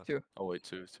left. Two. Oh wait,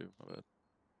 two. My bad.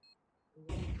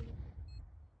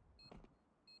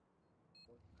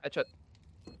 Headshot.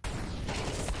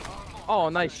 Oh,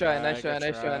 nice shot. Good try.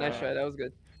 That was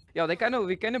good. Yo, we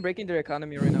kind of breaking their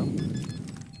economy right now.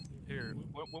 Here,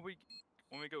 when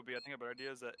we go B, I think a better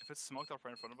idea is that if it's smoked out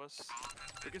right in front of us,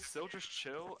 we can still just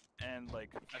chill and like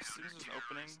as soon as there's an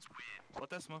opening, let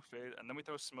that smoke fade, and then we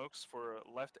throw smokes for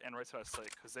left and right side of sight,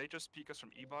 because they just peek us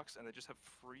from E-box and they just have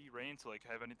free reign to like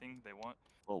have anything they want.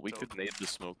 Well, we So- could nade the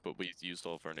smoke, but we used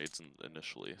all of our nades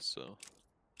initially, so.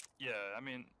 Yeah, I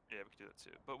mean, yeah, we could do that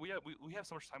too. But we have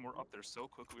so much time. We're up there so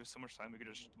quickly. We have so much time. We could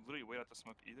just literally wait out the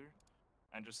smoke either,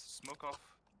 and just smoke off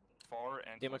far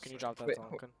and. Demo, close can you sight. drop that Wait,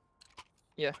 Falcon?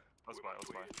 Let's buy.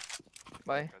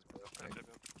 Bye. Guys,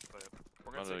 buy up.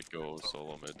 We're I'm gonna take go mid, so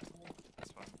solo mid.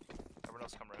 That's fine. Everyone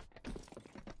else come right.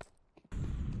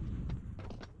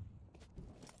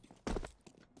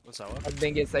 What's that one? I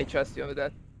think it's I trust you with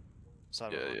that.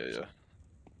 Side Yeah.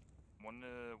 One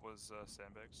was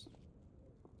sandbags.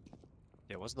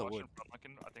 Yeah, wasn't the Watch wood. in front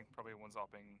looking. I think probably one's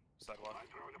opping sidewalk.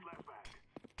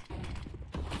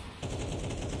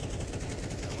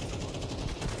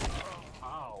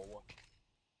 Ow.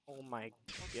 Oh my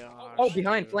god. Oh,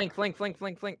 behind. Flank. For This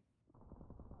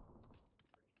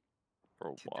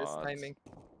what? timing.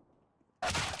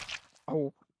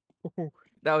 Oh.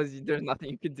 That was. There's nothing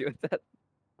you could do with that.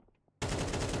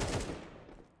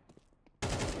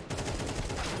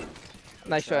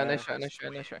 Nice shot.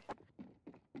 61-2,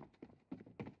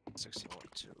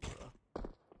 bro.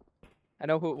 I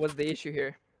know who was the issue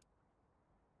here.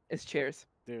 It's chairs.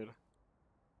 Dude.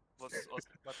 Let's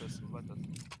let this.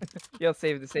 Yo,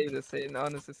 save this. No,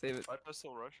 honestly, save it. Buy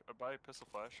pistol rush or buy pistol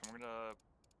flash, and we're gonna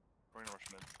rush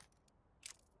mid.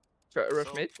 Rush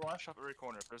So, mid. Flash up every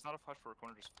corner. If there's not a flash for a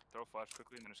corner, just throw a flash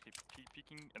quickly and then just keep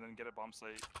peeking and then get a bomb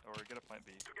site or get a plant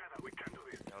B.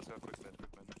 Yeah, let's go quick mid.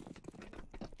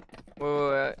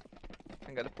 Wait.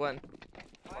 I got a plan.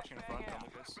 Flashing in front, don't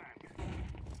look this.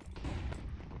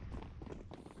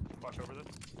 Flash over this.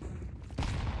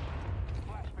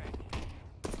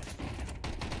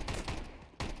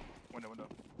 Window.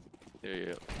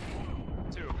 Yeah.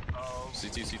 2. Oh.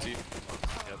 CT.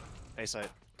 Yep. A side.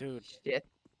 Dude. Shit.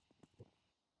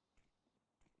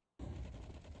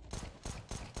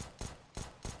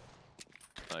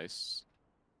 Nice.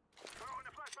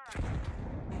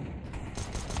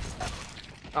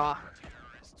 Ah.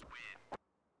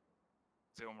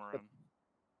 0 more run.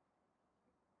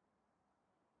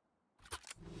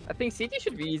 I think CT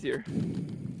should be easier.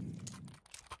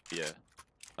 Yeah.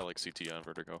 I like CT on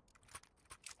Vertigo.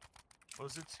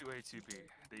 Close it 2A, 2B.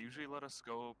 They usually let us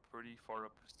go pretty far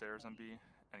upstairs on B,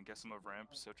 and get some of ramp.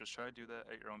 So just try to do that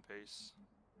at your own pace.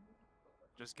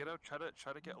 Just get out. Try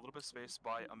to get a little bit of space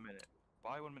by a minute.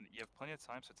 By 1 minute. You have plenty of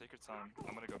time, so take your time.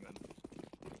 I'm gonna go mid.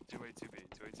 2A 2B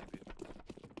 2A 2B.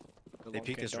 The They long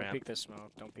peek kid, this don't ramp. peek this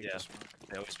smoke. Don't peek Yeah. this smoke.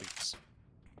 They always peek this.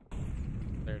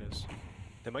 There it is.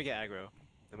 They might get aggro.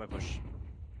 They might push.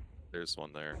 There's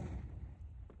one there.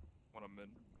 One on mid.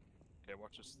 Yeah,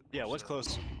 watch this. Yeah, watch one's the-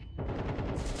 close.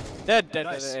 Dead, dead,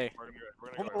 Nice. dead. Hey, We're gonna be right. We're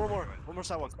One gonna more, go one right, more. One more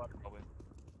sidewalk. Probably.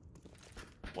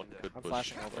 One Yeah. could I'm push.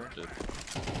 flashing over. left it.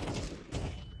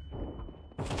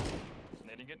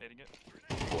 Nading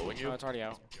it. Blowing no, you? it's already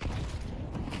out.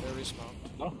 They already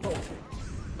smoked.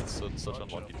 That's such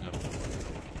unlucky time.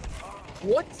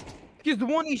 What? He's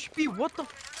 1 HP. What the?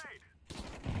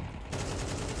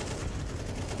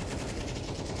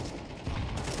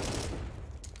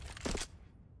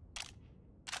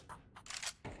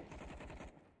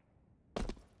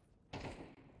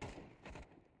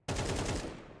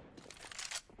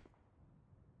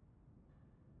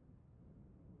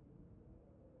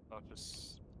 I'll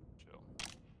just chill.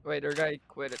 Wait, their guy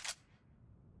quit it.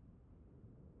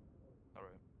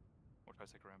 Alright. We'll try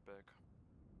to take a ramp back.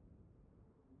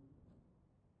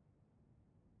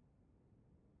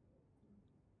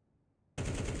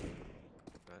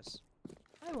 Nice.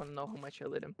 I don't know how much I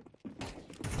lit him.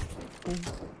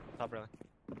 Top railing.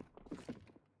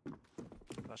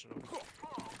 Flash it over.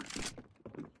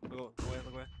 Look away,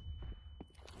 look away.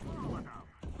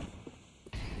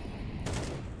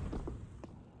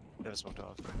 They have smoked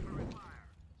off.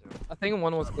 I think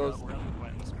one was close. We're gonna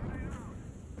plant this one.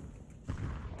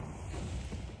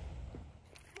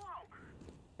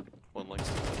 One likes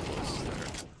to get close there.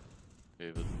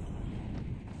 David.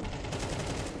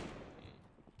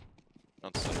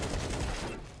 Not so.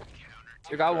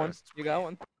 You got one. You got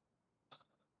one.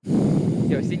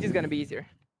 Yo, CT's gonna be easier.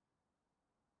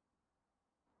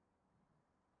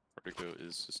 Vertigo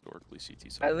is historically CT I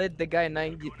side. lit the guy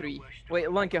 93.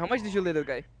 Wait, Lunky, how much did you lit the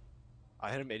guy?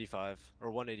 I hit him 85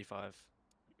 or 185.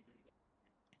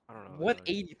 I don't know.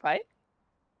 185?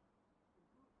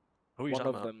 Who are you One talking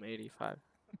of about? them 85.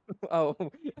 Oh,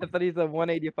 I thought he said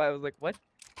 185. I was like, what?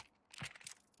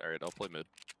 Alright, I'll play mid.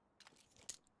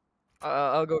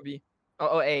 I'll go B.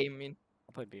 Oh, A, I mean.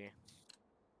 I'll play B.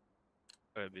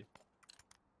 Maybe.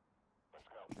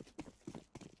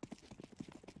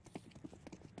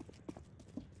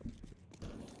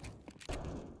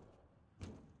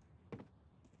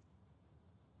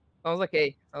 Sounds like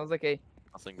A. Sounds like A.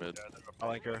 Nothing mid. Yeah, they're up I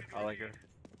like her. I like her.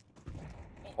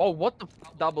 Oh, what the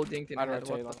double dinked in I'd head.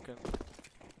 rotate What the... Lunkin.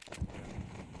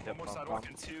 One more bomb, sidewalk bomb.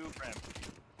 and 2 ramp.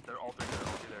 They're all three there.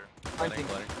 All three there. Planting.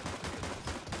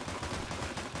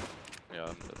 Yeah,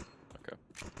 I'm dead. Okay.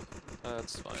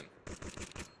 That's fine.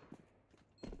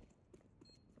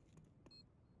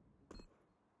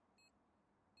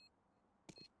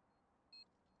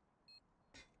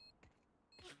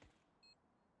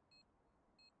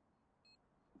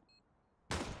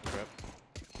 Grab.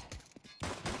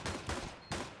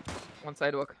 One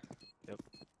sidewalk. Yep.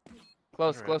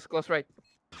 Close, Alright. close, close right.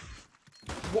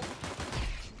 Wha-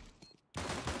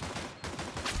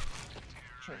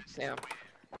 Damn.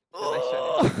 Nice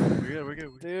shot. We're good. We're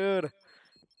good. Dude.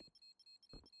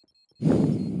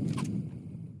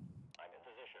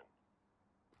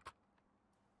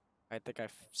 I think I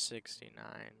 69.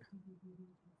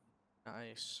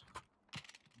 Nice.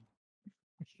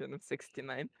 Shouldn't have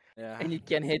 69. Yeah, And you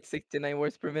can hit 69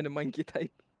 words per minute monkey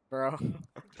type. bro. Oh,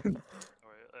 wait,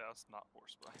 yeah, that's not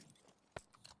force play.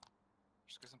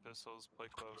 Just get some pistols, play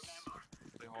close,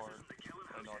 play hard,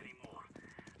 play naughty.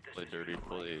 Play dirty,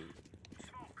 play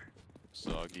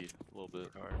soggy a little bit.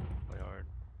 Hard. Play hard.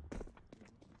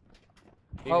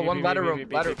 B, Oh, B, one B, ladder B, room, B,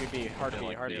 B, ladder- B, B, B. Hard Yeah, B,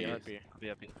 like hard B, B. hard B. Be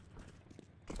happy.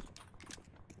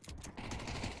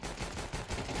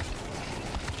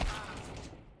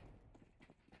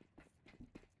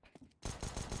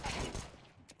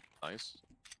 Nice.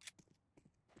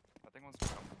 I think one's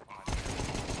behind.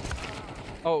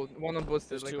 Oh, one on boosted.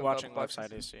 There's like two on top watching left boxes.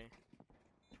 side AC.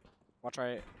 Watch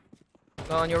right.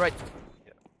 No, on your right.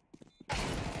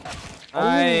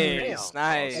 Nice,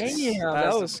 nice. Damn,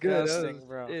 That's that was good. That disgusting, was,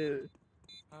 bro. ew.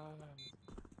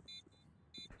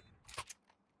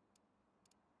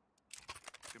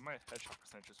 Dude, my headshot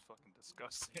percentage is fucking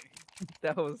disgusting.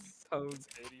 That was so. It's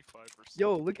 85%.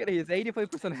 Yo, look at it. He's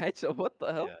 85% headshot. What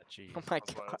the hell? Yeah. Gee. Oh my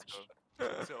Let's fight, gosh.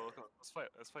 let's go.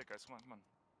 Let's fight, guys. Come on.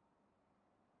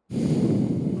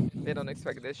 They don't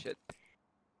expect this shit.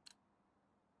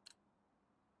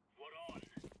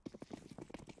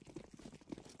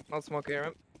 I'll smoke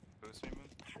air. Boost me, man.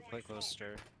 Play close.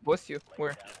 Stair. Boost you.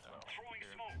 Where?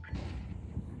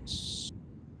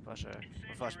 Flash A.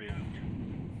 Or flash B.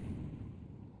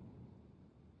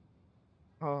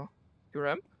 Oh, you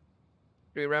ramp?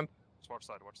 Three ramp. Just watch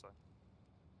side, watch side.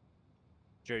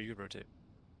 Jerry, you rotate.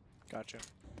 Gotcha.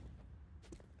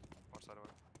 Watch side away.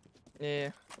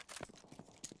 Yeah.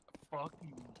 Fuck.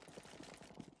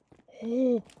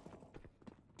 Oh.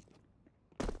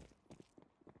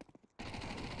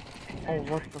 Oh,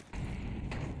 what the?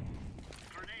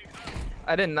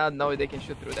 I did not know they can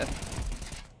shoot through that.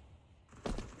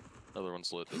 Another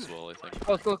one's lit as well, I think.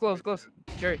 Close, close, close, close.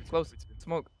 Jerry, close.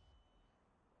 Smoke.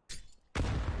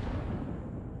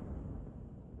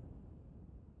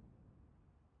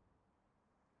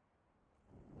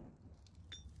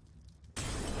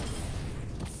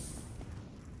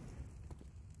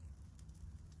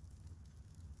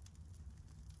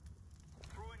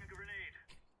 Throwing a grenade.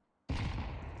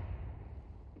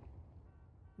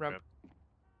 Ramp.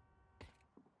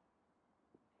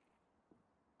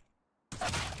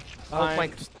 Oh,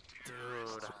 flank. Dude.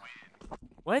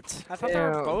 What? I thought they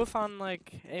were Damn. both on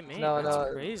like A main. No, That's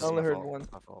no, crazy. only My heard fault, one.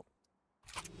 My fault.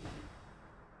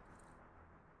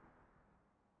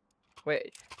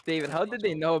 Wait, David, how did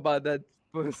they know about that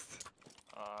boost?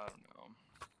 I don't know.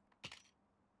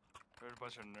 They're a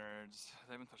bunch of nerds.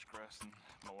 They haven't touched grass in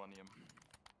millennium.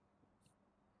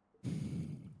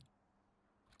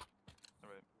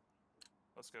 Alright.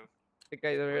 Let's go. The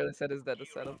guy that really said is that the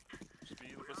setup. Just be a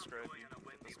little bit scrappy.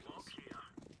 Get those kills.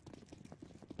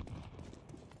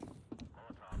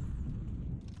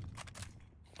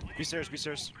 Be serious, be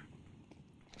serious.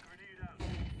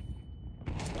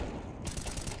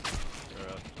 They're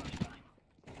up.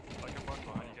 Like a bunch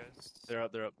behind you guys. They're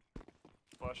up, they're up.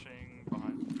 Flashing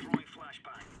behind. Throwing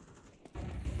flashbang.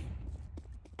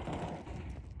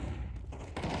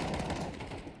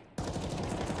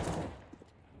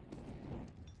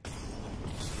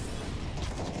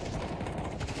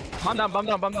 Bomb down, bomb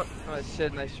down, bomb down. Oh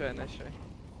shit, nice try, nice try.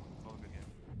 All good game.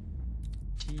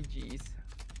 GG's.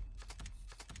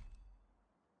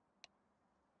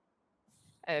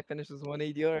 Hey, I finished with 1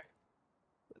 ADR.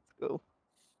 Let's go.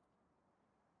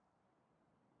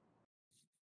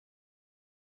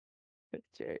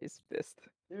 Jerry's pissed.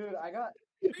 Dude, I got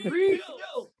 3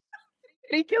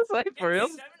 kills, like, for real?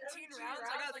 17 rounds,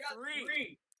 I got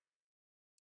 3.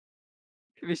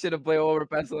 We should have played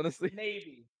overpass, honestly.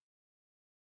 maybe.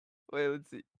 Wait, let's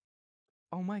see.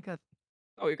 Oh my god.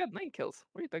 Oh, you got 9 kills.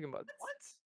 What are you talking about? What?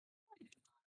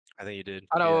 I think you did.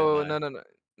 Oh You had no, 9. no, no, no.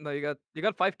 No, you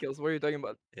got 5 kills. What are you talking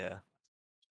about? Yeah.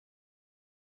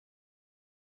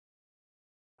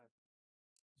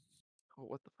 Oh,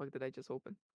 what the fuck did I just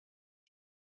open?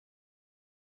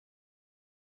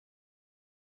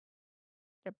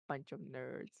 A bunch of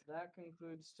nerds. That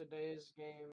concludes today's game.